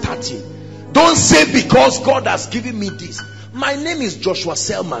just starting. Don't say because God has given me this. My name is Joshua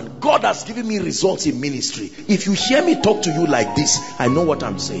Selman. God has given me results in ministry. If you hear me talk to you like this, I know what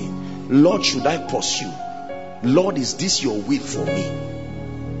I'm saying. Lord, should I pursue? Lord, is this your will for me?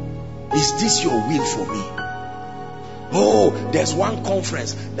 Is this your will for me? Oh, there's one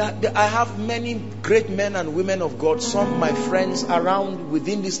conference that I have many great men and women of God, some my friends around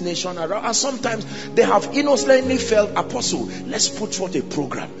within this nation around, and sometimes they have innocently felt, Apostle, let's put forth a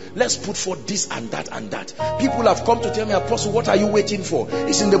program, let's put forth this and that and that. People have come to tell me, Apostle, what are you waiting for?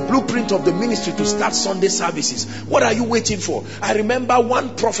 It's in the blueprint of the ministry to start Sunday services. What are you waiting for? I remember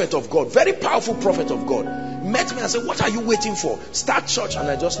one prophet of God, very powerful prophet of God, met me and said, what are you waiting for? Start church. And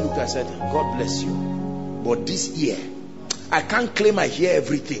I just looked, I said, God bless you, but this year I can't claim I hear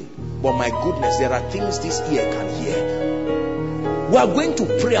everything, but my goodness, there are things this ear can hear. We are going to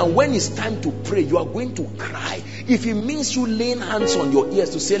pray, and when it's time to pray, you are going to cry. If it means you laying hands on your ears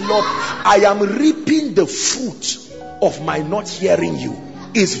to say, Lord, I am reaping the fruit of my not hearing you.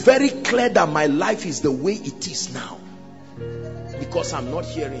 It's very clear that my life is the way it is now because I'm not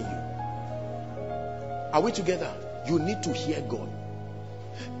hearing you. Are we together? You need to hear God.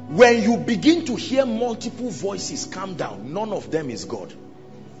 When you begin to hear multiple voices, calm down. None of them is God.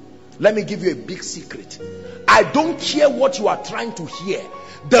 Let me give you a big secret. I don't care what you are trying to hear.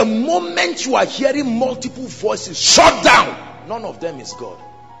 The moment you are hearing multiple voices, shut down. None of them is God.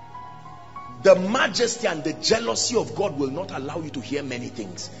 The majesty and the jealousy of God will not allow you to hear many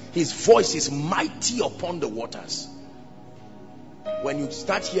things. His voice is mighty upon the waters. When you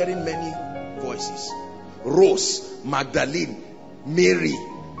start hearing many voices, Rose, Magdalene, Mary,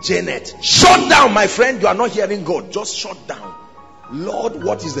 Janet, shut down, my friend. You are not hearing God. Just shut down. Lord,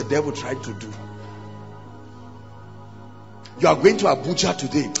 what is the devil trying to do? You are going to Abuja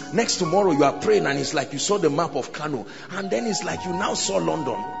today. Next tomorrow you are praying and it's like you saw the map of Kano, and then it's like you now saw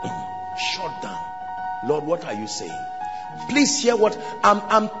London. Shut down. Lord, what are you saying? Please hear what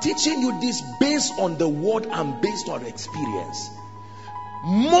I'm teaching you this based on the word and based on experience.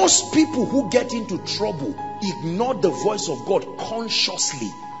 Most people who get into trouble ignore the voice of God consciously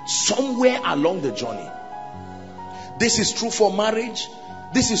somewhere along the journey. This is true for marriage.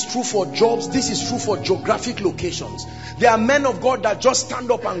 This is true for jobs. This is true for geographic locations. There are men of God that just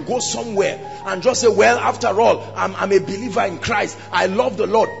stand up and go somewhere and just say, well, after all, I'm a believer in Christ. I love the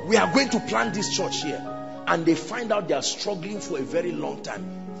Lord. We are going to plant this church here. And they find out they are struggling for a very long time.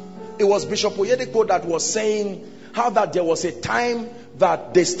 It was Bishop Oyedepo that was saying how that there was a time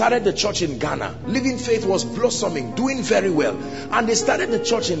that they started the church in Ghana. Living Faith was blossoming, doing very well. And they started the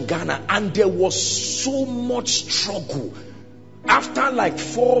church in Ghana, and there was so much struggle. After like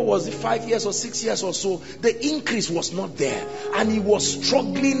 5 years or 6 years or so, the increase was not there. And he was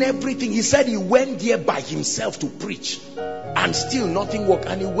struggling everything. He said he went there by himself to preach. And still nothing worked.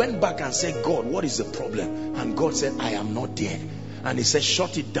 And he went back and said, God, what is the problem? And God said, I am not there. And he said,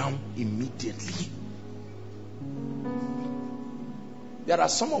 shut it down immediately. There are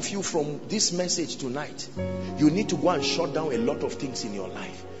some of you from this message tonight, you need to go and shut down a lot of things in your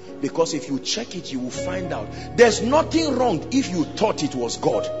life. Because if you check it, you will find out there's nothing wrong if you thought it was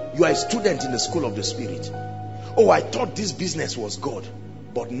God. You are a student in the school of the Spirit. Oh, I thought this business was God,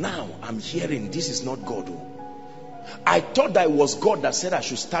 but now I'm hearing this is not God. I thought that it was God that said I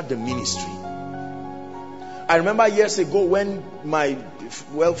should start the ministry. I remember years ago when my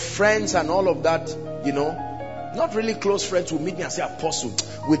friends and all of that, not really close friends, would meet me and say, Apostle,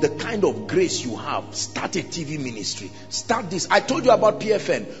 with the kind of grace you have, start a TV ministry. Start this. I told you about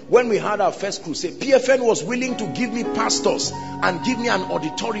PFN. When we had our first crusade, PFN was willing to give me pastors and give me an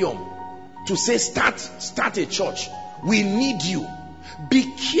auditorium to say, start a church. We need you.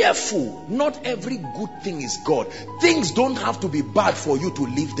 Be careful. Not every good thing is God. Things don't have to be bad for you to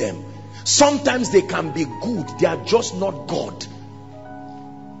leave them. Sometimes they can be good. They are just not God.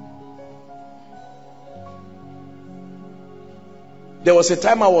 There was a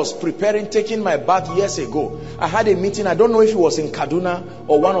time I was taking my bath years ago. I had a meeting. I don't know if it was in Kaduna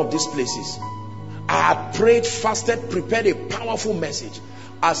or one of these places. I had prayed, fasted, prepared a powerful message.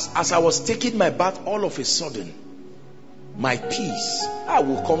 As I was taking my bath, all of a sudden, my peace. I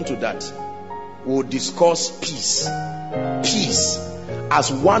will come to that. We'll discuss peace. Peace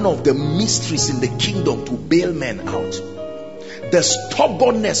as one of the mysteries in the kingdom to bail men out. The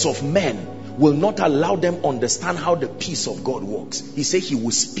stubbornness of men will not allow them understand how the peace of God works. He said he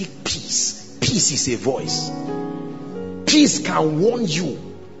will speak peace. Peace is a voice. Peace can warn you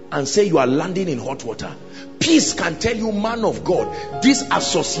and say you are landing in hot water. Peace can tell you, man of God, this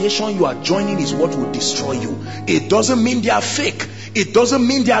association you are joining is what will destroy you. It doesn't mean they are fake. It doesn't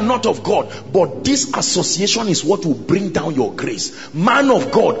mean they are not of God. But this association is what will bring down your grace. Man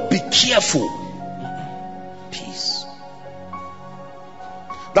of God, be careful. Peace.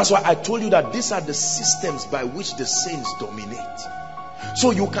 That's why I told you that these are the systems by which the saints dominate.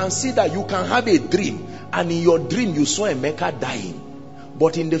 So you can see that you can have a dream, and in your dream you saw Emeka dying.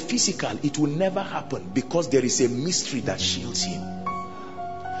 But in the physical, it will never happen because there is a mystery that shields him.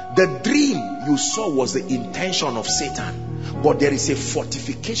 The dream you saw was the intention of Satan, but there is a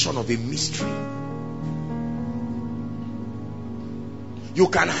fortification of a mystery. You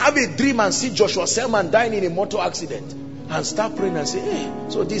can have a dream and see Joshua Selman dying in a motor accident and start praying and say, hey,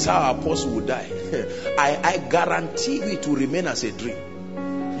 so this is how our apostle would die. I guarantee you it will remain as a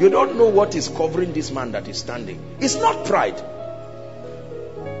dream. You don't know what is covering this man that is standing. It's not pride.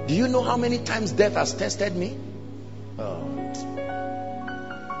 Do you know how many times death has tested me?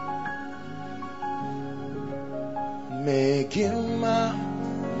 Make him ma,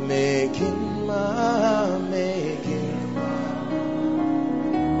 make him ma, make him ma,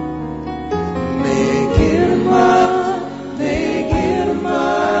 make him ma, make him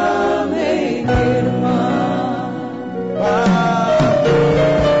ma, make him ma.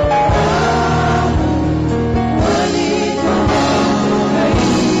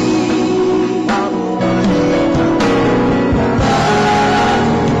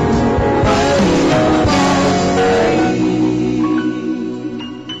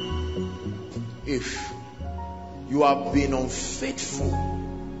 You have been unfaithful,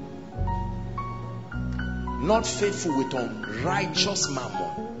 not faithful with unrighteous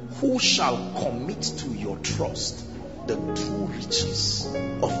mammon. Who shall commit to your trust the true riches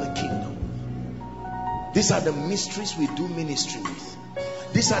of the kingdom? These are the mysteries we do ministry with.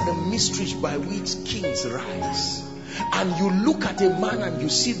 These are the mysteries by which kings rise. And you look at a man and you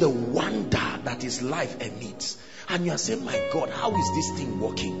see the wonder that his life emits, and you are saying, my God, how is this thing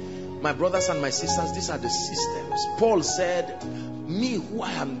working? My brothers and my sisters, these are the systems. Paul said, me who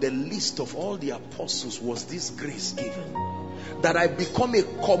I am the least of all the apostles was this grace given, that I become a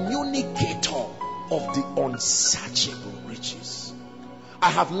communicator of the unsearchable riches.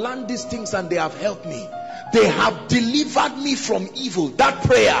 I have learned these things and they have helped me. They have delivered me from evil. That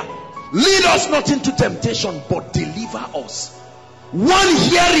prayer, Lead us not into temptation, but deliver us. One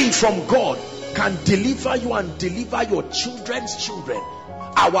hearing from God can deliver you and deliver your children's children.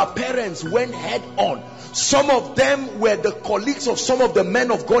 Our parents went head on. Some of them were the colleagues of some of the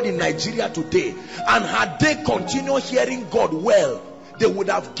men of God in Nigeria today, and had they continued hearing God well, they would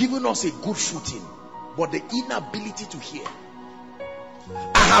have given us a good footing. But the inability to hear.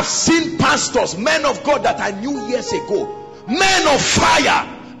 I have seen pastors, men of God that I knew years ago, men of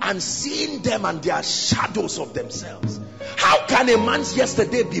fire, and seeing them and they are shadows of themselves. How can a man's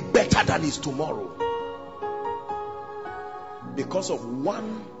yesterday be better than his tomorrow? Because of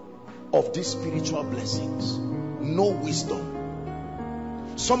one of these spiritual blessings. No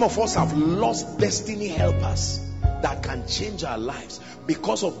wisdom. Some of us have lost destiny helpers that can change our lives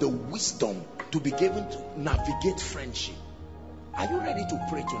because of the wisdom to be given to navigate friendship. Are you ready to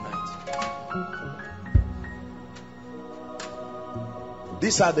pray tonight?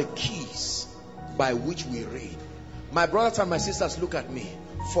 These are the keys by which we reign. My brothers and my sisters, look at me.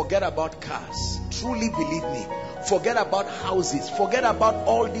 Forget about cars. Truly believe me. Forget about houses. Forget about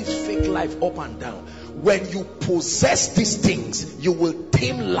all this fake life up and down. When you possess these things, you will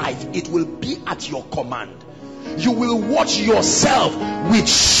tame life. It will be at your command. You will watch yourself with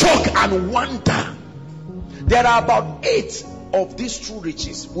shock and wonder. There are about 8 of these true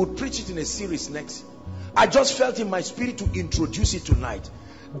riches. We'll preach it in a series next. I just felt in my spirit to introduce it tonight.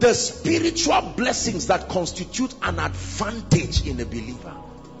 The spiritual blessings that constitute an advantage in a believer.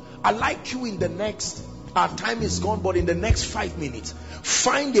 I'd like you in the next, our time is gone, but in the next 5 minutes,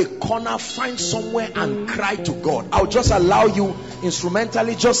 find a corner, find somewhere and cry to God. I'll just allow you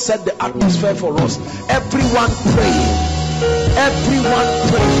instrumentally, just set the atmosphere for us. Everyone pray. Everyone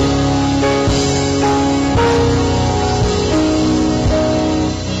pray.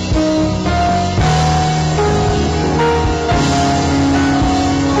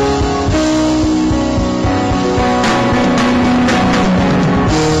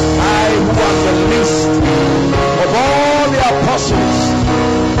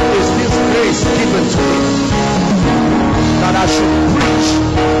 Given to me that I should preach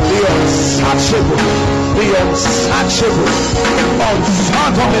the unsearchable,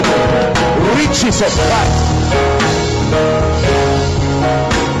 unfathomable riches of Christ.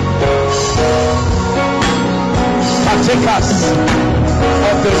 Partakers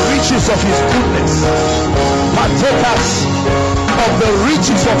of the riches of his goodness, partakers of the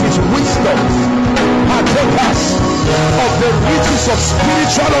riches of his wisdom, partakers of the riches of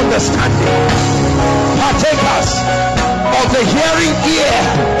spiritual understanding, partakers of the hearing ear,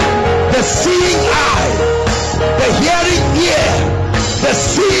 the seeing eye, the hearing ear, the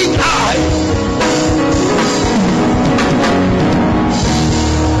seeing eye.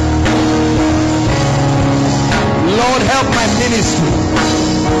 Lord, help my ministry.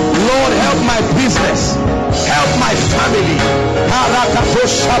 Lord, help my business. Help my family.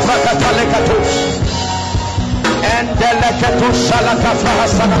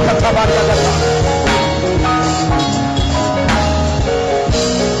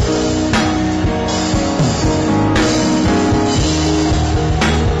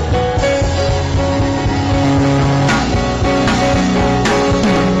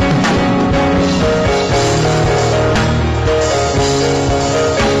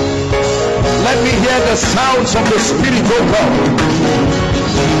 Let me hear the sounds of the Spirit, oh God.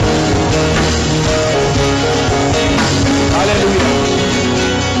 Hallelujah.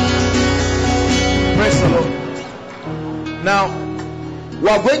 Praise the Lord. Now, we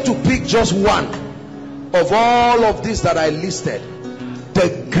are going to pick just one of all of these that I listed. The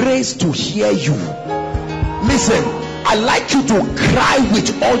grace to hear you. Listen, I'd like you to cry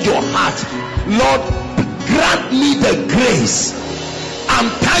with all your heart. Lord, grant me the grace. I'm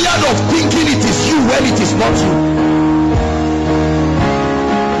tired of thinking it is you when it is not you.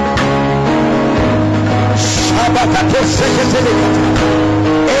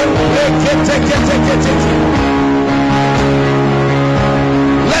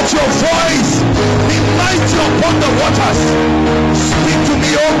 Let your voice be mighty upon the waters. Speak to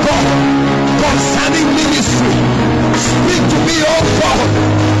me, O God, concerning ministry. Speak to me, O God,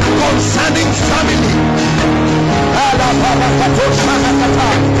 concerning family.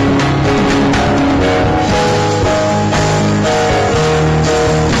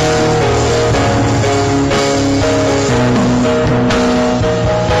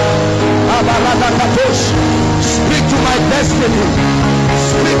 Speak to my destiny.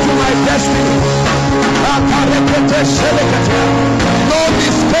 Speak to my destiny. No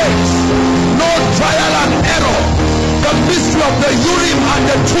mistakes, no trial and error. The mystery of the Urim and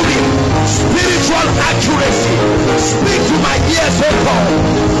the Thummim, spiritual accuracy. Speak to my ears, O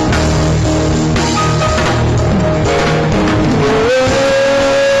God.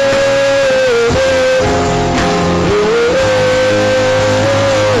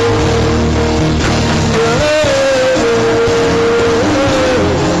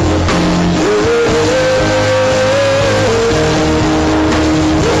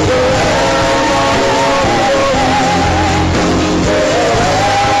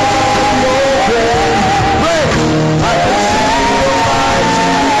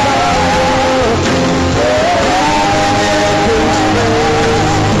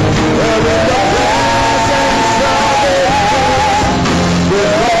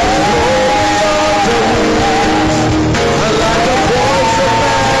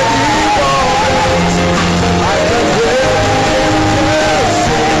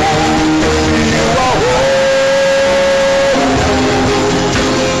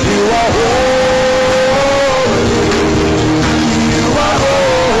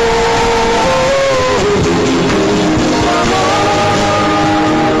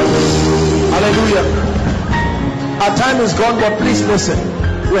 is gone, but please listen.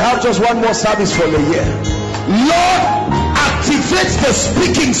 We have just one more service for the year. Lord, activate the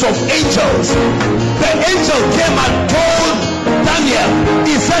speakings of angels. The angel came and told Daniel,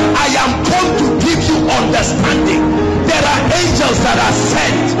 he said, I am come to give you understanding. There are angels that are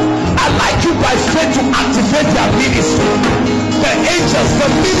sent. I'd like you by faith to activate their ministry. The angels, the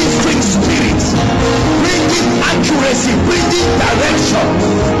ministering spirits, bringing accuracy, bringing direction.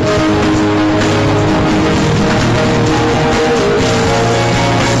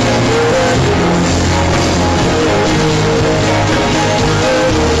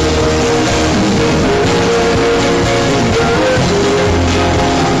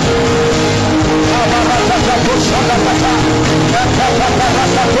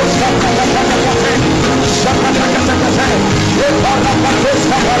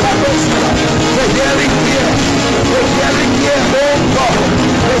 The hearing ear, oh God.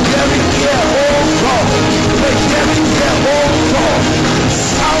 The hearing ear, oh God. The hearing ear, oh God.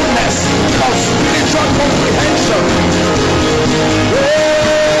 Soundness of spiritual comprehension.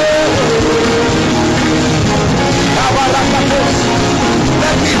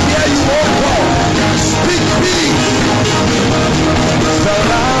 Let me hear you, oh God. Speak peace.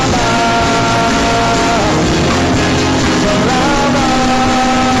 Salama. Salama.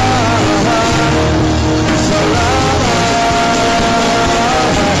 Salama.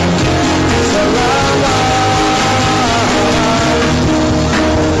 Salama.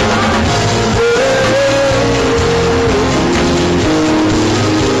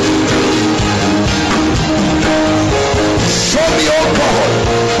 Show me, oh God.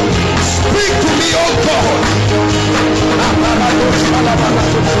 Speak to me, oh God.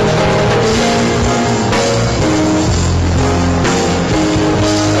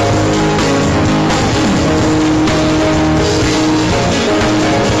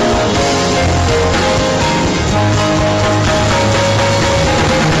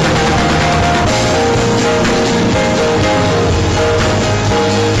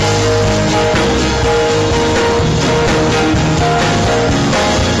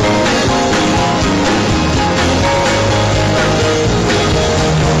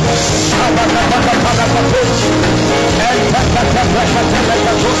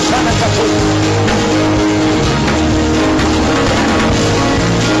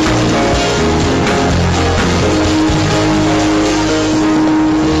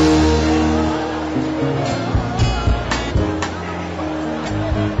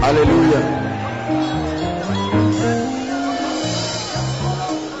 Hallelujah.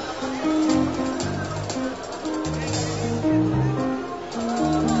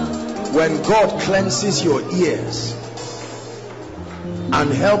 When God cleanses your ears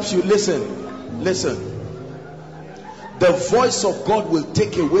and helps you, listen, the voice of God will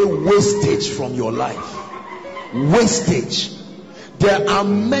take away wastage from your life. Wastage. There are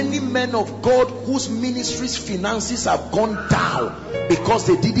many men of God whose ministries' finances have gone down because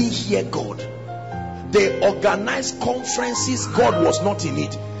they didn't hear God. They organized conferences, God was not in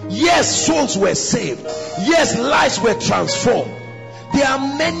it. Yes, souls were saved. Yes, lives were transformed. There are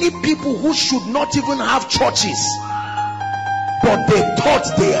many people who should not even have churches, but they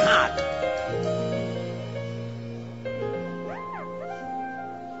thought they had.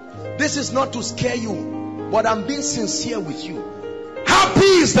 This is not to scare you, but I'm being sincere with you. Happy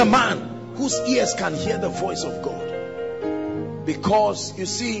is the man whose ears can hear the voice of God. Because you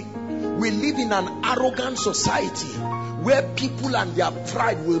see, we live in an arrogant society where people and their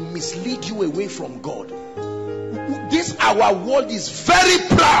pride will mislead you away from God. This our world is very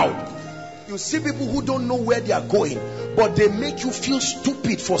proud. You see people who don't know where they are going, but they make you feel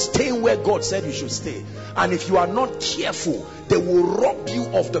stupid for staying where God said you should stay. And if you are not careful, they will rob you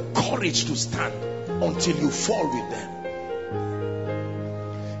of the courage to stand until you fall with them.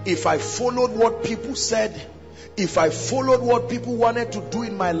 If I followed what people said, if I followed what people wanted to do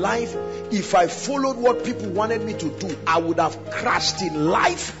in my life, if I followed what people wanted me to do, I would have crashed in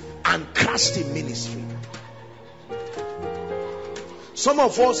life and crashed in ministry. Some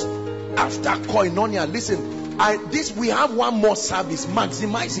of us, after Koinonia, listen, we have one more service,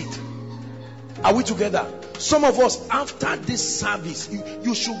 maximize it. Are we together? Some of us, after this service,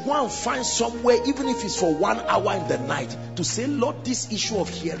 you should go and find somewhere, even if it's for 1 hour in the night, to say, Lord, this issue of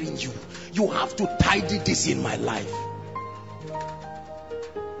hearing you have to tidy this in my life.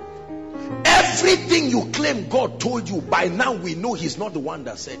 Everything you claim God told you, by now we know he's not the one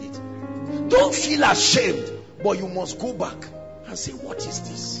that said it. Don't feel ashamed, but you must go back and say, what is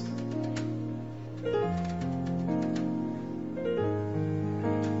this?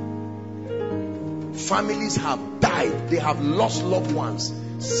 Families have died, they have lost loved ones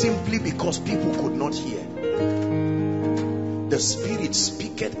simply because people could not hear. Spirit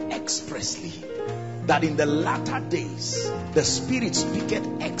speaketh expressly. That in the latter days, the Spirit speaketh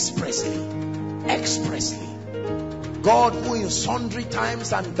expressly. Expressly. God, who in sundry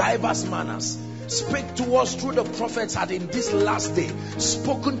times and diverse manners spake to us through the prophets, had in this last day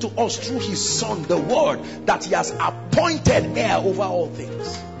spoken to us through his Son, the Word, that he has appointed heir over all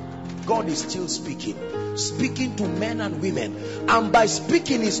things. God is still speaking to men and women. And by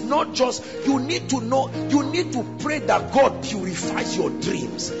speaking, is not just, you need to know, you need to pray that God purifies your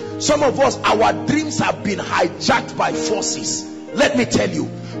dreams. Some of us, our dreams have been hijacked by forces. Let me tell you,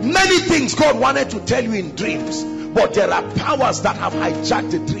 many things God wanted to tell you in dreams, but there are powers that have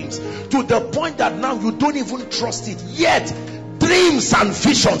hijacked the dreams to the point that now you don't even trust it. Yet dreams and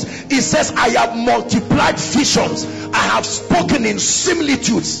visions, it says, I have multiplied visions, I have spoken in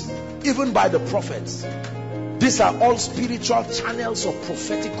similitudes, even by the prophets. These are all spiritual channels of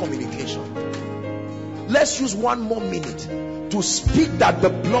prophetic communication. Let's use one more minute to speak that the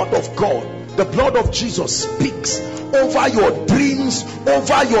blood of God, the blood of Jesus, speaks over your dreams,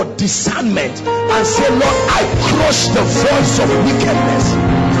 over your discernment, and say, Lord, I crush the voice of wickedness.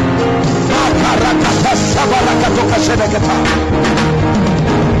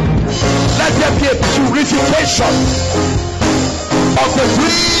 Let there be a purification of the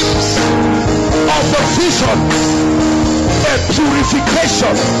dreams, of the vision, a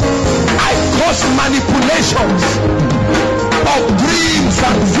purification. I cause manipulations of dreams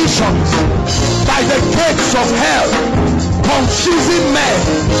and visions by the gates of hell, confusing men,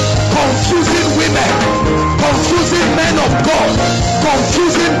 confusing women, confusing men of God,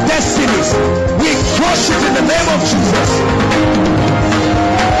 confusing destinies. We crush it in the name of Jesus.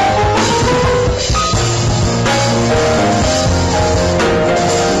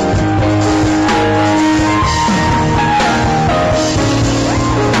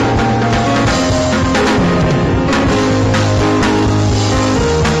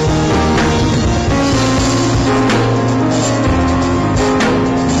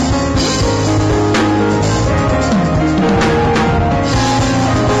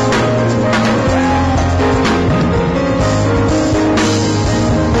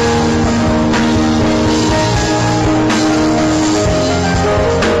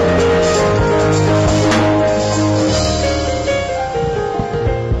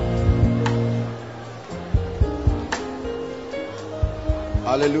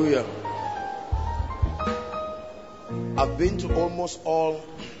 Hallelujah. I've been to almost all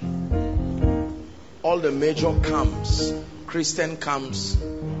the major camps, Christian camps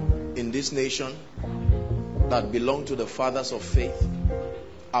in this nation that belong to the fathers of faith.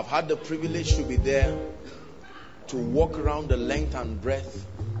 I've had the privilege to be there, to walk around the length and breadth,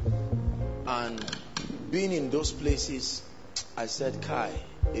 and being in those places, I said, Kai,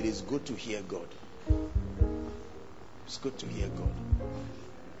 it is good to hear God. It's good to hear God.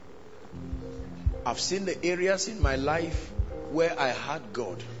 I've seen the areas in my life where I had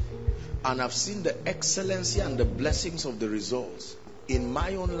God, and I've seen the excellency and the blessings of the results in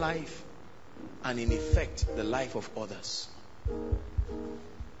my own life and in effect the life of others.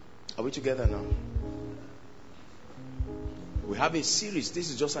 Are we together now? We have a series.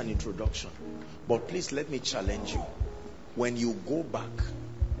 This is just an introduction, but please let me challenge you. When you go back,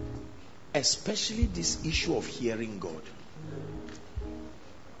 especially this issue of hearing God,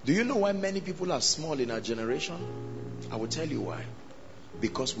 do you know why many people are small in our generation? I will tell you why.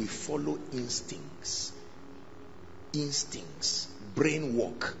 Because we follow instincts. Instincts. Brain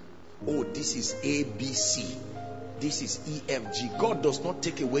work. Oh, this is ABC. This is EFG. God does not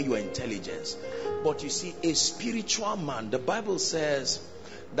take away your intelligence. But you see, a spiritual man, the Bible says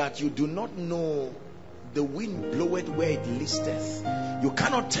that you do not know the wind bloweth where it listeth. You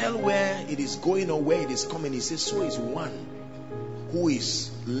cannot tell where it is going or where it is coming. He says, so is one who is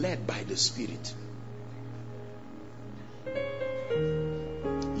led by the Spirit.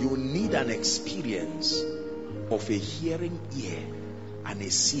 You need an experience of a hearing ear and a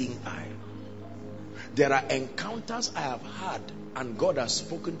seeing eye. There are encounters I have had and God has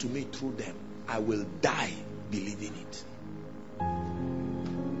spoken to me through them. I will die believing it.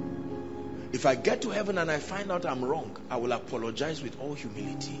 If I get to heaven and I find out I'm wrong, I will apologize with all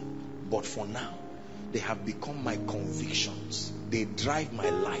humility. But for now, they have become my convictions. They drive my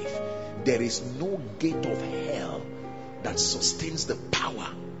life. There is no gate of hell that sustains the power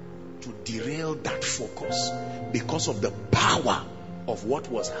to derail that focus, because of the power of what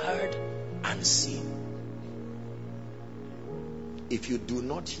was heard and seen. If you do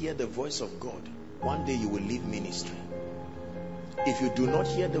not hear the voice of God, one day you will leave ministry. If you do not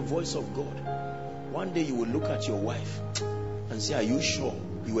hear the voice of God, one day you will look at your wife and say, are you sure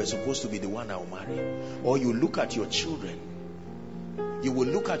you were supposed to be the one I'll marry? Or you look at your children You will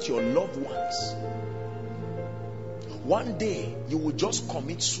look at your loved ones. One day, you will just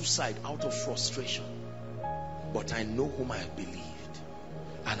commit suicide out of frustration. But I know whom I have believed,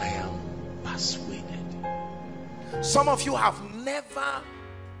 and I am persuaded. Some of you have never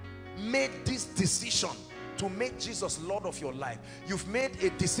made this decision to make Jesus Lord of your life. You've made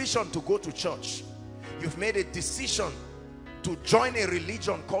a decision to go to church. You've made a decision to join a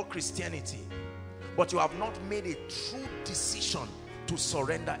religion called Christianity. But you have not made a true decision to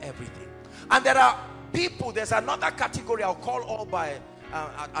surrender everything. And there are people, there's another category I'll call all by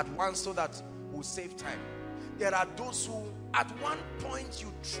at once so that we'll save time. There are those who at one point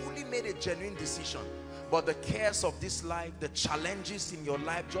you truly made a genuine decision, but the cares of this life, the challenges in your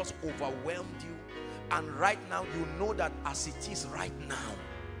life just overwhelmed you. And right now you know that as it is right now,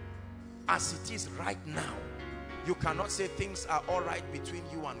 you cannot say things are all right between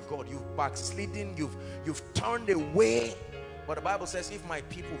you and God. You've backslidden, you've turned away. But the Bible says, if my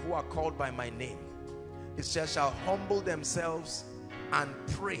people who are called by my name, it says, shall humble themselves and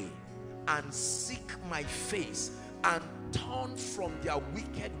pray and seek my face and turn from their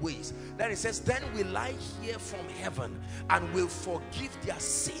wicked ways, then it says, then will I hear from heaven and will forgive their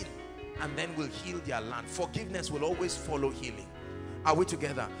sin, and then will heal their land. Forgiveness will always follow healing. Are we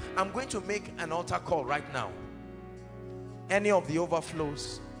together? I'm going to make an altar call right now. Any of the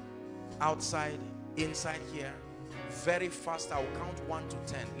overflows, outside, inside here, very fast, I'll count 1 to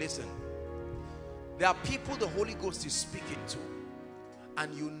 10. Listen, there are people the Holy Ghost is speaking to,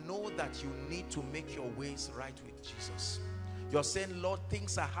 and you know that you need to make your ways right with Jesus. You're saying, Lord,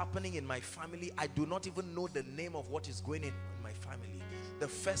 things are happening in my family. I do not even know the name of what is going on in my family. The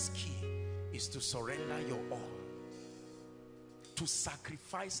first key is to surrender your all, to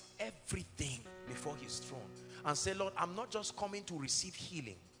sacrifice everything before his throne and say, Lord, I'm not just coming to receive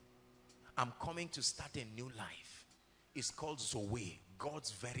healing, I'm coming to start a new life. It's called Zoe,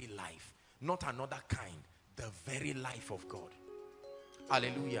 God's very life, not another kind, the very life of God.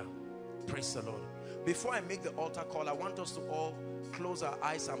 Hallelujah. Praise the Lord. Before I make the altar call, I want us to all close our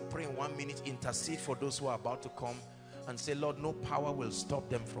eyes and pray in 1 minute, intercede for those who are about to come, and say, Lord, no power will stop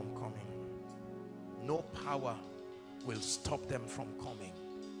them from coming. No power will stop them from coming.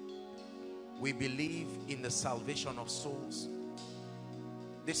 We believe in the salvation of souls.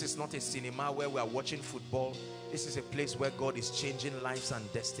 This is not a cinema where we are watching football. This is a place where God is changing lives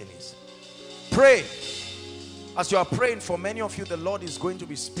and destinies. Pray. As you are praying, for many of you, the Lord is going to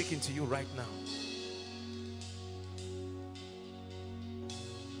be speaking to you right now.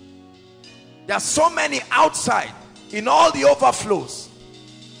 There are so many outside in all the overflows.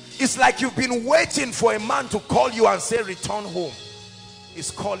 It's like you've been waiting for a man to call you and say, return home.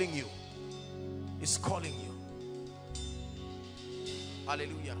 He's calling you. He's calling you.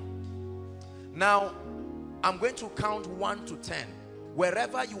 Hallelujah. Now, I'm going to count 1 to 10.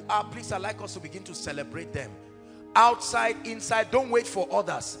 Wherever you are, please, I'd like us to begin to celebrate them. Outside, inside, don't wait for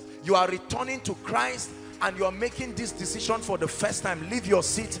others. You are returning to Christ and you are making this decision for the first time. Leave your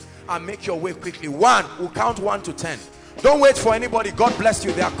seat and make your way quickly. 1, we'll count 1 to 10. Don't wait for anybody. God bless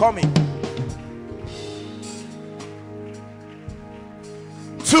you. They are coming.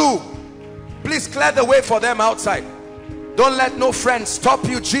 2, please clear the way for them outside. Don't let no friend stop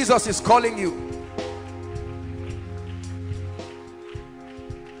you. Jesus is calling you.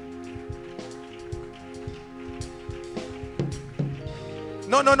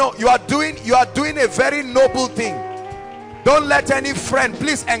 No. You are doing a very noble thing. Don't let any friend,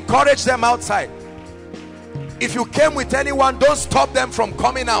 please encourage them outside. If you came with anyone, don't stop them from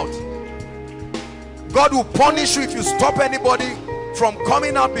coming out. God will punish you if you stop anybody from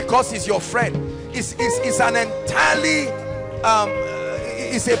coming out because he's your friend. It's an entirely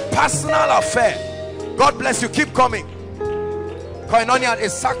it's a personal affair. God bless you. Keep coming. Koinonia, a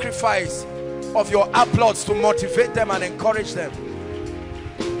sacrifice of your applause to motivate them and encourage them.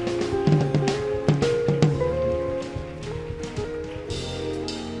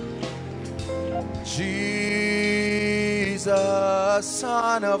 Jesus,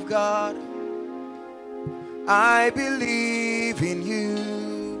 Son of God, I believe in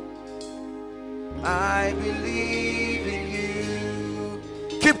you. I believe in you.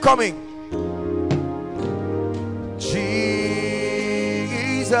 Keep coming. Jesus,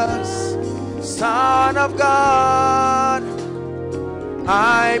 Son of God,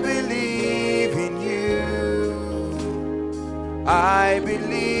 I believe in you. I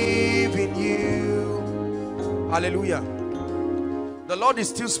believe in you. Hallelujah. The Lord is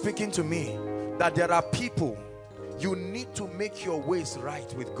still speaking to me that there are people, you need to make your ways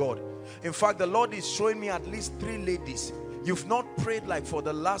right with God. In fact, the Lord is showing me at least 3 ladies. You've not prayed like for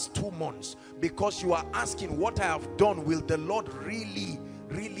the last 2 months because you are asking, what I have done, will the Lord really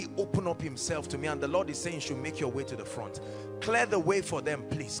open up himself to me? And the Lord is saying you should make your way to the front. Clear the way for them,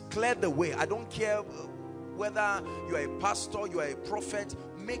 please. Clear the way. I don't care whether you are a pastor, you are a prophet.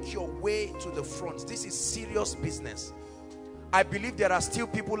 Make your way to the front. This is serious business. I believe there are still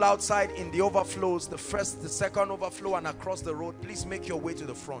people outside in the overflows, the first, the second overflow, and across the road. Please make your way to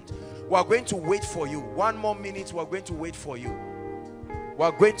the front. We are going to wait for you. 1 more minute, we are going to wait for you. We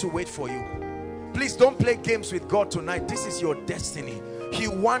are going to wait for you. Please don't play games with God tonight. This is your destiny. He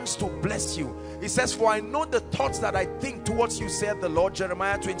wants to bless you. He says, for I know the thoughts that I think towards you, said the Lord.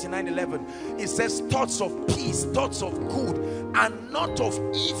 Jeremiah 29:11. It says, thoughts of peace, thoughts of good, and not of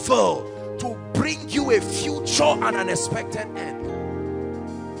evil, to bring you a future and an expected end.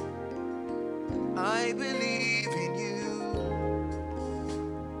 I believe in you.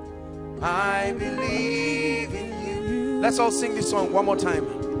 I believe in you. Let's all sing this song one more time,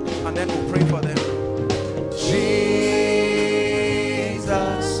 and then we'll pray for them. Jesus,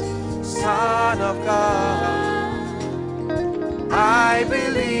 Son of God, I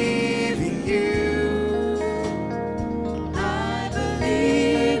believe in you. I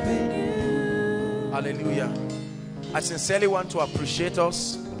believe in you. Hallelujah. I sincerely want to appreciate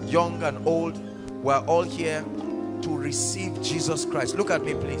us, young and old. We're all here to receive Jesus Christ. Look at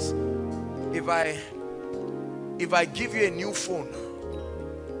me, please. If I give you a new phone,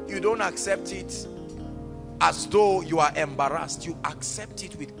 you don't accept it as though you are embarrassed. You accept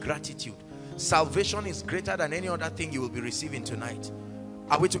it with gratitude. Salvation is greater than any other thing you will be receiving tonight.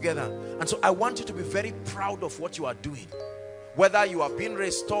 Are we together? And so I want you to be very proud of what you are doing. Whether you are being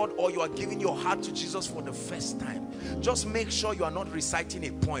restored or you are giving your heart to Jesus for the first time, just make sure you are not reciting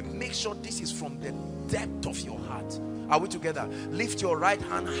a poem. Make sure this is from the depth of your heart. Are we together? Lift your right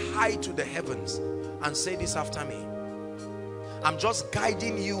hand high to the heavens and say this after me. I'm just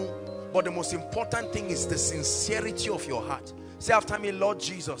guiding you, but the most important thing is the sincerity of your heart. Say after me, Lord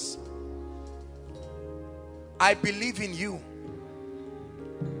Jesus, I believe in you.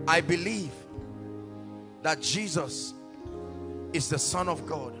 I believe that Jesus is the Son of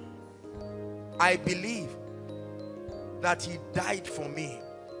God. I believe that he died for me.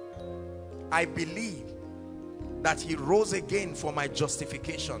 I believe that he rose again for my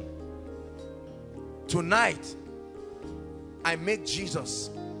justification. Tonight, I make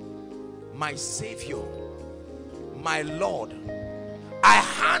Jesus my Savior, my Lord. I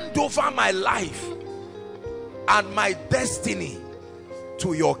hand over my life and my destiny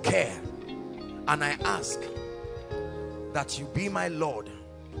to your care, and I ask that you be my Lord,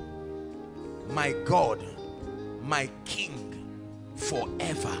 my God, my King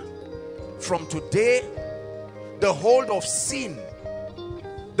forever. From today, the hold of sin,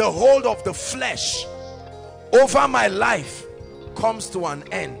 the hold of the flesh over my life comes to an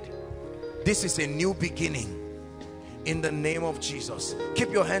end. This is a new beginning in the name of Jesus.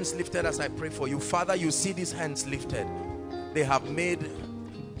 Keep your hands lifted as I pray for you. Father, you see these hands lifted. They have made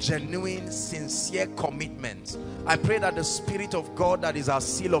genuine, sincere commitment. I pray that the Spirit of God, that is our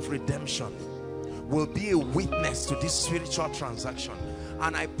seal of redemption, will be a witness to this spiritual transaction.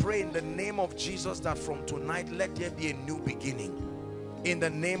 And I pray in the name of Jesus that from tonight, let there be a new beginning. In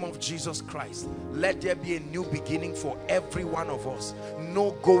the name of Jesus Christ, let there be a new beginning for every one of us.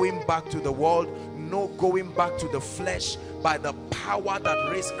 No going back to the world, no going back to the flesh, by the power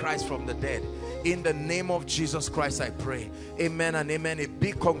that raised Christ from the dead. In the name of Jesus Christ, I pray. Amen and amen. A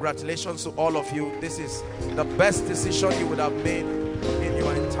big congratulations to all of you. This is the best decision you would have made in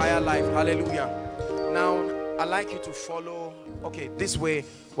your entire life. Hallelujah. Now, I'd like you to follow. Okay, this way,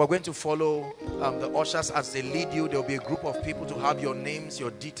 we're going to follow the ushers as they lead you. There'll be a group of people to have your names,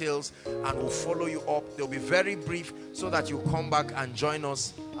 your details, and we'll follow you up. They'll be very brief so that you come back and join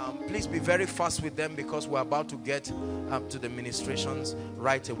us. Please be very fast with them because we're about to get to the ministrations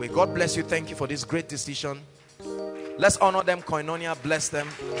right away. God bless you. Thank you for this great decision. Let's honor them. Koinonia, bless them.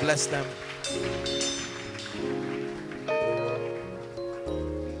 Bless them.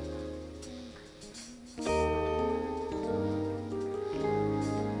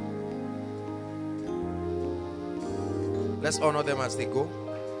 Let's honor them as they go.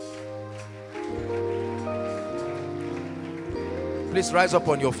 Please rise up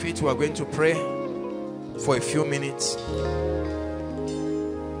on your feet. We are going to pray for a few minutes.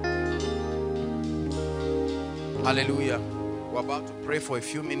 Hallelujah. We're about to pray for a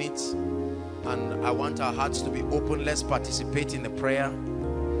few minutes, and I want our hearts to be open. Let's participate in the prayer.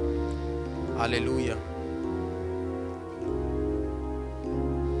 Hallelujah.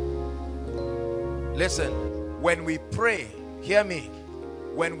 Listen, when we pray, hear me,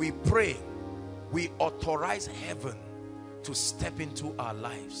 when we pray, we authorize heaven to step into our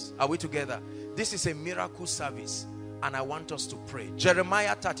lives. Are we together? This is a miracle service, and I want us to pray.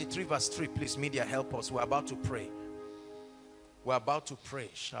 Jeremiah 33 verse 3, please media, help us. We're about to pray. We're about to pray.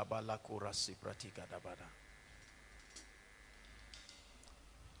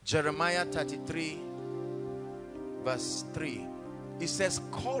 Jeremiah 33 verse 3. It says,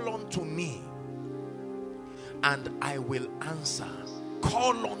 call unto me and I will answer.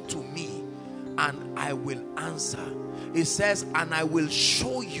 Call unto me and I will answer. It says, and I will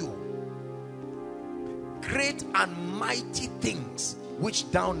show you great and mighty things which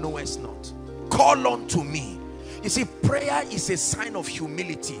thou knowest not. Call unto me. You see, prayer is a sign of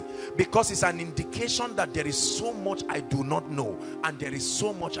humility, because it's an indication that there is so much I do not know and there is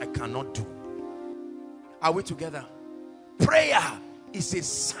so much I cannot do. Are we together? Prayer is a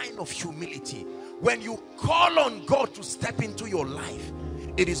sign of humility. When you call on God to step into your life,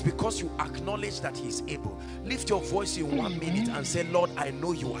 it is because you acknowledge that he is able. Lift your voice in 1 minute and say, Lord, I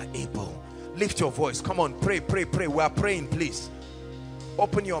know you are able. Lift your voice. Come on, pray, pray, pray. We are praying, please.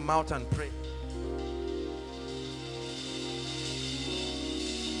 Open your mouth and pray.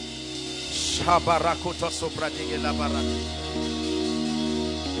 Shabarakota sobradigela barati.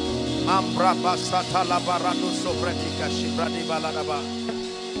 Ambra basata la barado sobradika shibradi baladaba.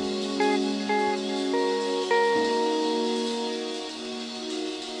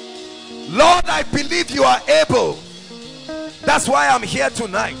 Lord, I believe you are able. That's why I'm here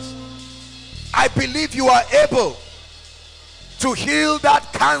tonight. I believe you are able to heal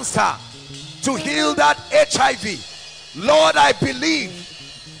that cancer, to heal that HIV. Lord, I believe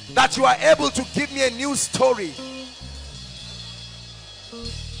that you are able to give me a new story.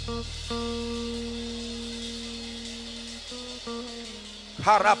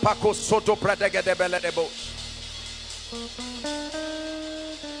 Harapako soto pradegede beledebo.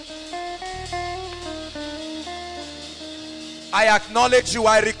 I acknowledge you,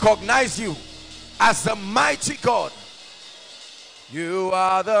 I recognize you as the mighty God. You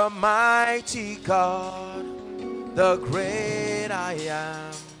are the mighty God, the great I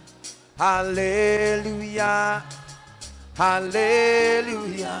am. Hallelujah,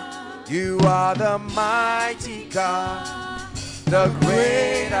 hallelujah. You are the mighty God, the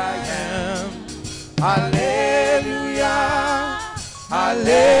great I am. Hallelujah,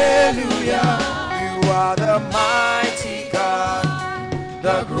 hallelujah. You are the mighty God,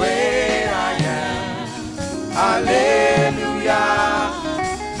 the great I am. Hallelujah,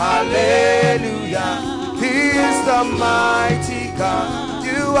 hallelujah. He is the mighty God.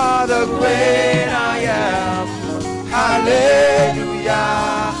 You are the great I am. Hallelujah,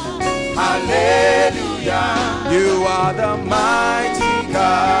 hallelujah. You are the mighty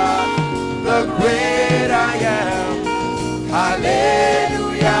God, the great I am.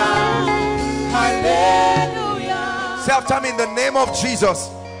 Hallelujah, hallelujah. Say after me, in the name of Jesus.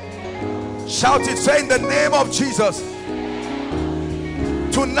 Shout it, say in the name of Jesus.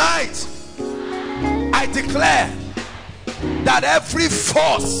 Tonight, I declare that every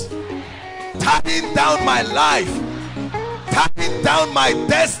force tying down my life, tying down my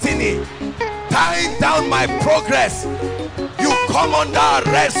destiny, tying down my progress, you come under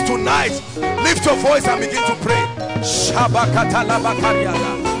arrest tonight. Lift your voice and begin to pray.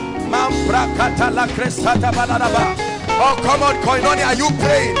 Oh, come on, Koinonia, are you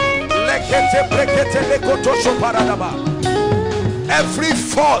praying? Every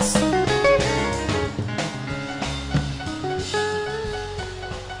force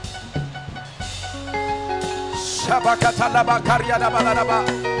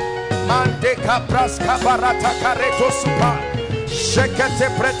Mandeka praska barata kareto supa shekete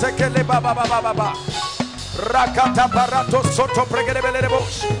pretekele baba baba baba rakata barato soto pregele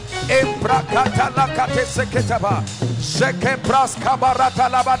belerebosh embrakata lakate seketaba sheke praska barata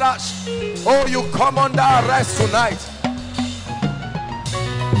labadash. Oh, you come under arrest tonight.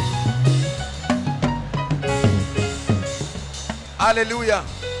 Hallelujah,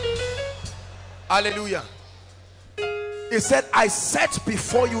 hallelujah. He said, I set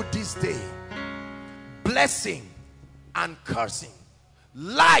before you this day blessing and cursing,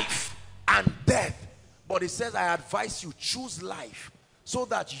 life and death. But he says, I advise you, choose life so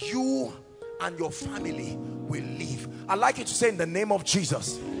that you and your family will live. I'd like you to say, in the name of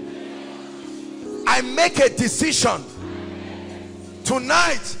Jesus, I make a decision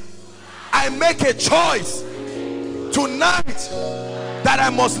tonight. I make a choice tonight that I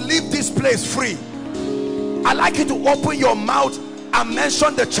must leave this place free. I'd like you to open your mouth and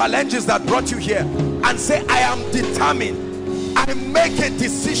mention the challenges that brought you here and say, I am determined. I make a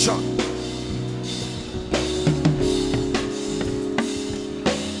decision.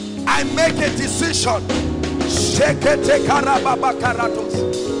 I make a decision. Shekete karababa karatos.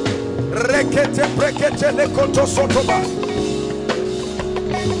 Rekete brekete lekoto sotoba.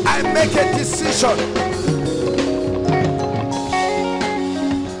 I make a decision.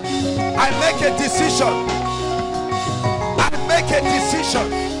 I make a decision. I make a decision.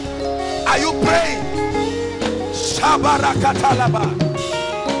 Are you praying? Shabarakatalaba.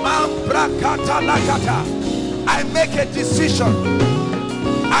 Mambrakatalakata. I make a decision.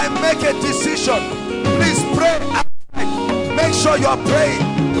 I make a decision. Please pray. Make sure you are praying.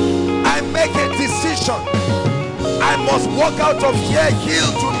 I make a decision. I must walk out of here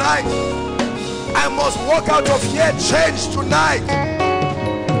healed tonight. I must walk out of here changed tonight.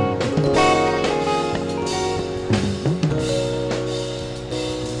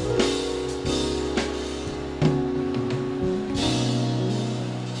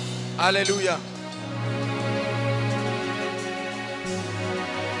 Hallelujah.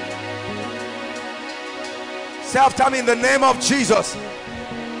 Say after me, in the name of Jesus.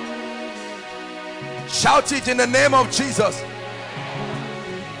 Shout it, in the name of Jesus.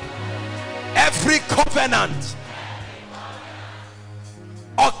 Every covenant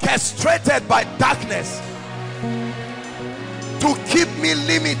orchestrated by darkness to keep me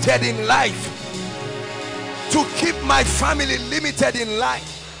limited in life, to keep my family limited in life,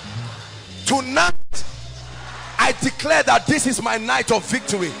 tonight I declare that this is my night of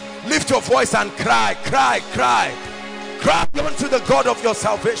victory. Lift your voice and cry, cry, cry. Cry unto the God of your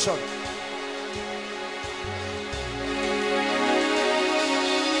salvation.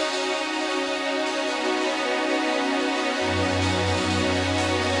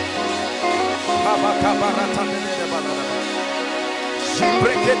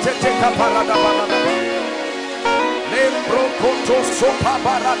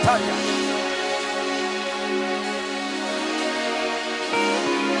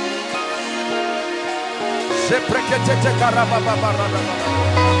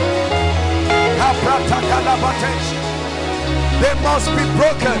 They must be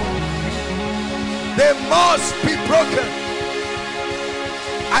broken. They must be broken.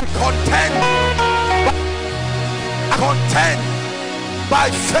 I contend by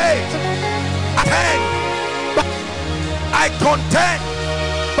faith. I contend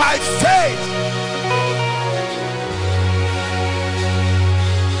by faith.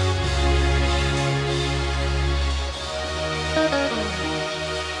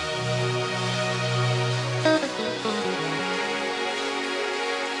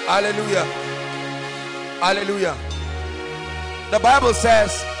 Hallelujah. Hallelujah. The Bible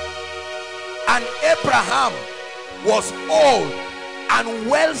says, and Abraham was old and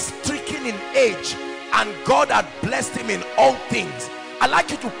well stricken in age, and God had blessed him in all things. I'd like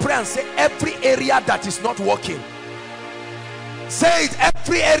you to pray and say, every area that is not working. Say it,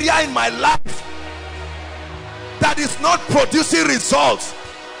 every area in my life that is not producing results.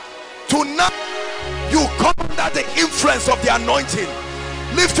 Tonight, you come under the influence of the anointing.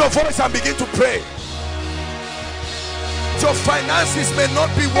 Lift your voice and begin to pray. Your finances may not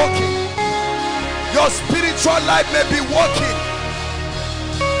be working. Your spiritual life may be working.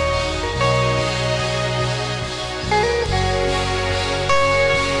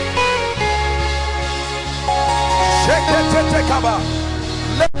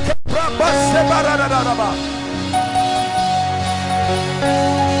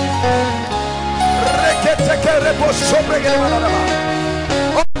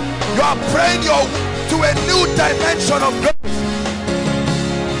 You are praying to a new dimension of grace.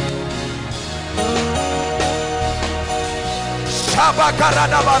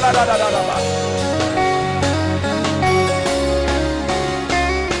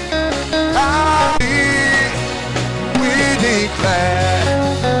 We declare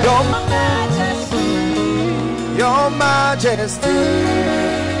your majesty, your majesty,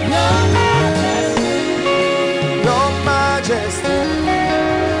 your majesty,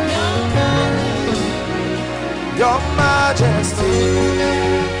 your majesty,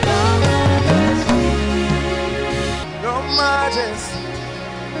 your majesty,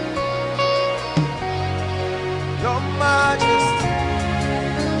 your majesty,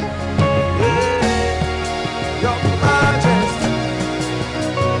 your majesty.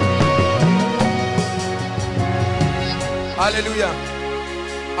 Hallelujah.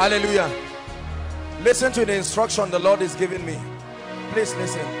 Hallelujah. Listen to the instruction the Lord is giving me. Please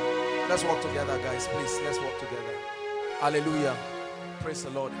listen. Let's walk together, guys. Please, let's walk together. Hallelujah. Praise the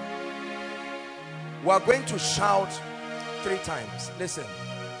Lord. We are going to shout 3 times. Listen.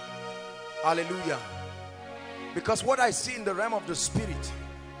 Hallelujah. Because what I see in the realm of the spirit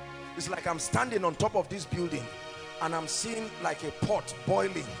is like I'm standing on top of this building and I'm seeing like a pot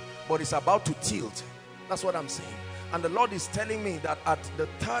boiling, but it's about to tilt. That's what I'm saying. And the Lord is telling me that at the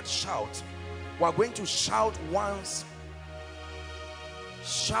third shout, we're going to shout once,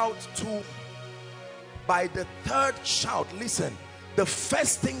 shout two. By the third shout, listen, the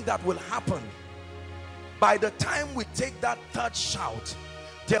first thing that will happen, by the time we take that third shout,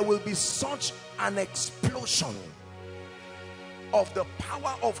 there will be such an explosion of the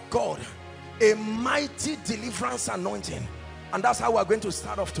power of God, a mighty deliverance anointing. And that's how we're going to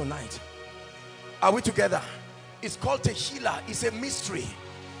start off tonight. Are we together? It's called Tehillah. It's a mystery.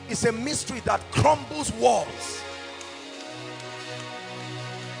 It's a mystery that crumbles walls.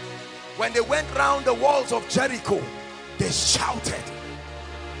 When they went round the walls of Jericho, they shouted.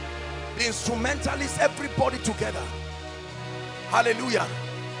 The instrumentalists, everybody together. Hallelujah.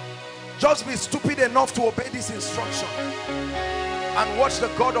 Just be stupid enough to obey this instruction and watch the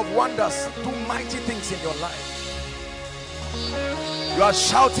God of wonders do mighty things in your life. You are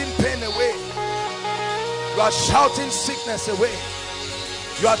shouting pain away. You are shouting sickness away.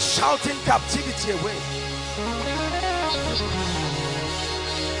 You are shouting captivity away.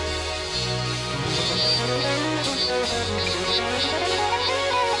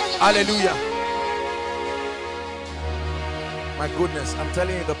 Hallelujah. My goodness, I'm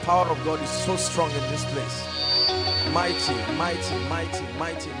telling you, the power of God is so strong in this place. Mighty, mighty, mighty,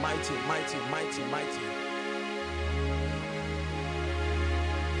 mighty, mighty, mighty, mighty, mighty.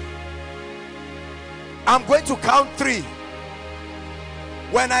 I'm going to count three.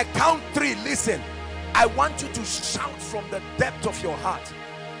 When I count three, listen, I want you to shout from the depth of your heart.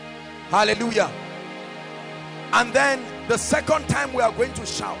 Hallelujah. And then the second time we are going to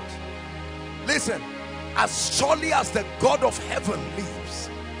shout, listen, as surely as the God of heaven lives,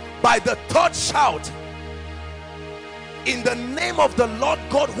 by the third shout, in the name of the Lord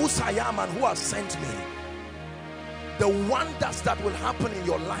God whose I am and who has sent me, the wonders that will happen in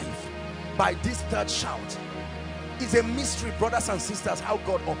your life by this third shout is a mystery, brothers and sisters, how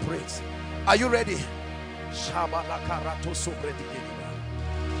God operates. Are you ready?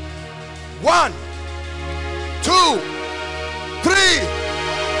 1, 2, 3.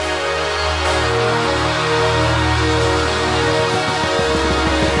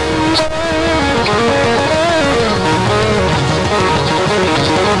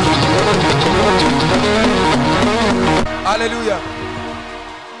 Hallelujah.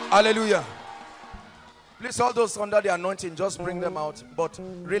 Hallelujah. Please, all those under the anointing, just bring them out, but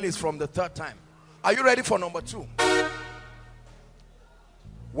really it's from the third time. Are you ready for number 2?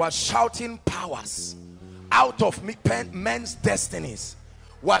 We're shouting powers out of men's destinies.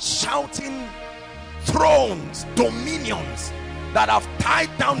 We're shouting thrones, dominions that have tied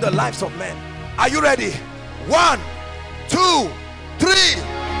down the lives of men. Are you ready? 1, 2, 3.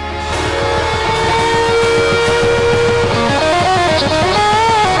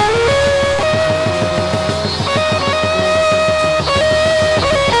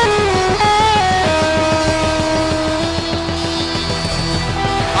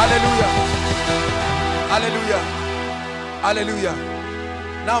 Hallelujah. Hallelujah.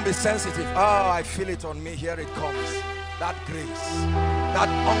 Now be sensitive. Oh, I feel it on me. Here it comes. That grace, that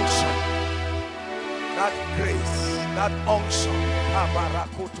unction, that grace, that unction.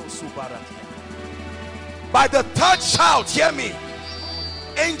 By the third shout, hear me,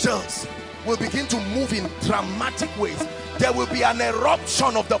 angels will begin to move in dramatic ways. There will be an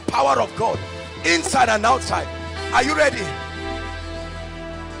eruption of the power of God inside and outside. Are you ready?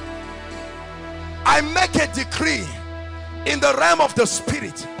 I make a decree in the realm of the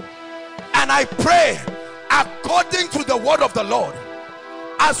spirit, and I pray according to the word of the Lord.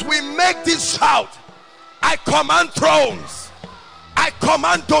 As we make this shout, I command thrones, I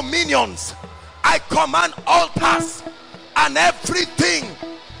command dominions, I command altars, and everything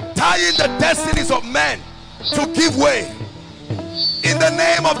tying the destinies of men to give way in the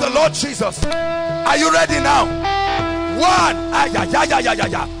name of the Lord Jesus. Are you ready now? 1,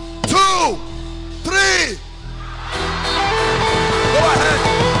 2, 3. Go ahead.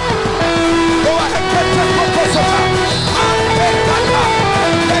 Go ahead.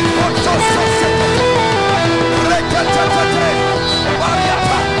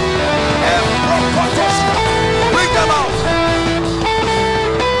 Bring them out.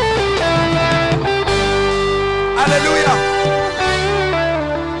 Hallelujah.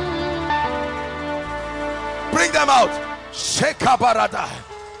 Bring them out. Shekabarada.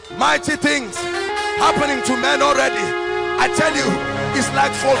 Mighty things happening to men already. I tell you, it's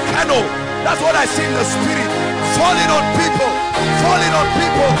like volcano. That's what I see in the spirit, falling on people, falling on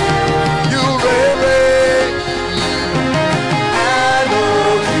people. You reign,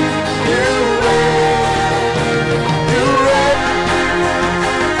 Elohim, you reign, you reign,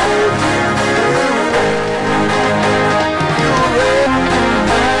 Elohim, you reign.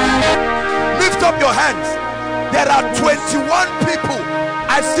 people.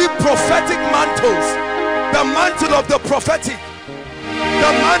 I see prophetic mantles. The mantle of the prophetic.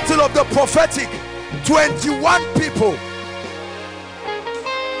 The mantle of the prophetic. 21 people.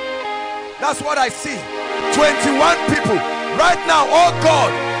 That's what I see. 21 people. Right now, oh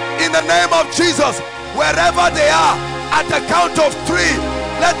God, in the name of Jesus, wherever they are, at the count of 3,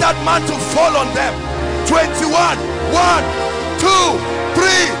 let that mantle fall on them. 21. 1, 2, 3.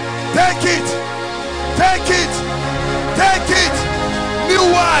 Take it. Take it. Take it. New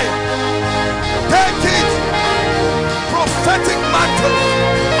wine. Take it. Prophetic mantle.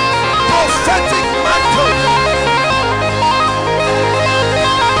 Prophetic mantle.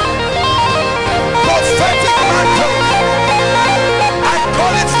 Prophetic mantle. I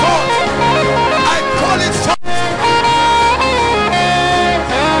call it forth. I call it forth.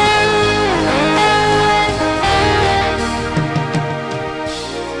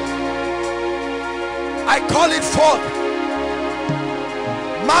 I call it forth.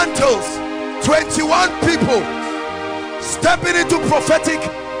 Mantles. 21 people stepping into prophetic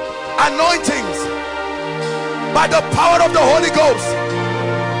anointings by the power of the Holy Ghost.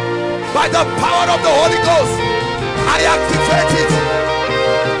 By the power of the Holy Ghost, I activate it.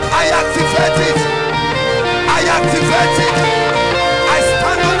 I activate it. I activate it. I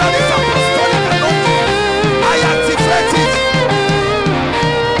stand under this apostolic anointing. I activate it.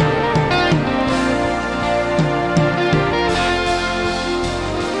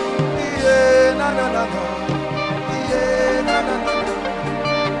 Yeah, na na na na. Yeah, na na na na.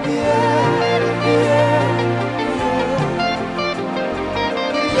 Yeah, yeah.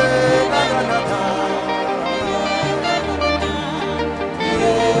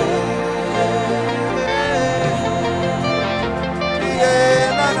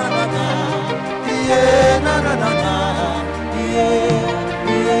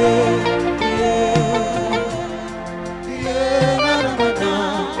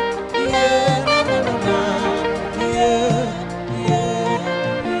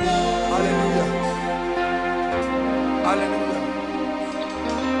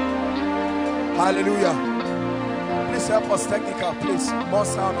 Hallelujah. Please help us, technical, please. More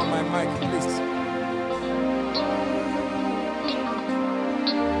sound on my mic, please.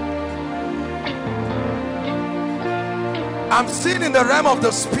 I'm seeing in the realm of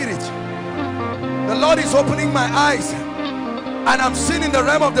the spirit. The Lord is opening my eyes, and I'm seeing in the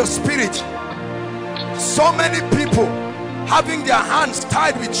realm of the spirit so many people having their hands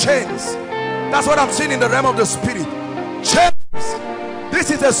tied with chains. That's what I'm seeing in the realm of the spirit. Chains. This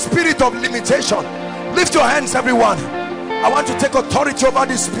is a spirit of limitation. Lift your hands, everyone. I want to take authority over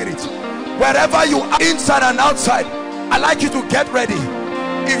this spirit. Wherever you are, inside and outside, I'd like you to get ready.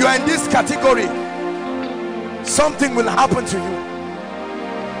 If you are in this category, something will happen to you.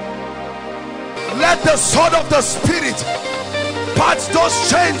 Let the sword of the spirit parts those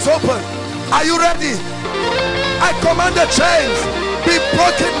chains open. Are you ready? I command the chains be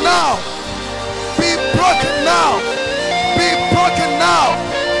broken now. Be broken now. Be broken now.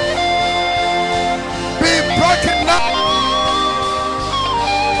 Be broken now.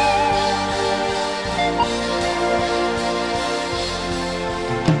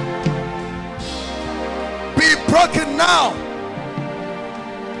 Be broken now.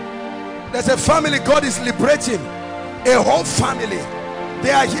 There's a family God is liberating. A whole family.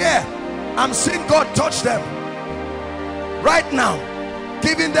 They are here. I'm seeing God touch them right now,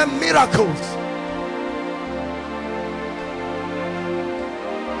 giving them miracles.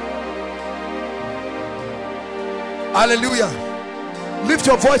 Hallelujah. Lift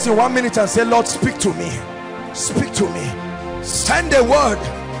your voice in 1 minute and say, Lord, speak to me. Speak to me. Send a word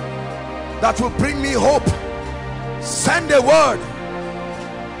that will bring me hope. Send a word.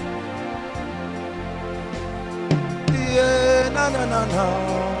 Yeah, na na na na.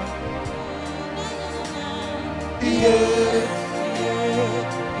 Yeah,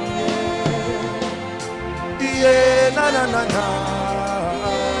 yeah, na na na na.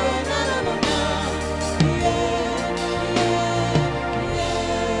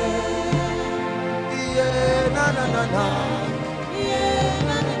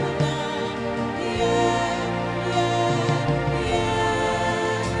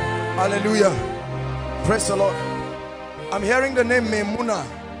 Hallelujah. Praise the Lord. I'm hearing the name Memuna.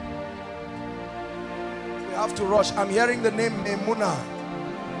 We have to rush. I'm hearing the name Memuna.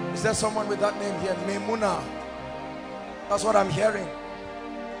 Is there someone with that name here? Memuna. That's what I'm hearing.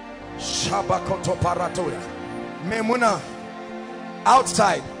 Shabakoto Paratoya. Memuna.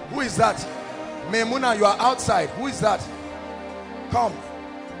 Outside. Who is that? Memuna, you are outside. Who is that? Come.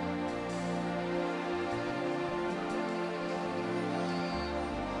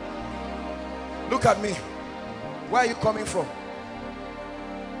 Look at me. Where are you coming from?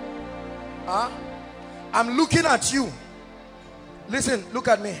 I'm looking at you. Listen, look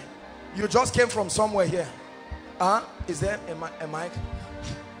at me. You just came from somewhere here. Is there a mic?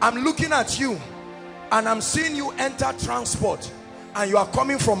 I'm looking at you and I'm seeing you enter transport, and you are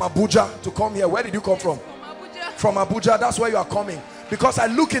coming from Abuja to come here. Where did you come from? From Abuja. That's where you are coming. Because I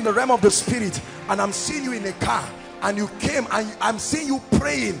look in the realm of the spirit and I'm seeing you in a car, and you came, and I'm seeing you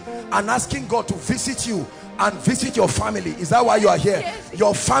praying and asking God to visit you and visit your family. Is that why you are here? Yes.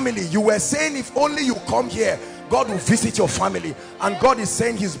 Your family. You were saying if only you come here, God will visit your family. And God is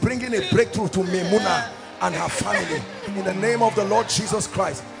saying he's bringing a breakthrough to Memuna and her family. In the name of the Lord Jesus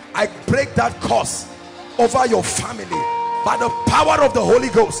Christ, I break that curse over your family by the power of the Holy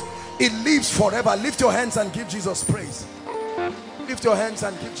Ghost. It lives forever. Lift your hands and give Jesus praise. Lift your hands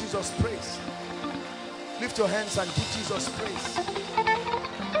and give Jesus praise. Lift your hands and give Jesus praise.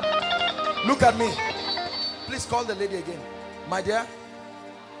 Look at me. Please call the lady again. My dear,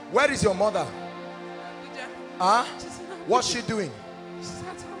 where is your mother? What's she doing? She's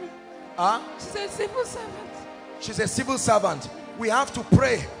at home. She's a civil servant. She's a civil servant. We have to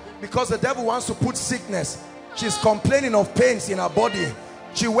pray because the devil wants to put sickness. She's complaining of pains in her body.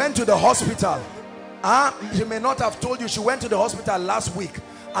 She went to the hospital. She may not have told you. She went to the hospital last week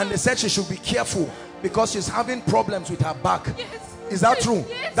and they said she should be careful because she's having problems with her back. Yes. Is that true?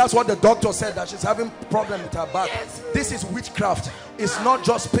 Yes. That's what the doctor said, that she's having problems with her back. Yes. This is witchcraft. It's not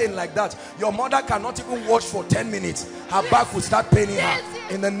just pain like that. Your mother cannot even watch for 10 minutes. Her back will start paining her.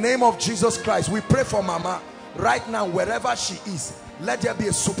 In the name of Jesus Christ, we pray for Mama right now, wherever she is. Let there be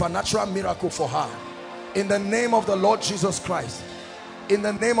a supernatural miracle for her. In the name of the Lord Jesus Christ. In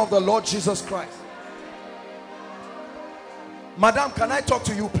the name of the Lord Jesus Christ. Madam, can I talk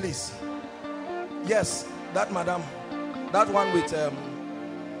to you, please? Yes, that madam. That one with,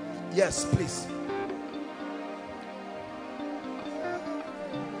 yes, please.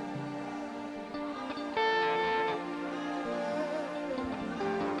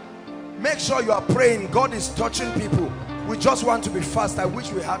 Make sure you are praying. God is touching people. We just want to be fast. I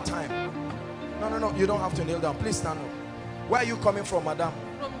wish we had time. No, you don't have to kneel down. Please stand up. Where are you coming from, madam?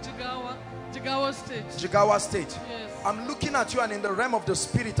 From Jigawa State. Jigawa State. Yes. I'm looking at you, and in the realm of the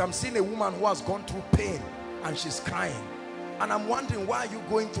spirit, I'm seeing a woman who has gone through pain and she's crying. And I'm wondering, why are you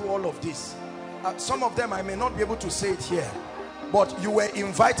going through all of this? Some of them I may not be able to say it here, but you were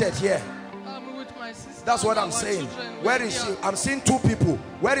invited here. I'm with my sister. That's what I'm saying. Where is she? I'm seeing two people.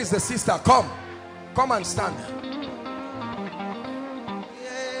 Where is the sister? Come and stand.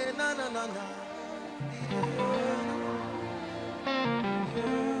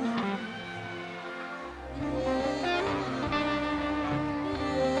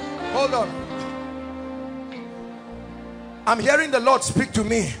 Hold on. I'm hearing the Lord speak to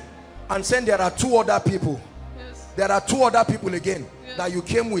me and saying there are two other people. Yes. There are two other people again, yes, that you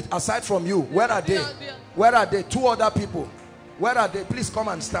came with aside from you. Where are they? Where are they? Two other people. Where are they? Please come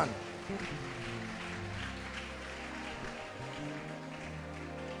and stand.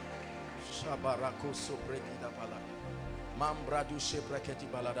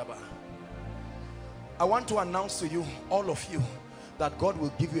 I want to announce to you, all of you, that God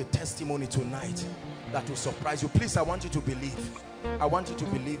will give you a testimony tonight that will surprise you. Please, I want you to believe. I want you to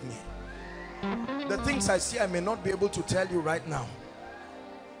believe me. The things I see, I may not be able to tell you right now,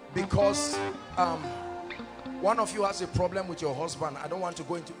 because one of you has a problem with your husband. I don't want to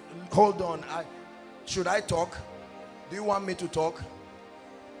go into. Hold on. Should I talk? Do you want me to talk?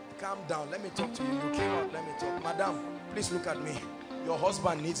 Calm down. Let me talk to you. You came out. Let me talk. Madam, please look at me. Your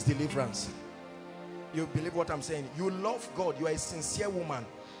husband needs deliverance. You believe what I'm saying? You love God. You are a sincere woman,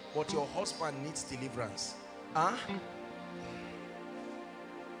 but your husband needs deliverance.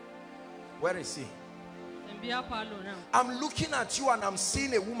 Where is he? I'm looking at you and I'm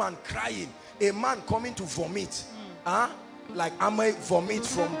seeing a woman crying, a man coming to vomit. Like I may vomit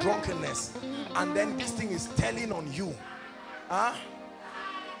from drunkenness, and then this thing is telling on you.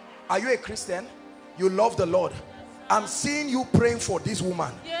 Are you a Christian? You love the Lord. I'm seeing you praying for this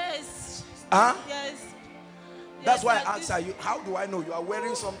woman. Yes. Yes. That's why I asked her, how do I know? You are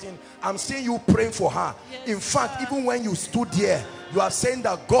wearing something. I'm seeing you praying for her. Yes, in fact, even when you stood there, you are saying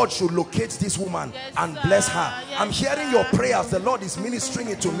that God should locate this woman and bless her. I'm hearing your prayers. The Lord is ministering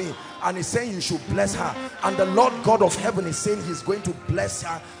it to me, and he's saying you should bless her. And the Lord God of heaven is saying he's going to bless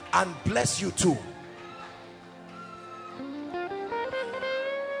her and bless you too.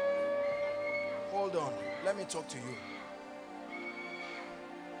 Hold on. Let me talk to you.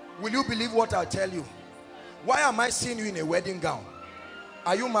 Will you believe what I tell you? Why am I seeing you in a wedding gown?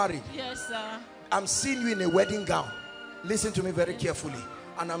 Are you married? Yes, sir. I'm seeing you in a wedding gown. Listen to me very carefully.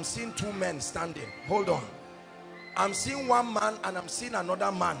 And I'm seeing two men standing. Hold on. I'm seeing one man and I'm seeing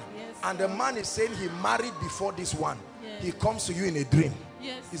another man. Yes, and the man is saying he married before this one. Yes. He comes to you in a dream.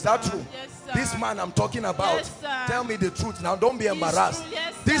 Yes, Is that sir. true? Yes, sir. This man I'm talking about, Yes, sir. tell me the truth now. Don't be embarrassed. True.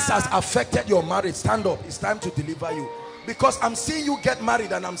 Yes, This sir. has affected your marriage. Stand up. It's time to deliver you. Because I'm seeing you get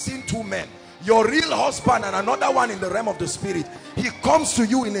married and I'm seeing two men. Your real husband and another one in the realm of the spirit. He comes to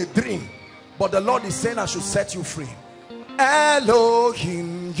you in a dream. But the Lord is saying I should set you free.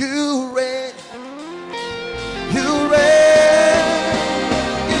 Elohim, you reign. You reign.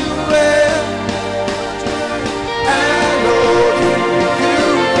 You reign. Elohim, you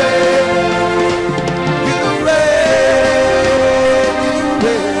reign. You reign. You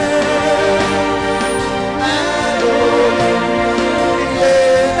reign. Elohim,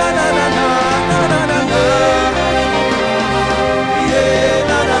 yeah, na na na na na na na. Yeah,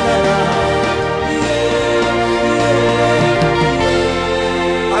 na na na na.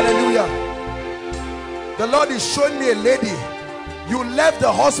 Hallelujah. The Lord is showing me a lady. You left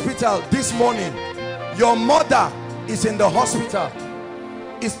the hospital this morning. Your mother is in the hospital.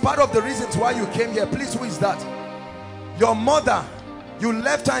 It's part of the reasons why you came here. Please, who is that? Your mother, you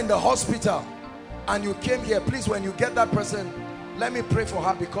left her in the hospital and you came here. Please, when you get that person, let me pray for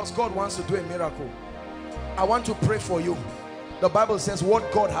her, because God wants to do a miracle. I want to pray for you. The Bible says what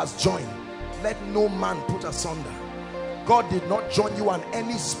God has joined, let no man put asunder. God did not join you and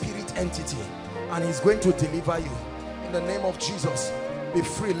any spirit entity, and he's going to deliver you in the name of Jesus. Be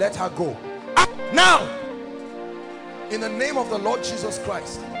free. Let her go now in the name of the Lord Jesus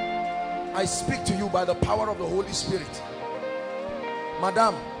Christ. I speak to you by the power of the Holy Spirit.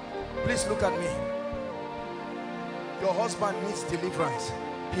 Madam, please look at me. Your husband needs deliverance.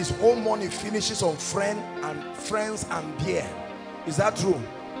 His whole money finishes on friends and beer. Is that true?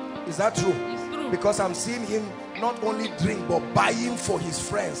 Is that true? It's true. Because I'm seeing him not only drink but buying for his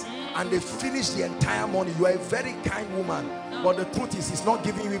friends, and they finish the entire money. You are a very kind woman, but the truth is he's not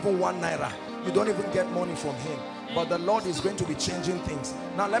giving you even 1 naira. You don't even get money from him. But the Lord is going to be changing things.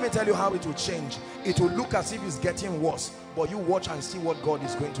 Now let me tell you how it will change. It will look as if it's getting worse, but you watch and see what God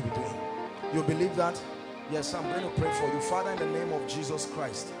is going to be doing. You believe that? Yes, I'm going to pray for you. Father, in the name of Jesus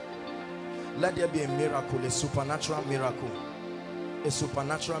Christ, let there be a miracle, a supernatural miracle, a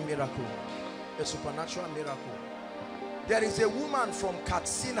supernatural miracle, a supernatural miracle. There is a woman from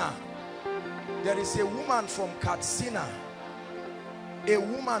Katsina. There is a woman from Katsina. A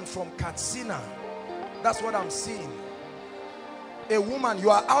woman from Katsina. That's what I'm seeing. A woman, you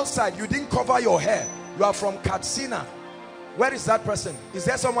are outside, you didn't cover your hair. You are from Katsina. Where is that person? Is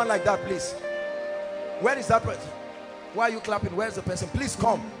there someone like that, please? Where is that person? Why are you clapping? Where is the person? Please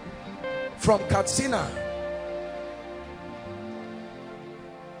come. From Katsina.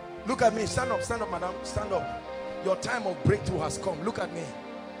 Look at me. Stand up, madam. Stand up. Your time of breakthrough has come. Look at me.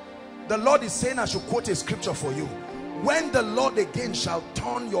 The Lord is saying I should quote a scripture for you. When the Lord again shall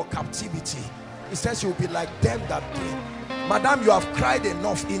turn your captivity, he says you'll be like them that dream. Madam, you have cried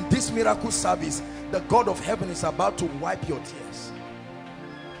enough. In this miracle service, the God of heaven is about to wipe your tears.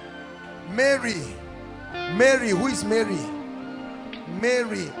 Mary. Mary, who is Mary?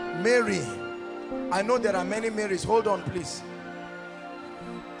 Mary. I know there are many Marys. Hold on, please.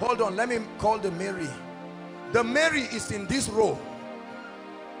 Hold on, let me call the Mary. The Mary is in this row.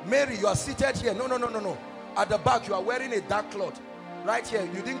 Mary, you are seated here. No. At the back, you are wearing a dark cloth. Right here,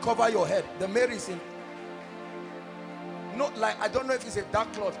 you didn't cover your head. The Mary is in. Not like, I don't know if it's a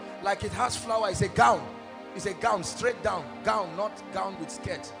dark cloth. Like it has flower. It's a gown. It's a gown, straight down. Gown, not gown with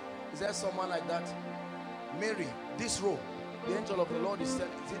skirt. Is there someone like that? Mary, this row. The angel of the Lord is saying,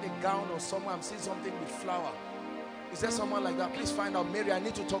 is it a gown or someone? I'm seeing something with flower. Is there someone like that? Please find out. Mary, I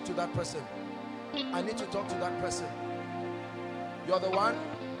need to talk to that person. I need to talk to that person. You're the one?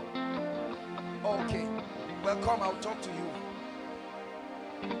 Okay. Well, come, I'll talk to you.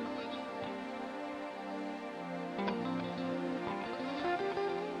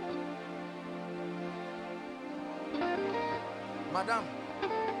 Madam,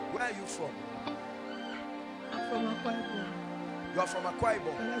 where are you from? I'm from Akwa Ibom. You are from Akwa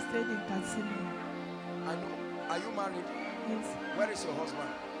Ibom? But I stayed in Katsina. I know. Are you married? Yes. Where is your husband?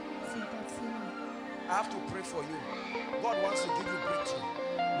 It's in Katsina. I have to pray for you. God wants to give you breakthrough.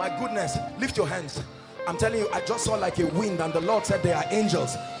 My goodness, lift your hands. I'm telling you, I just saw like a wind, and the Lord said there are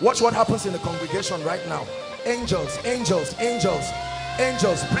angels. Watch what happens in the congregation right now. Angels bringing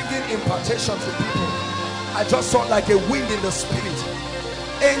impartation to people. I just saw like a wind in the spirit.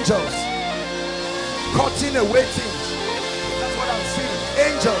 Angels cutting away things. That's what I'm seeing.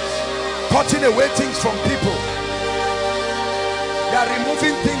 Angels cutting away things from people. They are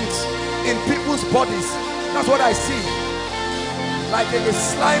removing things in people's bodies. That's what I see. Like a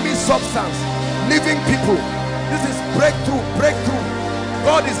slimy substance leaving people. This is breakthrough, breakthrough.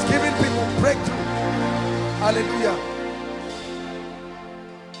 God is giving people breakthrough. Hallelujah.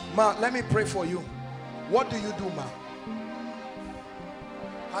 Ma, let me pray for you. What do you do, ma?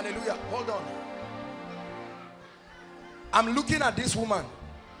 Hallelujah. Hold on. I'm looking at this woman.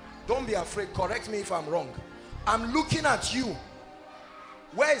 Don't be afraid. Correct me if I'm wrong. I'm looking at you.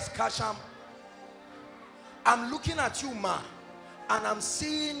 Where is Kasham? I'm looking at you, ma, and I'm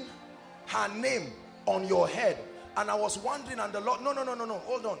seeing her name on your head. And I was wondering, and the Lord, no,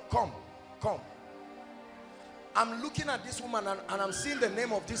 hold on, come. I'm looking at this woman, and I'm seeing the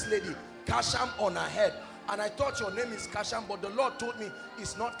name of this lady, Kasham, on her head. And I thought your name is Kasham, but the Lord told me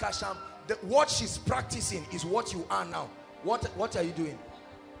it's not Kasham. What she's practicing is what you are now. What are you doing?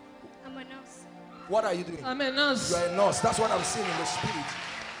 I'm a nurse. What are you doing? I'm a nurse. You're a nurse. That's what I'm seeing in the spirit.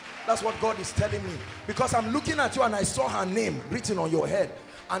 That's what God is telling me. Because I'm looking at you and I saw her name written on your head.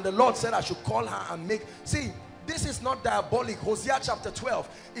 And the Lord said I should call her and make... See, this is not diabolic. Hosea chapter 12.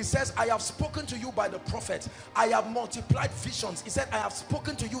 It says, I have spoken to you by the prophet. I have multiplied visions. He said, I have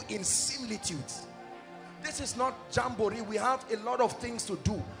spoken to you in similitudes. This is not jamboree. We have a lot of things to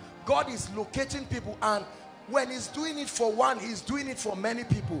do. God is locating people, and when he's doing it for one, he's doing it for many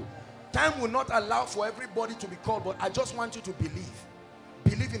people. Time will not allow for everybody to be called, but I just want you to believe.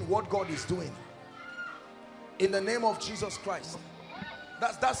 Believe in what God is doing. In the name of Jesus Christ.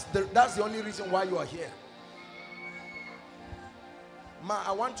 That's the only reason why you are here. Ma,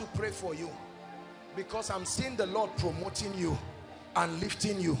 I want to pray for you, because I'm seeing the Lord promoting you and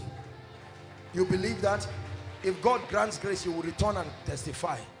lifting you. You believe that? If God grants grace, you will return and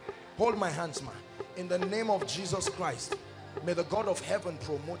testify. Hold my hands, ma. In the name of Jesus Christ, may the God of heaven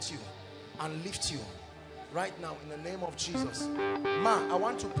promote you and lift you right now in the name of Jesus. Ma, I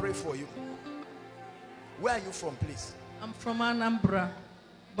want to pray for you. Where are you from, please? I'm from Anambra,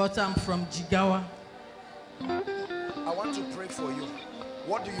 but I'm from Jigawa. I want to pray for you.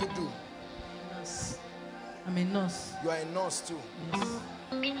 What do you do? Nurse. I'm a nurse. You are a nurse too. Yes.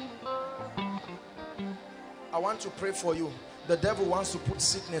 I want to pray for you. The devil wants to put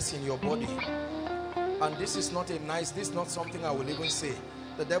sickness in your body. And this is not this is not something I will even say.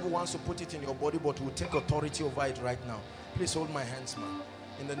 The devil wants to put it in your body, but will take authority over it right now. Please hold my hands, man.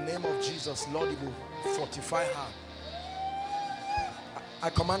 In the name of Jesus, Lord, you will fortify her. I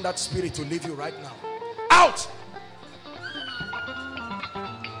command that spirit to leave you right now. Out!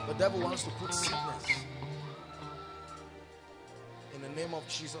 The devil wants to put sickness. In the name of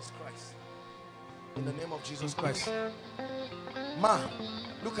Jesus Christ. In the name of Jesus Christ. Ma,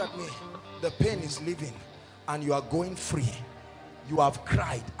 look at me. The pain is leaving and you are going free. You have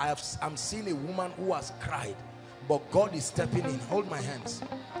cried. I'm seeing a woman who has cried, but God is stepping in. Hold my hands.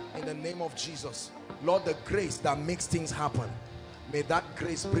 In the name of Jesus. Lord, the grace that makes things happen, may that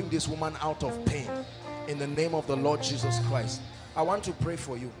grace bring this woman out of pain. In the name of the Lord Jesus Christ. I want to pray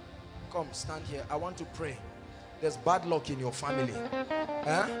for you. Come, stand here. I want to pray. There's bad luck in your family.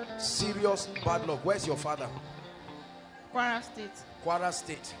 Serious bad luck. Where's your father? Kwara State. Kwara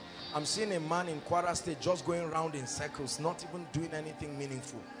State. I'm seeing a man in Kwara State just going around in circles, not even doing anything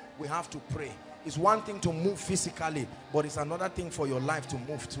meaningful. We have to pray. It's one thing to move physically, but it's another thing for your life to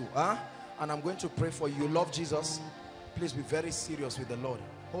move too. And I'm going to pray for you. You love Jesus? Please be very serious with the Lord.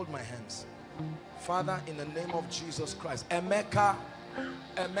 Hold my hands. Father, in the name of Jesus Christ. Emeka,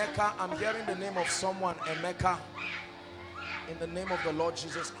 I'm hearing the name of someone. Emeka, in the name of the Lord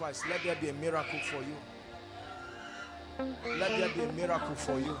Jesus Christ, let there be a miracle for you. Let there be a miracle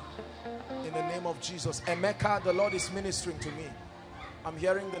for you. In the name of Jesus. Emeka, the Lord is ministering to me. I'm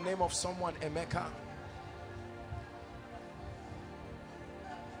hearing the name of someone. Emeka.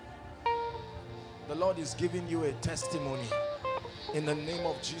 The Lord is giving you a testimony. In the name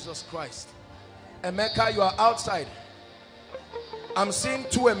of Jesus Christ. Emeka, you are outside. I'm seeing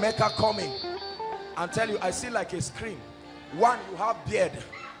two Emeka coming. I'll tell you, I see like a screen. One, you have beard.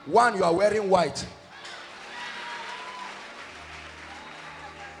 One, you are wearing white.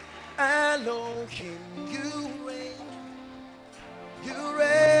 Elohim, you reign. You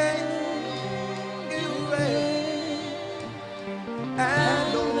reign. You reign.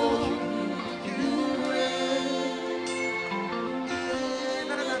 Elohim, you reign.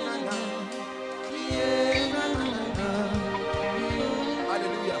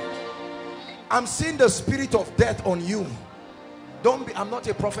 Hallelujah. I'm seeing the spirit of death on you. I'm not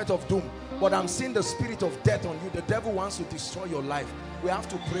a prophet of doom, but I'm seeing the spirit of death on you. The devil wants to destroy your life. We have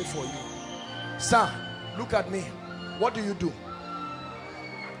to pray for you. Sir, look at me. What do? You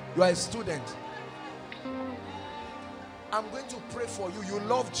are a student. I'm going to pray for you. You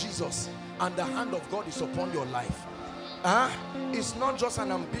love Jesus and the hand of God is upon your life. It's not just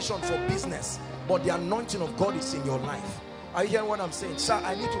an ambition for business, but the anointing of God is in your life. Are you hearing what I'm saying? Sir,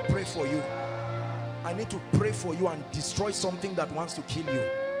 I need to pray for you. I need to pray for you and destroy something that wants to kill you.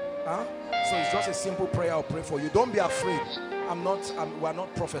 Huh? So it's just a simple prayer. I'll pray for you. Don't be afraid. We're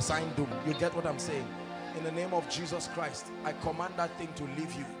not prophesying doom. You get what I'm saying? In the name of Jesus Christ, I command that thing to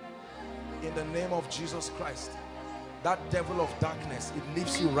leave you. In the name of Jesus Christ, that devil of darkness, it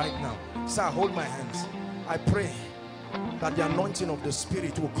leaves you right now. Sir, hold my hands. I pray that the anointing of the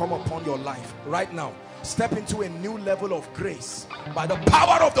Spirit will come upon your life right now. Step into a new level of grace by the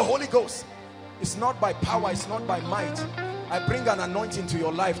power of the Holy Ghost. It's not by power, it's not by might. I bring an anointing to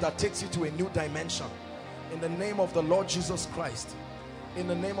your life that takes you to a new dimension. In the name of the Lord Jesus Christ. In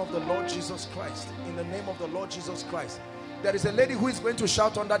the name of the Lord Jesus Christ. In the name of the Lord Jesus Christ. There is a lady who is going to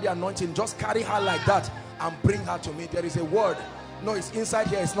shout under the anointing. Just carry her like that and bring her to me. There is a word. No, it's inside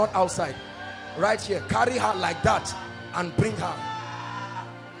here, it's not outside. Right here. Carry her like that and bring her.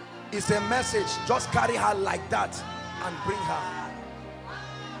 It's a message. Just carry her like that and bring her.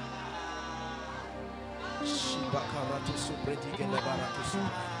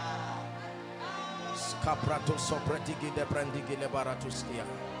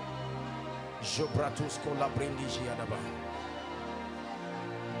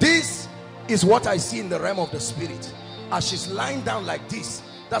 This is what I see in the realm of the Spirit. As she's lying down like this,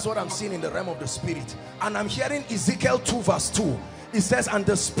 that's what I'm seeing in the realm of the Spirit. And I'm hearing Ezekiel 2 verse 2. It says, and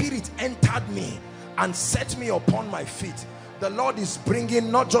the Spirit entered me and set me upon my feet. The Lord is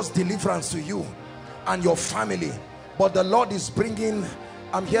bringing not just deliverance to you and your family, but the Lord is bringing,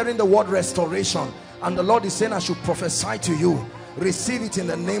 I'm hearing the word restoration, and the Lord is saying I should prophesy to you. Receive it in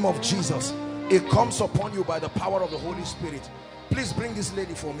the name of Jesus. It comes upon you by the power of the Holy Spirit. Please bring this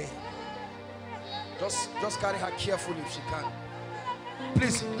lady for me. Just carry her carefully if she can.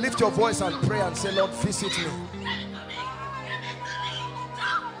 Please lift your voice and pray and say, Lord, visit me.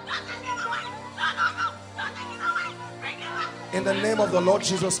 In the name of the Lord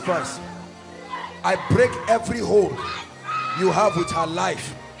Jesus Christ, I break every hold you have with her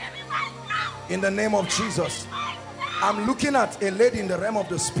life. In the name of Jesus. I'm looking at a lady in the realm of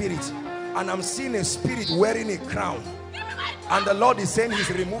the Spirit, and I'm seeing a spirit wearing a crown. And the Lord is saying he's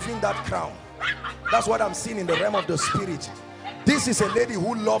removing that crown. That's what I'm seeing in the realm of the Spirit. This is a lady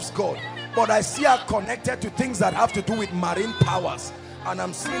who loves God, but I see her connected to things that have to do with marine powers. And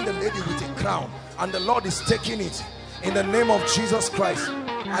I'm seeing the lady with a crown, and the Lord is taking it. In the name of Jesus Christ,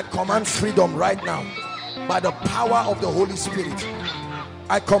 I command freedom right now by the power of the Holy Spirit.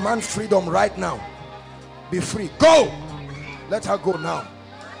 I command freedom right now. Be free. Go! Let her go now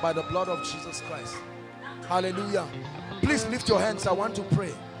by the blood of Jesus Christ. Hallelujah. Please lift your hands. I want to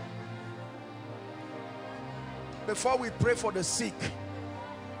pray. Before we pray for the sick,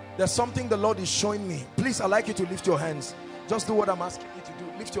 there's something the Lord is showing me. Please, I'd like you to lift your hands. Just do what I'm asking you to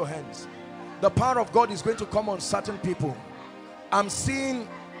do. Lift your hands. The power of God is going to come on certain people. I'm seeing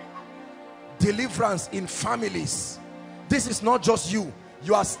deliverance in families. This is not just you.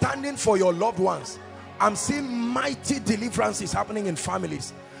 You are standing for your loved ones. I'm seeing mighty deliverances happening in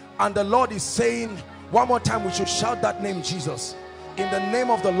families. And the Lord is saying, one more time, we should shout that name, Jesus. In the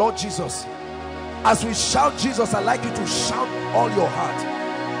name of the Lord Jesus. As we shout Jesus, I'd like you to shout all your heart.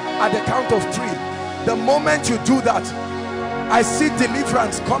 At the count of 3. The moment you do that, I see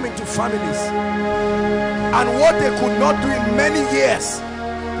deliverance coming to families. And what they could not do in many years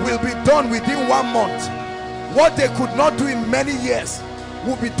will be done within 1 month. What they could not do in many years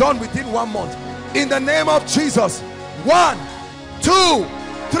will be done within 1 month. In the name of Jesus. 1, 2,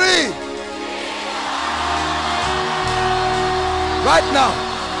 3. Right now.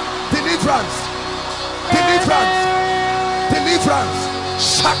 Deliverance. Deliverance. Deliverance.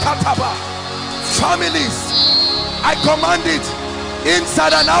 Shakataba. Families. I command it.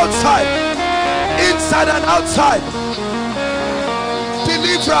 Inside and outside. Inside and outside.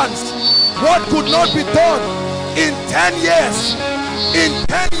 Deliverance. What could not be done in 10 years. In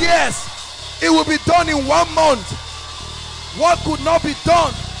 10 years. It will be done in 1 month. What could not be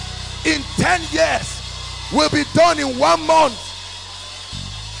done in 10 years will be done in 1 month.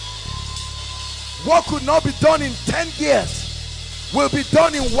 What could not be done in 10 years will be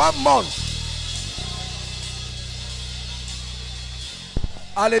done in 1 month.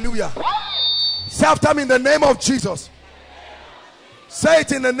 Hallelujah. Say after me, in the name of Jesus. Say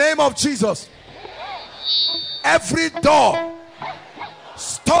it, in the name of Jesus. Every door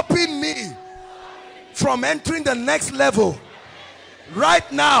stopping me from entering the next level,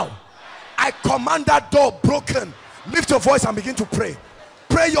 right now, I command that door broken. Lift your voice and begin to pray.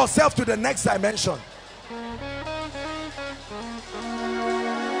 Pray yourself to the next dimension.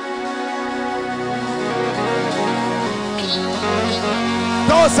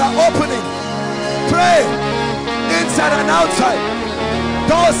 Doors are opening. Pray. Inside and outside.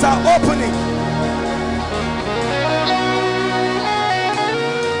 Doors are opening.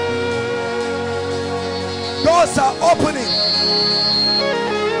 Doors are opening.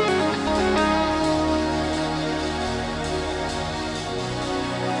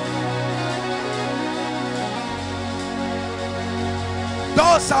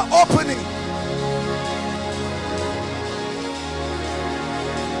 Doors are opening.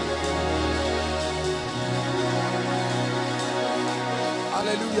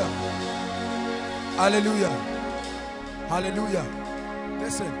 Hallelujah. Hallelujah. Hallelujah.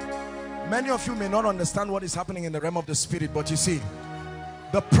 Listen, many of you may not understand what is happening in the realm of the spirit, but you see,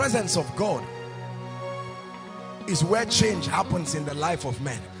 the presence of God is where change happens in the life of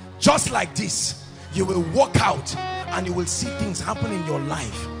men. Just like this, you will walk out and you will see things happen in your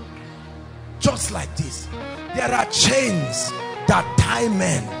life. Just like this. There are chains that tie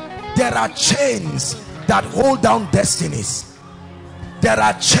men. There are chains that hold down destinies. There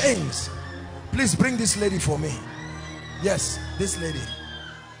are chains. Please bring this lady for me. Yes, this lady.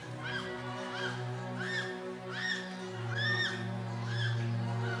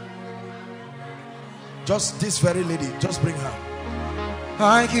 Just this very lady. Just bring her.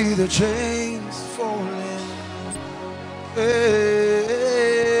 I hear the chains falling. Hey,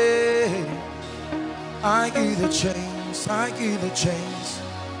 I hear the chains. I hear the chains.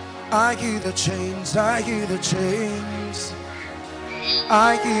 I hear the chains. I hear the chains.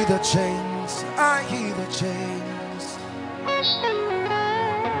 I hear the chains. I hear the chains.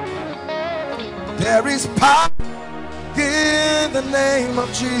 There is power in the name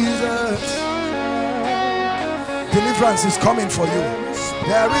of Jesus. Deliverance is coming for you.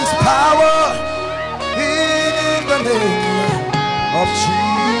 There is power in the name of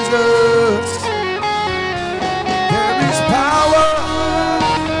Jesus. There is power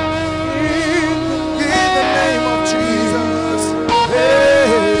in the name of Jesus. Hey,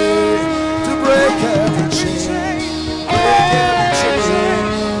 to break every chain, break every chain,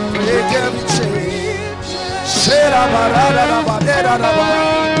 break every chain.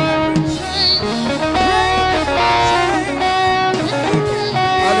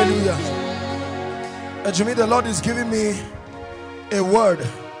 Jimmy, the Lord is giving me a word.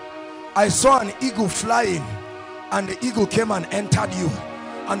 I saw an eagle flying, and the eagle came and entered you,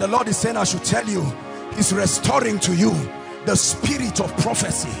 and the Lord is saying I should tell you, He's restoring to you the spirit of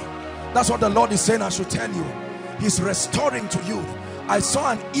prophecy. That's what the Lord is saying I should tell you. He's restoring to you. I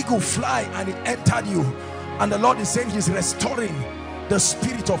saw an eagle fly and it entered you, and the Lord is saying He's restoring the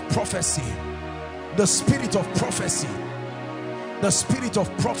spirit of prophecy. The spirit of prophecy. The spirit of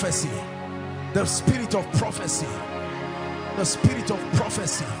prophecy. The spirit of prophecy. The spirit of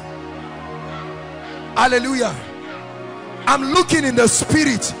prophecy. Hallelujah. I'm looking in the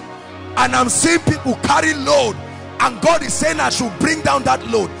spirit and I'm seeing people carry load, and God is saying I should bring down that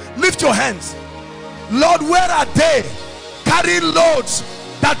load. Lift your hands. Lord, where are they carrying loads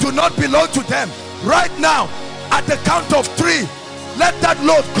that do not belong to them? Right now, at the count of 3, let that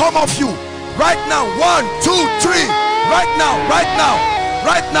load come off you. Right now. 1, 2, 3. Right now, right now,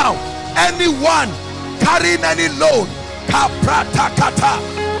 right now. Anyone carrying any load, kapratakata,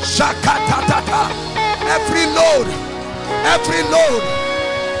 shakatatata, every load, every load,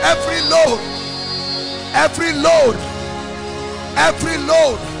 every load, every load, every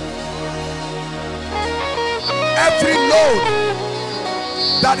load, every load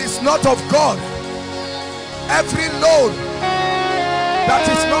that is not of God, every load that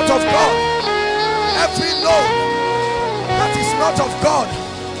is not of God, every load that is not of God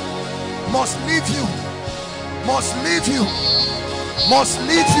must leave you, must leave you, must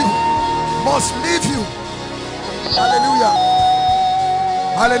leave you, must leave you. Hallelujah.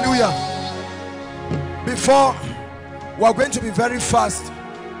 Hallelujah. Before, we're going to be very fast.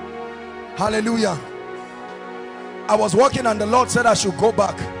 Hallelujah. I was walking and the Lord said I should go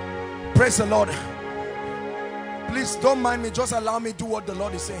back. Praise the Lord. Please don't mind me, just allow me to do what the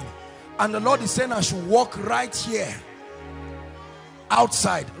Lord is saying. And the Lord is saying I should walk right here,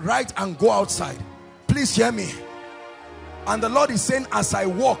 outside, right, and go outside. Please hear me. And the Lord is saying as I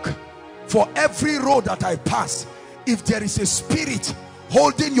walk, for every road that I pass, if there is a spirit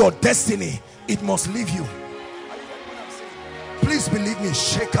holding your destiny, it must leave you. Please believe me.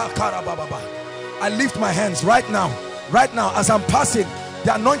 I lift my hands right now. Right now, as I'm passing,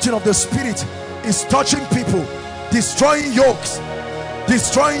 the anointing of the spirit is touching people, destroying yokes,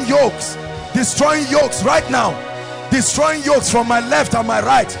 destroying yokes, destroying yokes right now. Destroying yokes from my left and my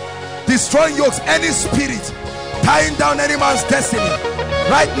right. Destroying yokes, any spirit tying down any man's destiny.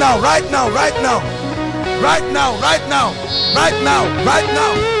 Right now, right now, right now. Right now, right now, right now, right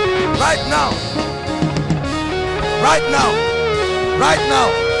now, right now. Right now. Right now.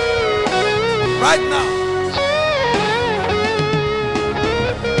 Right now.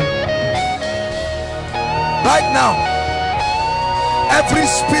 Right now. Every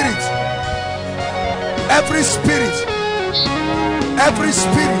spirit. Every spirit. Every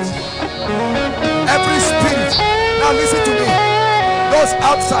spirit. Every spirit. Now listen to me. Those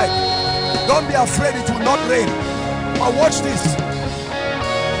outside, don't be afraid, it will not rain. But watch this.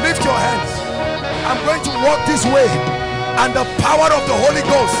 Lift your hands. I'm going to walk this way, and the power of the Holy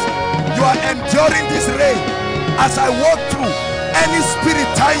Ghost, you are enduring this rain. As I walk through, any spirit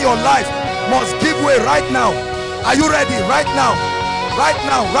tying your life must give way right now. Are you ready? Right now. Right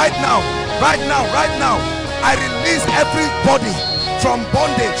now. Right now. Right now. Right now. I release everybody from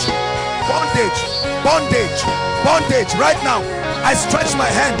bondage. Bondage. Bondage. Bondage. Right now. I stretch my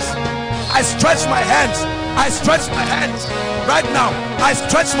hands. I stretch my hands. I stretch my hands. Right now. I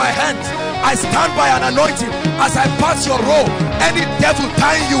stretch my hands. I stand by an anointing. As I pass your row, any devil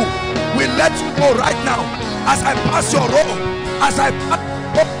tying you will let you go right now. As I pass your row, as I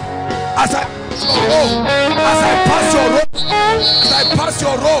pass your row, as I pass your row, as I pass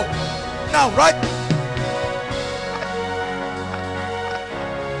your row, now right.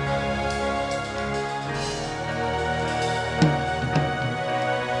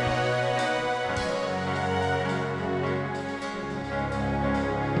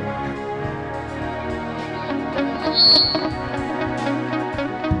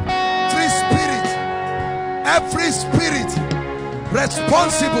 Every spirit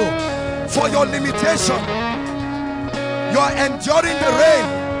responsible for your limitation, you are enduring the rain.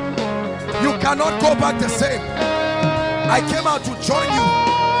 You cannot go back the same. I came out to join you.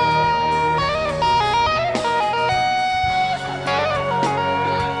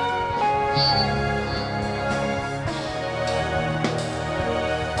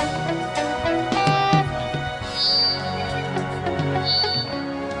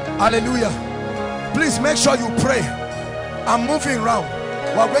 Hallelujah. Please make sure you pray. I'm moving around.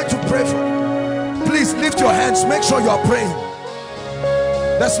 We're going to pray for you. Please lift your hands. Make sure you are praying.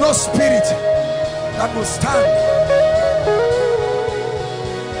 There's no spirit that will stand.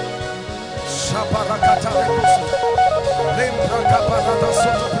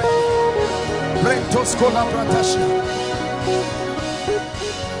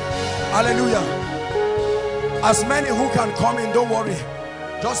 Hallelujah. As many who can come in, don't worry.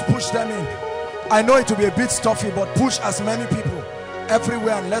 Just push them in. I know it will be a bit stuffy, but push as many people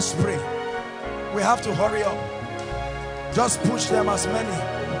everywhere and let's pray. We have to hurry up. Just push them as many.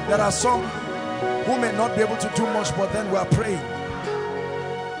 There are some who may not be able to do much, but then we are praying.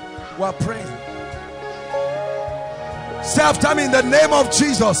 We are praying. Say after me, in the name of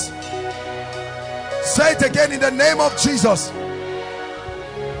Jesus. Say it again, in the name of Jesus.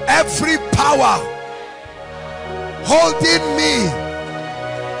 Every power holding me.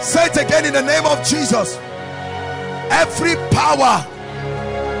 Say it again, in the name of Jesus. Every power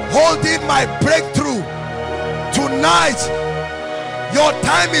holding my breakthrough tonight, your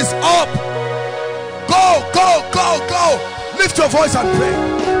time is up. Go, go, go, go. Lift your voice and pray.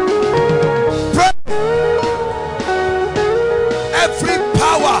 Pray. Every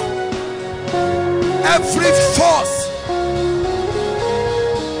power, every force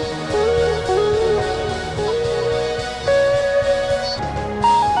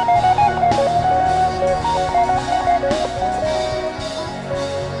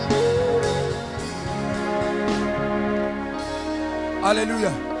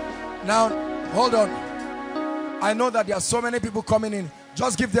Hallelujah. Now, hold on. I know that there are so many people coming in.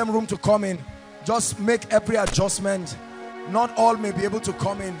 Just give them room to come in. Just make every adjustment. Not all may be able to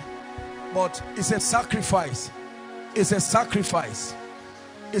come in, but it's a sacrifice. It's a sacrifice.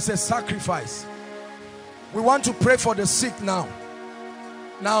 It's a sacrifice. We want to pray for the sick now.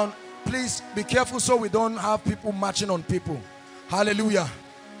 Now, please be careful so we don't have people marching on people. Hallelujah.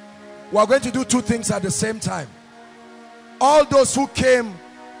 We are going to do two things at the same time. All those who came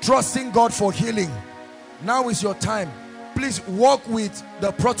trusting God for healing, now is your time. Please walk with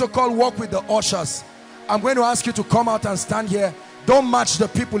the protocol, walk with the ushers. I'm going to ask you to come out and stand here. Don't match the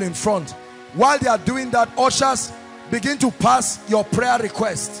people in front. While they are doing that, ushers, begin to pass your prayer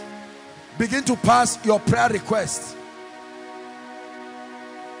request. Begin to pass your prayer request.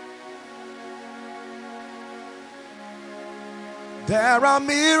 There are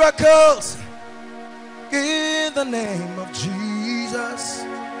miracles in the name of Jesus.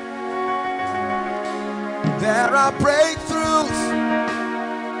 There are breakthroughs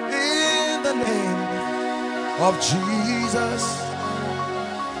in the name of Jesus.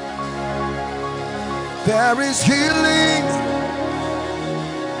 There is healing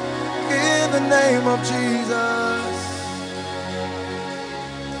in the name of Jesus.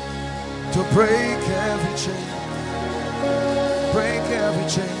 to break every chain, break every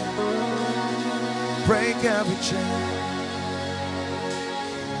chain, break every chain.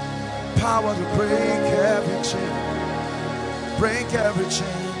 Power to break every chain, break every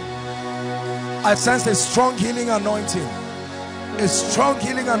chain. I sense a strong healing anointing, a strong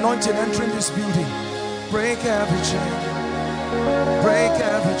healing anointing entering this building. Break every chain, break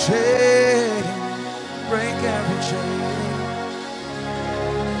every chain, break every chain,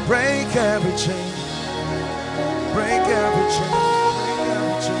 break every chain, break every chain, break every chain,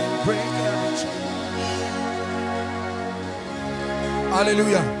 break every chain.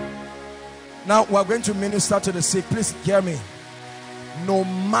 Hallelujah. Now we're going to minister to the sick. Please hear me. No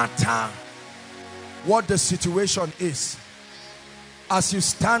matter what the situation is, as you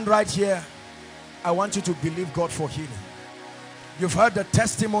stand right here, I want you to believe God for healing. You've heard the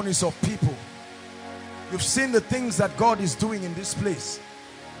testimonies of people. You've seen the things that God is doing in this place.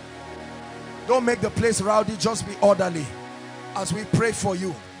 Don't make the place rowdy, just be orderly. As we pray for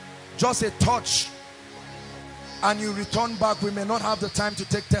you, just a touch and you return back. We may not have the time to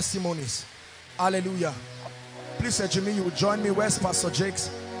take testimonies. Hallelujah. Please, Jimmy, you will join me. Where's Pastor Jakes?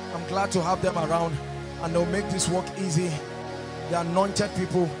 I'm glad to have them around, and they'll make this work easy. The anointed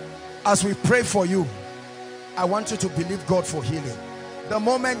people. As we pray for you, I want you to believe God for healing. The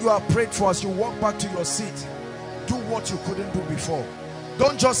moment you are prayed for, as you walk back to your seat, do what you couldn't do before.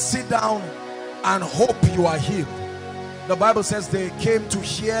 Don't just sit down and hope you are healed. The Bible says they came to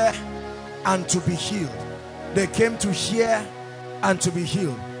hear and to be healed. They came to hear and to be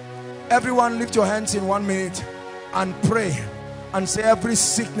healed. Everyone lift your hands in 1 minute and pray and say, every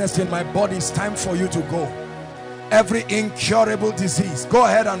sickness in my body, is time for you to go. Every incurable disease, go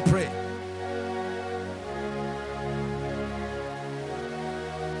ahead and pray.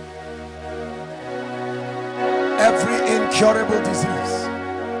 Every incurable disease,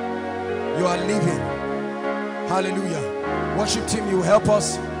 you are living. Hallelujah. Worship team, you help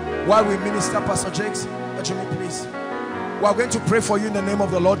us while we minister. Pastor Jakes, Jimmy, please. We are going to pray for you in the name of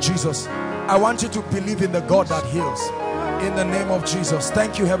the Lord Jesus. I want you to believe in the God that heals. In the name of Jesus.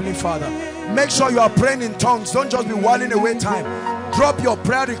 Thank you, Heavenly Father. Make sure you are praying in tongues. Don't just be whiling away time. Drop your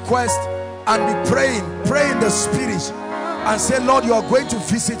prayer request and be praying. Pray in the Spirit and say, Lord, you are going to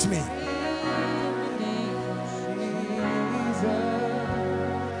visit me.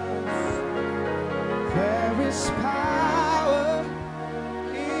 There is power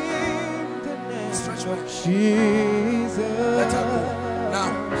in the name of Jesus. Let her go.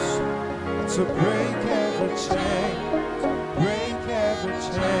 Now. To break every chain, break every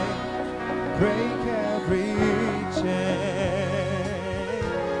chain, break every chain.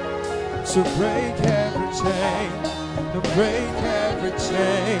 To break every chain, to break every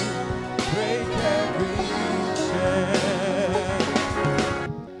chain, break every chain.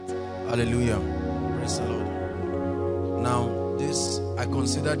 Hallelujah. Praise the Lord. Now, I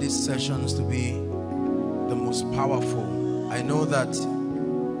consider these sessions to be the most powerful. I know that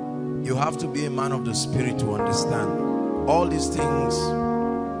you have to be a man of the Spirit to understand all these things.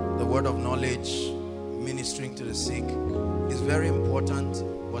 The word of knowledge, ministering to the sick is very important,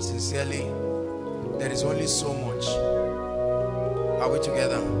 but sincerely, there is only so much. Are we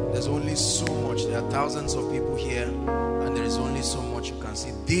together? There's only so much. There are thousands of people here, and there is only so much you can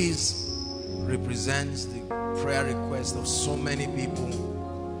see. This represents the prayer request of so many people,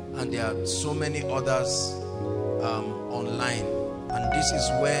 and there are so many others online. And this is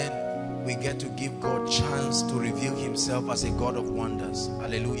when we get to give God a chance to reveal himself as a God of wonders.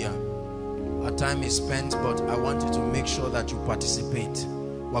 Hallelujah. Our time is spent, but I want you to make sure that you participate.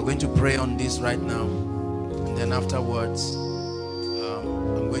 We're going to pray on this right now, and then afterwards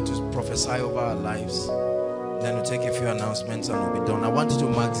I'm going to prophesy over our lives. Then we'll take a few announcements and we'll be done. I want you to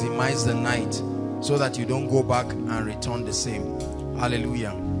maximize the night so that you don't go back and return the same.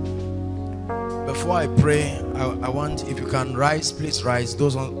 Hallelujah. Before I pray, I want, if you can rise, please rise.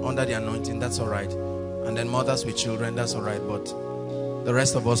 Those under the anointing, that's all right. And then mothers with children, that's all right. But the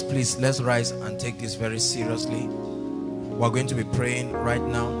rest of us, please, let's rise and take this very seriously. We're going to be praying right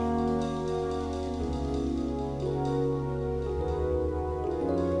now.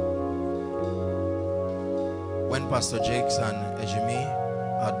 When Pastor Jakes and Ejimi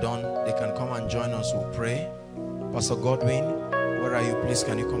are done, they can come and join us. We'll pray. Pastor Godwin, where are you? Please,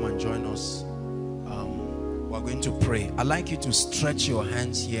 can you come and join us? We're going to pray. I'd like you to stretch your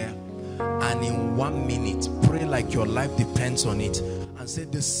hands here, and in 1 minute, pray like your life depends on it, and say,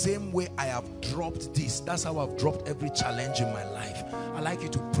 the same way I have dropped this, that's how I've dropped every challenge in my life. I'd like you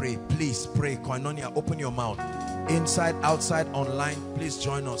to pray. Please pray. Koinonia, open your mouth. Inside, outside, online, please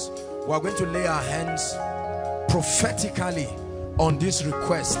join us. We're going to lay our hands prophetically on these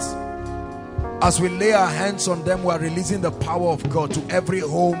requests. As we lay our hands on them, we are releasing the power of God to every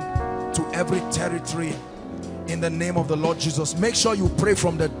home, to every territory, in the name of the Lord Jesus. Make sure you pray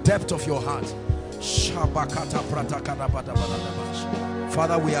from the depth of your heart.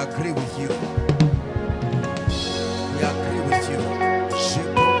 Father, we agree with you. We agree with you.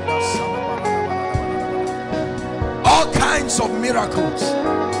 All kinds of miracles,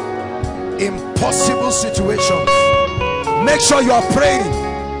 impossible situations. Make sure you are praying.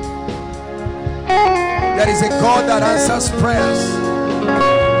 There is a God that answers prayers.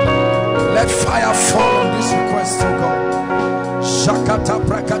 Let fire fall on this request, oh God. Shakata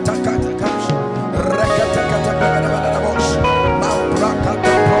prakata kata kash. Rekata kata kata bosh.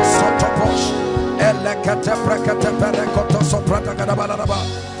 Mambrakata prosotoposh. Elekata prakata perekoto soprata kata baladaba.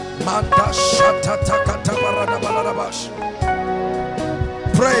 Manda shatata kata barada baladabash.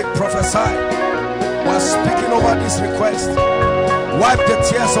 Pray, prophesy. We are speaking over this request. Wipe the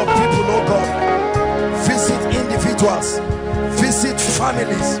tears of people, oh God. Visit individuals. Visit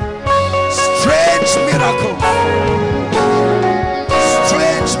families. Strange miracles.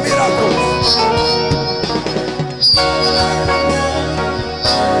 Strange miracles.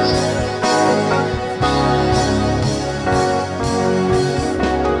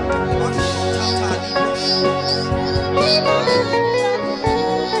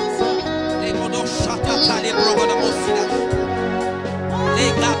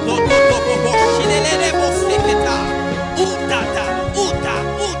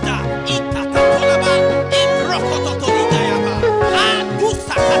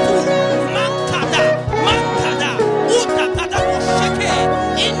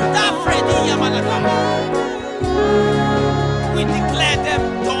 We declare them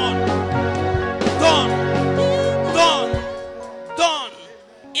done, done, done, done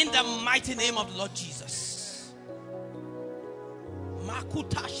in the mighty name of the Lord Jesus.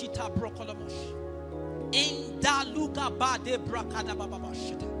 Makutashita brokolomosh. Indaluga bade brakada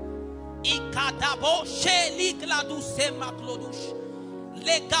bababashita. Ikadabo sheli gladu sema klodush.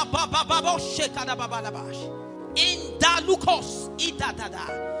 Lega babababo shekada babalabash. Indalukos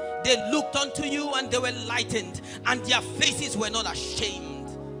idadada. They looked unto you and they were lightened, and their faces were not ashamed.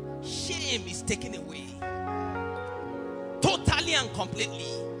 Shame is taken away totally and completely.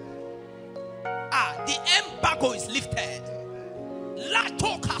 The embargo is lifted.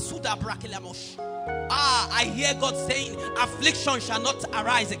 I hear God saying, affliction shall not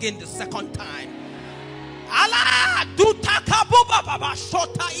arise again the second time. Allah do takabuba baba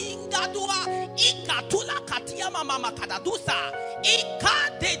shota ingadua ikatula katia mama kadadusa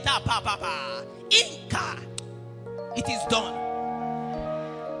ikadeda baba inka. It is done.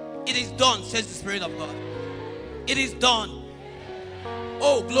 It is done, says the Spirit of God. It is done.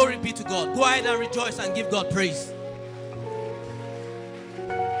 Oh, glory be to God. Go ahead and rejoice and give God praise.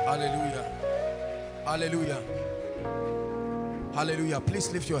 Hallelujah. Hallelujah. Hallelujah.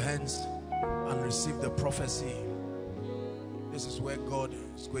 Please lift your hands and receive the prophecy. This is where God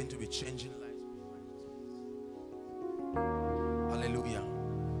is going to be changing lives. Hallelujah.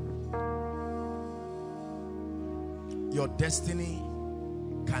 Your destiny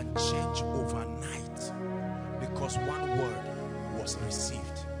can change overnight because one word was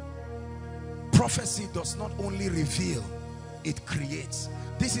received. Prophecy does not only reveal, it creates.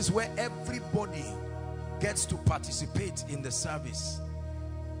 This is where everybody gets to participate in the service.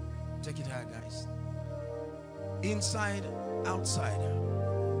 Take it higher, guys. Inside, outside.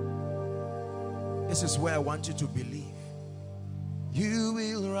 This is where I want you to believe. You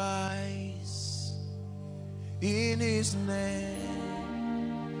will rise in His name,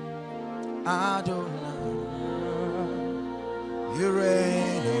 Adonai. You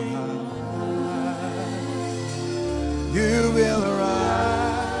reign on high. You will rise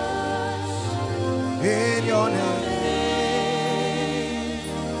in your name,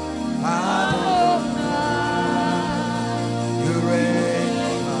 Adonai. You reign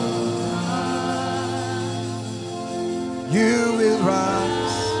on high. You will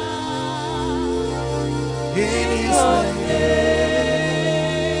rise in His name,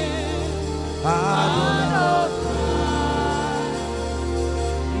 Adonai.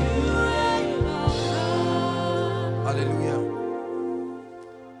 Hallelujah.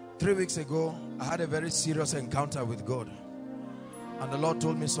 3 weeks ago, I had a very serious encounter with God. And the Lord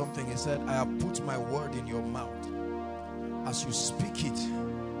told me something. He said, I have put my word in your mouth. As you speak it,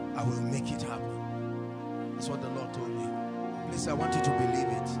 I will make it happen. That's what the Lord told me. Please, I want you to believe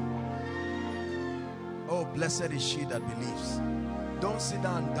it. Oh, blessed is she that believes. Don't sit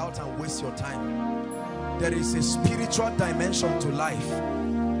down and doubt and waste your time. There is a spiritual dimension to life.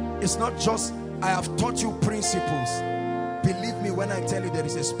 It's not just, I have taught you principles. Believe me when I tell you there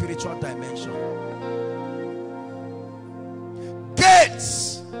is a spiritual dimension.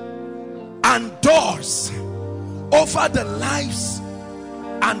 and doors over the lives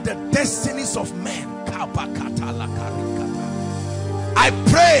and the destinies of men. I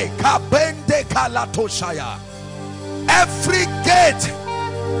pray, every gate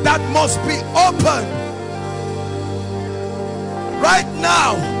that must be open right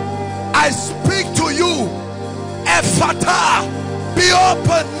now, I speak to you, Ephata, be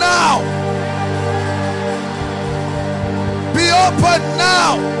open now. Be open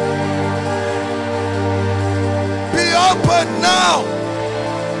now. Be open now.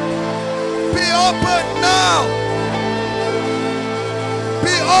 Be open now.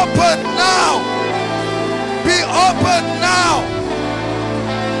 Be open now. Be open now.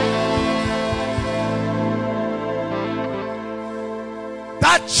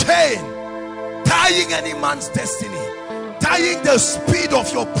 That chain tying any man's destiny, tying the speed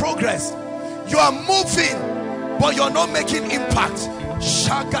of your progress. You are moving, but you're not making impact.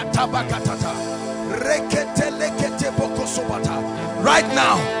 Right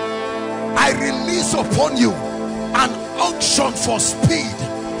now, I release upon you an unction for speed.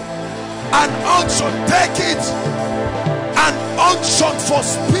 An unction, take it. An unction for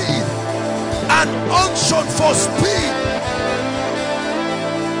speed. An unction for speed.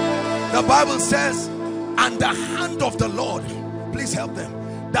 The Bible says, and the hand of the Lord, please help them.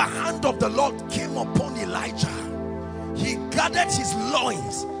 The hand of the Lord came upon Elijah. He gathered his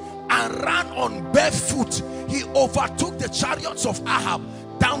loins and ran on barefoot. He overtook the chariots of Ahab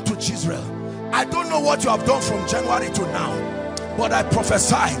down to Jezreel. I don't know what you have done from January to now, but I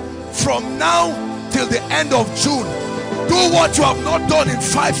prophesy from now till the end of June, do what you have not done in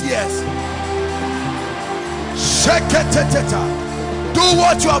 5 years. Do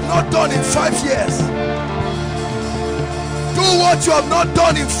what you have not done in 5 years. Do what you have not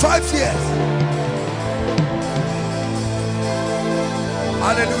done in 5 years.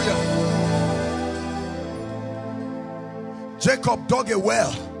 Hallelujah. Jacob dug a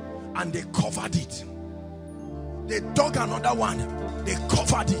well and they covered it. They dug another one, they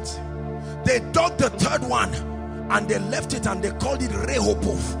covered it. They dug the third one and they left it and they called it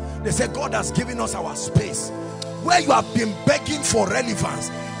Rehoboth. They said, God has given us our space. Where you have been begging for relevance,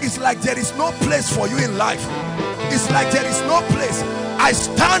 it's like there is no place for you in life. It's like there is no place. I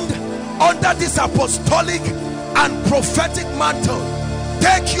stand under this apostolic and prophetic mantle.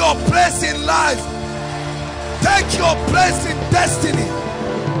 Take your place in life. Take your place in destiny.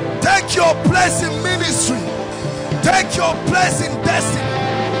 Take your place in ministry. Take your place in destiny.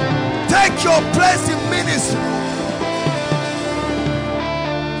 Take your place in ministry.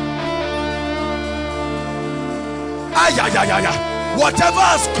 Whatever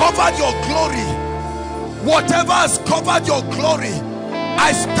has covered your glory, whatever has covered your glory,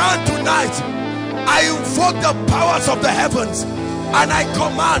 I stand tonight. I invoke the powers of the heavens and I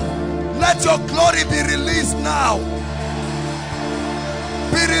command, let your glory be released now.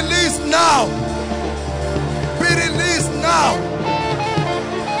 Be released now. Be released now.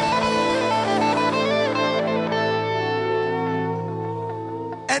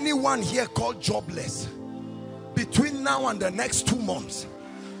 Anyone here called jobless, between now and the next 2 months,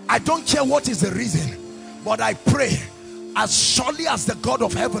 I don't care what is the reason, but I pray, as surely as the God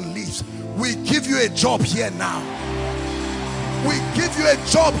of heaven lives, we give you a job here now. We give you a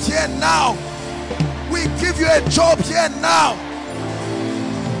job here now. We give you a job here now.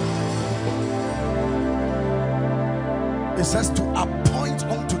 It says to appoint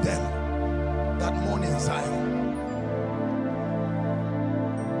unto them that morning Zion.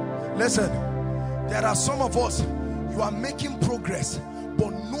 Listen, there are some of us, you are making progress,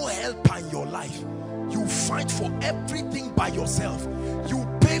 but no helper in your life. You fight for everything by yourself. You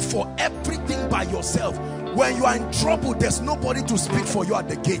pay for everything by yourself. When you are in trouble, there's nobody to speak for you at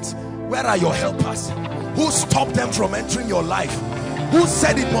the gates. Where are your helpers? Who stopped them from entering your life? Who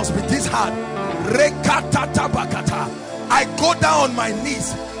said it must be this hard? I go down on my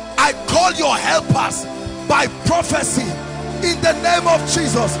knees. I call your helpers by prophecy in the name of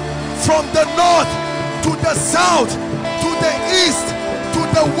Jesus. From the north to the south, to the east, to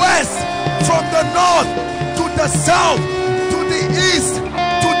the west, from the north to the south, to the east,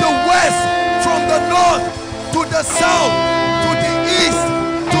 to the west, from the north to the south, to the east,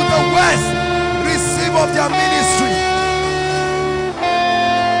 to the west, receive of their ministry.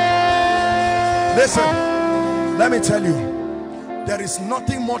 Listen, let me tell you, there is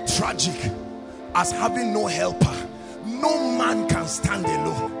nothing more tragic as having no helper. No man can stand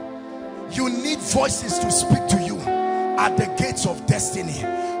alone. You need voices to speak to you at the gates of destiny.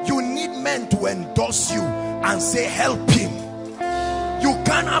 You need men to endorse you and say, help him. You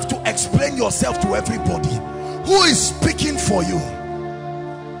can't have to explain yourself to everybody. Who is speaking for you?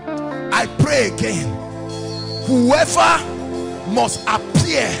 I I pray again, whoever must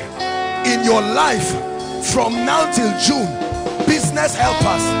appear in your life from now till June, business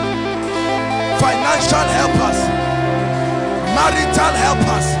helpers, financial helpers, marital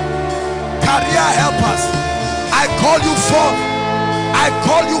helpers, career helpers, I call you forth. I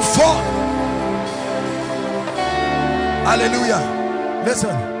call you forth. Hallelujah.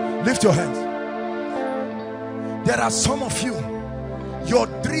 Listen, lift your hands. There are some of you, your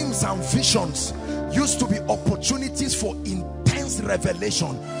dreams and visions used to be opportunities for intense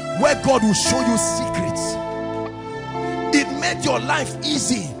revelation, where God will show you secrets. It made your life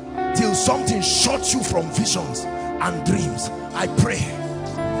easy till something shut you from visions and dreams. I pray,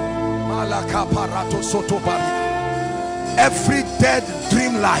 every dead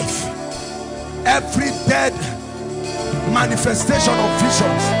dream life, every dead manifestation of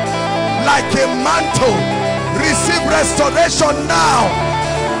visions, like a mantle, receive restoration now.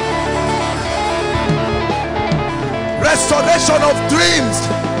 Restoration of dreams,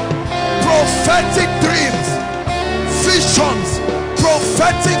 prophetic dreams, visions,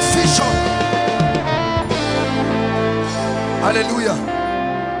 prophetic vision. Hallelujah.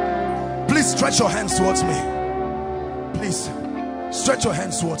 Please stretch your hands towards me. Please stretch your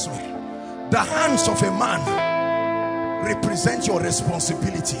hands towards me. The hands of a man represent your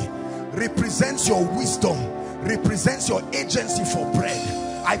responsibility, represents your wisdom, represents your agency for bread.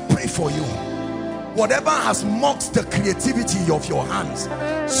 I pray for you, whatever has mocked the creativity of your hands,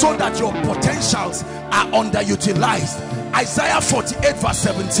 so that your potentials are underutilized. Isaiah 48 verse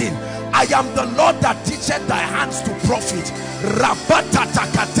 17, I am the Lord that teacheth thy hands to profit.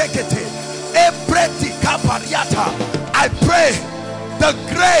 I pray the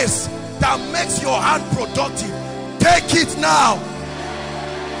grace that makes your hand productive, take it now.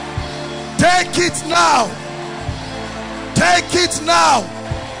 Take it now. Take it now.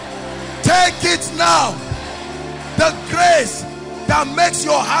 Take it now. The grace that makes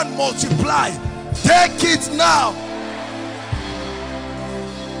your hand multiply, take it now.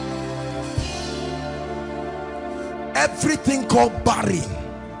 Everything called barren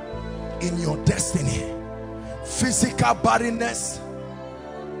in your destiny, physical barrenness,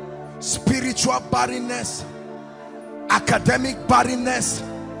 spiritual barrenness, academic barrenness,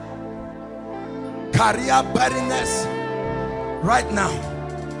 career barrenness, right now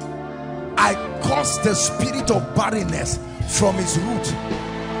I curse the spirit of barrenness from its root,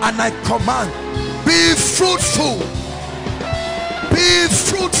 and I command, be fruitful, be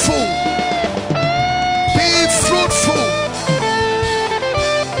fruitful, be fruitful.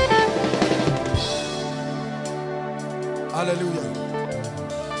 Hallelujah.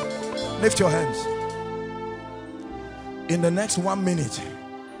 Lift your hands. In the next 1 minute,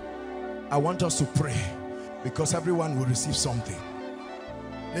 I want us to pray, because everyone will receive something.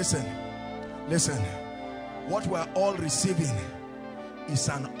 Listen, listen. What we're all receiving is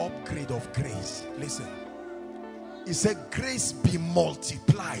an upgrade of grace. Listen. It said grace be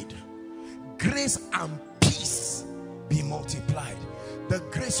multiplied. Grace and peace be multiplied. The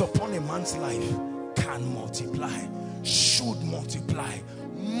grace upon a man's life can multiply, should multiply,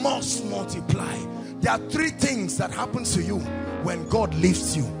 must multiply. There are three things that happen to you when God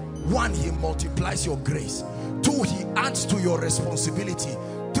lifts you. One, he multiplies your grace. Two, he adds to your responsibility.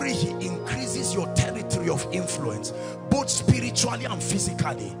 Three, he increases your territory of influence, both spiritually and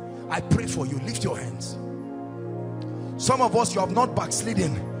physically. I pray for you. Lift your hands. Some of us, you have not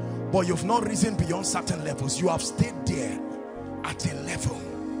backslidden, but you've not risen beyond certain levels. You have stayed there at a level.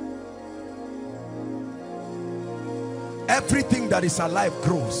 Everything that is alive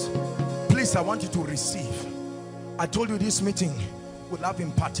grows. Please, I want you to receive. I told you this meeting will have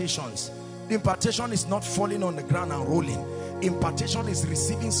impartations. The impartation is not falling on the ground and rolling. Impartation is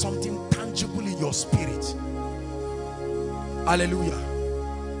receiving something tangible in your spirit. Hallelujah.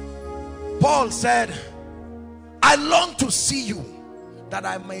 Paul said, I long to see you, that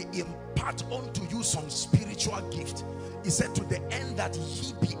I may impart unto you some spiritual gift. He said, to the end that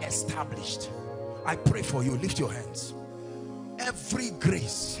ye be established. I pray for you. Lift your hands. Every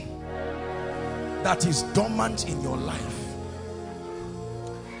grace that is dormant in your life,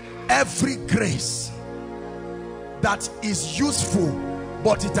 every grace that is useful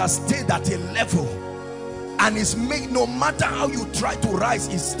but it has stayed at a level and is made, no matter how you try to rise,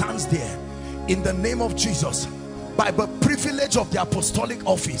 it stands there. In the name of Jesus, by the privilege of the apostolic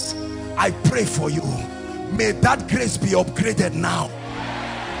office, I pray for you. May that grace be upgraded now.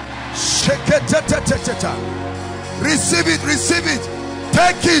 Receive it, receive it,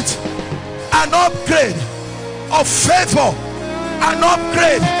 take it. An upgrade of favor, an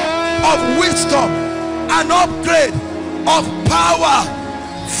upgrade of wisdom, an upgrade of power,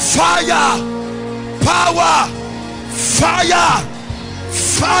 fire, power, fire,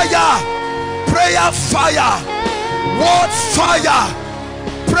 fire, prayer fire, word fire,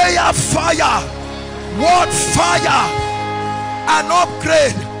 prayer fire, word fire, an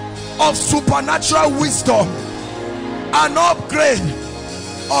upgrade of supernatural wisdom, an upgrade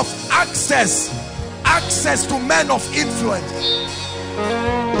of access to men of influence.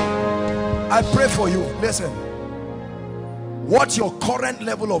 I pray for you. Listen, what your current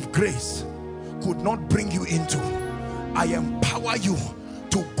level of grace could not bring you into, I empower you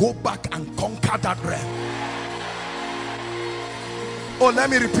to go back and conquer that realm. Oh, let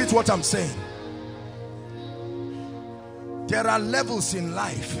me repeat what I'm saying. There are levels in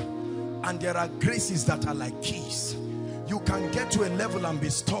life, and there are graces that are like keys. You can get to a level and be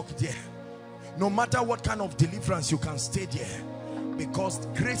stuck there. No matter what kind of deliverance, you can stay there, because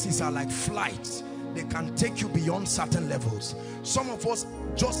graces are like flights. They can take you beyond certain levels. Some of us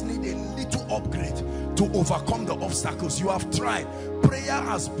just need a little upgrade to overcome the obstacles. You have tried. Prayer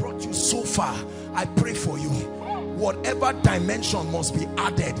has brought you so far. I pray for you. Whatever dimension must be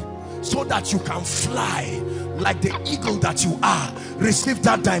added so that you can fly like the eagle that you are. Receive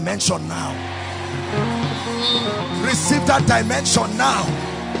that dimension now. Receive that dimension now.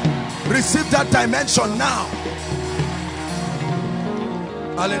 Receive that dimension now.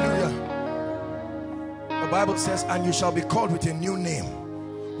 Hallelujah. The Bible says, and you shall be called with a new name,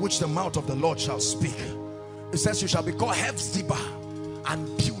 which the mouth of the Lord shall speak. It says you shall be called Hephzibah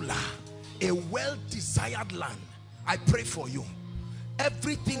and Beulah, a well-desired land. I pray for you.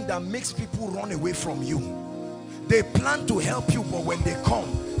 Everything that makes people run away from you, they plan to help you, but when they come,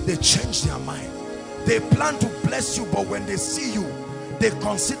 they change their mind. They plan to bless you, but when they see you, they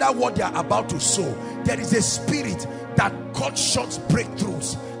consider what they are about to sow. There is a spirit that cuts short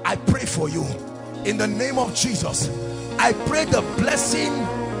breakthroughs. I pray for you in the name of Jesus. I pray the blessing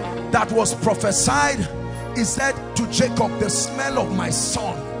that was prophesied. He said to Jacob, the smell of my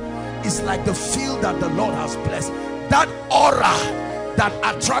son is like the field that the Lord has blessed. That aura that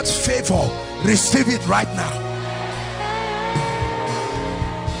attracts favor, receive it right now.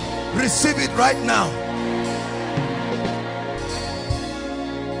 Receive it right now.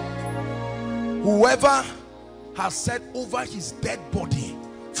 Whoever has said over his dead body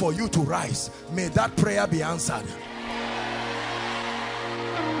for you to rise, may that prayer be answered.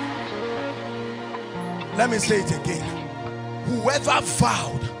 Let me say it again. Whoever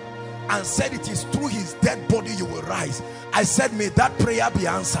vowed and said it is through his dead body you will rise, I said may that prayer be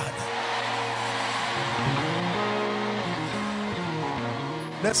answered.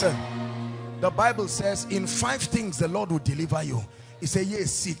 Listen, the Bible says in 5 things the Lord will deliver you. He said, yes,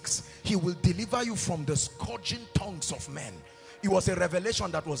 6. He will deliver you from the scourging tongues of men. It was a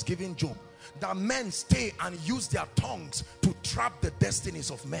revelation that was given Job, that men stay and use their tongues to trap the destinies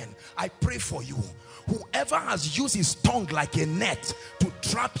of men. I pray for you. Whoever has used his tongue like a net to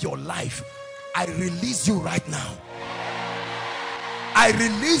trap your life, I release you right now. I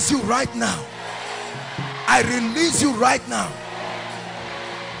release you right now. I release you right now.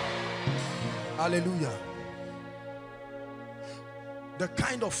 Hallelujah. The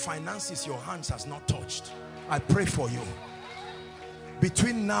kind of finances your hands has not touched, I pray for you.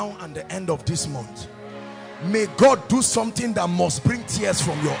 Between now and the end of this month, may God do something that must bring tears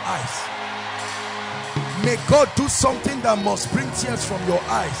from your eyes. May God do something that must bring tears from your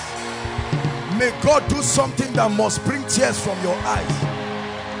eyes. May God do something that must bring tears from your eyes.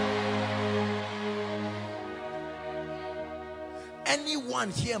 Anyone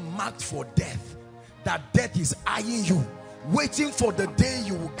here marked for death, that death is eyeing you, waiting for the day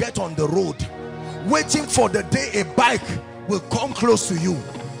you will get on the road, waiting for the day a bike will come close to you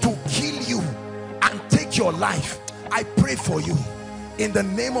to kill you and take your life, I pray for you in the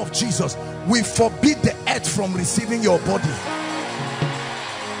name of Jesus. We forbid the earth from receiving your body.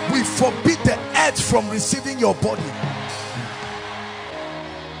 We forbid the earth from receiving your body.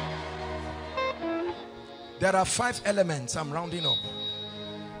 There are 5 elements, I'm rounding up,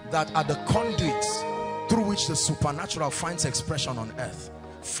 that are the conduits through which the supernatural finds expression on earth.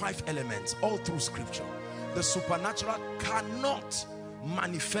 5 elements all through scripture. The supernatural cannot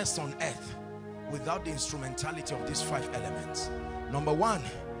manifest on earth without the instrumentality of these 5 elements. Number 1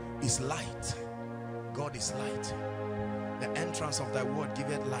 is light. God is light. The entrance of thy word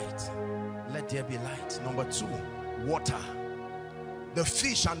giveth light. Let there be light. Number 2, water. The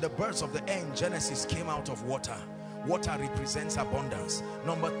fish and the birds of the air in Genesis came out of water. Water represents abundance.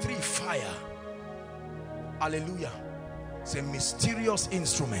 Number 3, fire. Hallelujah. It's a mysterious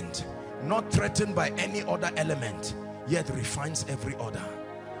instrument, not threatened by any other element, yet refines every other.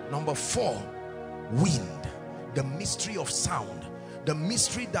 Number 4, wind. The mystery of sound. The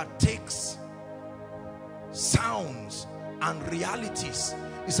mystery that takes sounds and realities.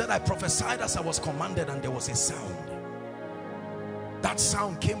 He said, I prophesied as I was commanded, and there was a sound. That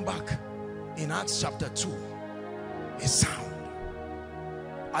sound came back in Acts chapter 2. A sound.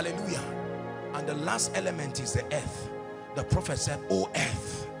 Hallelujah. And the last element is the earth. The prophet said, O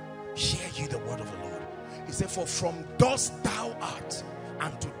earth, hear ye the word of the Lord. He said, for from dust thou art,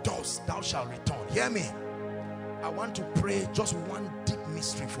 and to dust thou shalt return. Hear me. I want to pray just one deep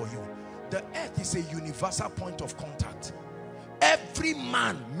mystery for you. The earth is a universal point of contact. Every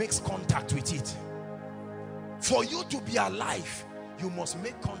man makes contact with it. For you to be alive, you must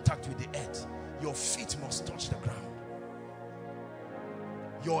make contact with the earth. Your feet must touch the ground.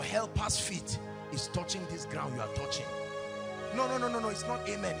 Your helper's feet is touching this ground you are touching. No, it's not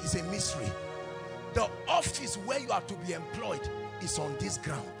amen. It's a mystery. The office where you are to be employed is on this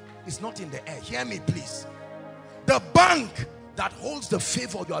ground. It's not in the air. Hear me, please. The bank that holds the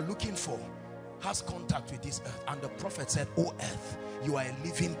favor you are looking for has contact with this earth. And the prophet said, O earth, you are a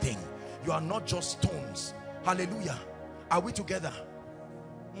living thing. You are not just stones. Hallelujah. Are we together?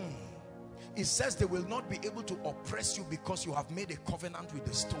 It says they will not be able to oppress you because you have made a covenant with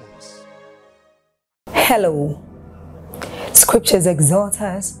the stones. Hello. Scriptures exhort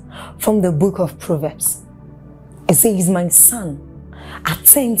us from the book of Proverbs. It says, my son,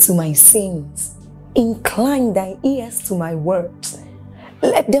 attend to my sayings. Incline thy ears to my words.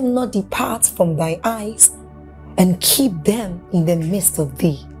 Let them not depart from thy eyes, and keep them in the midst of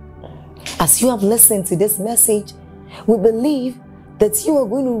thee. As you have listened to this message, we believe that you are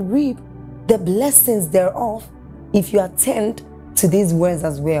going to reap the blessings thereof if you attend to these words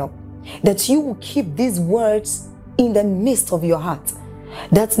as well. That you will keep these words in the midst of your heart.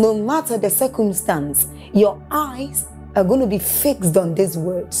 That no matter the circumstance, your eyes are going to be fixed on these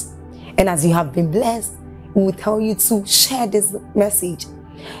words. And as you have been blessed, we will tell you to share this message.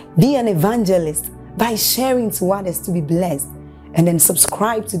 Be an evangelist by sharing to others to be blessed. And then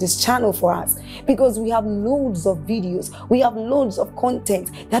subscribe to this channel for us, because we have loads of videos, we have loads of content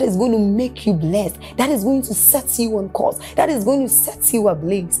that is going to make you blessed, that is going to set you on course, that is going to set you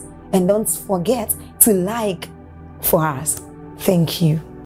ablaze. And don't forget to like for us. Thank you.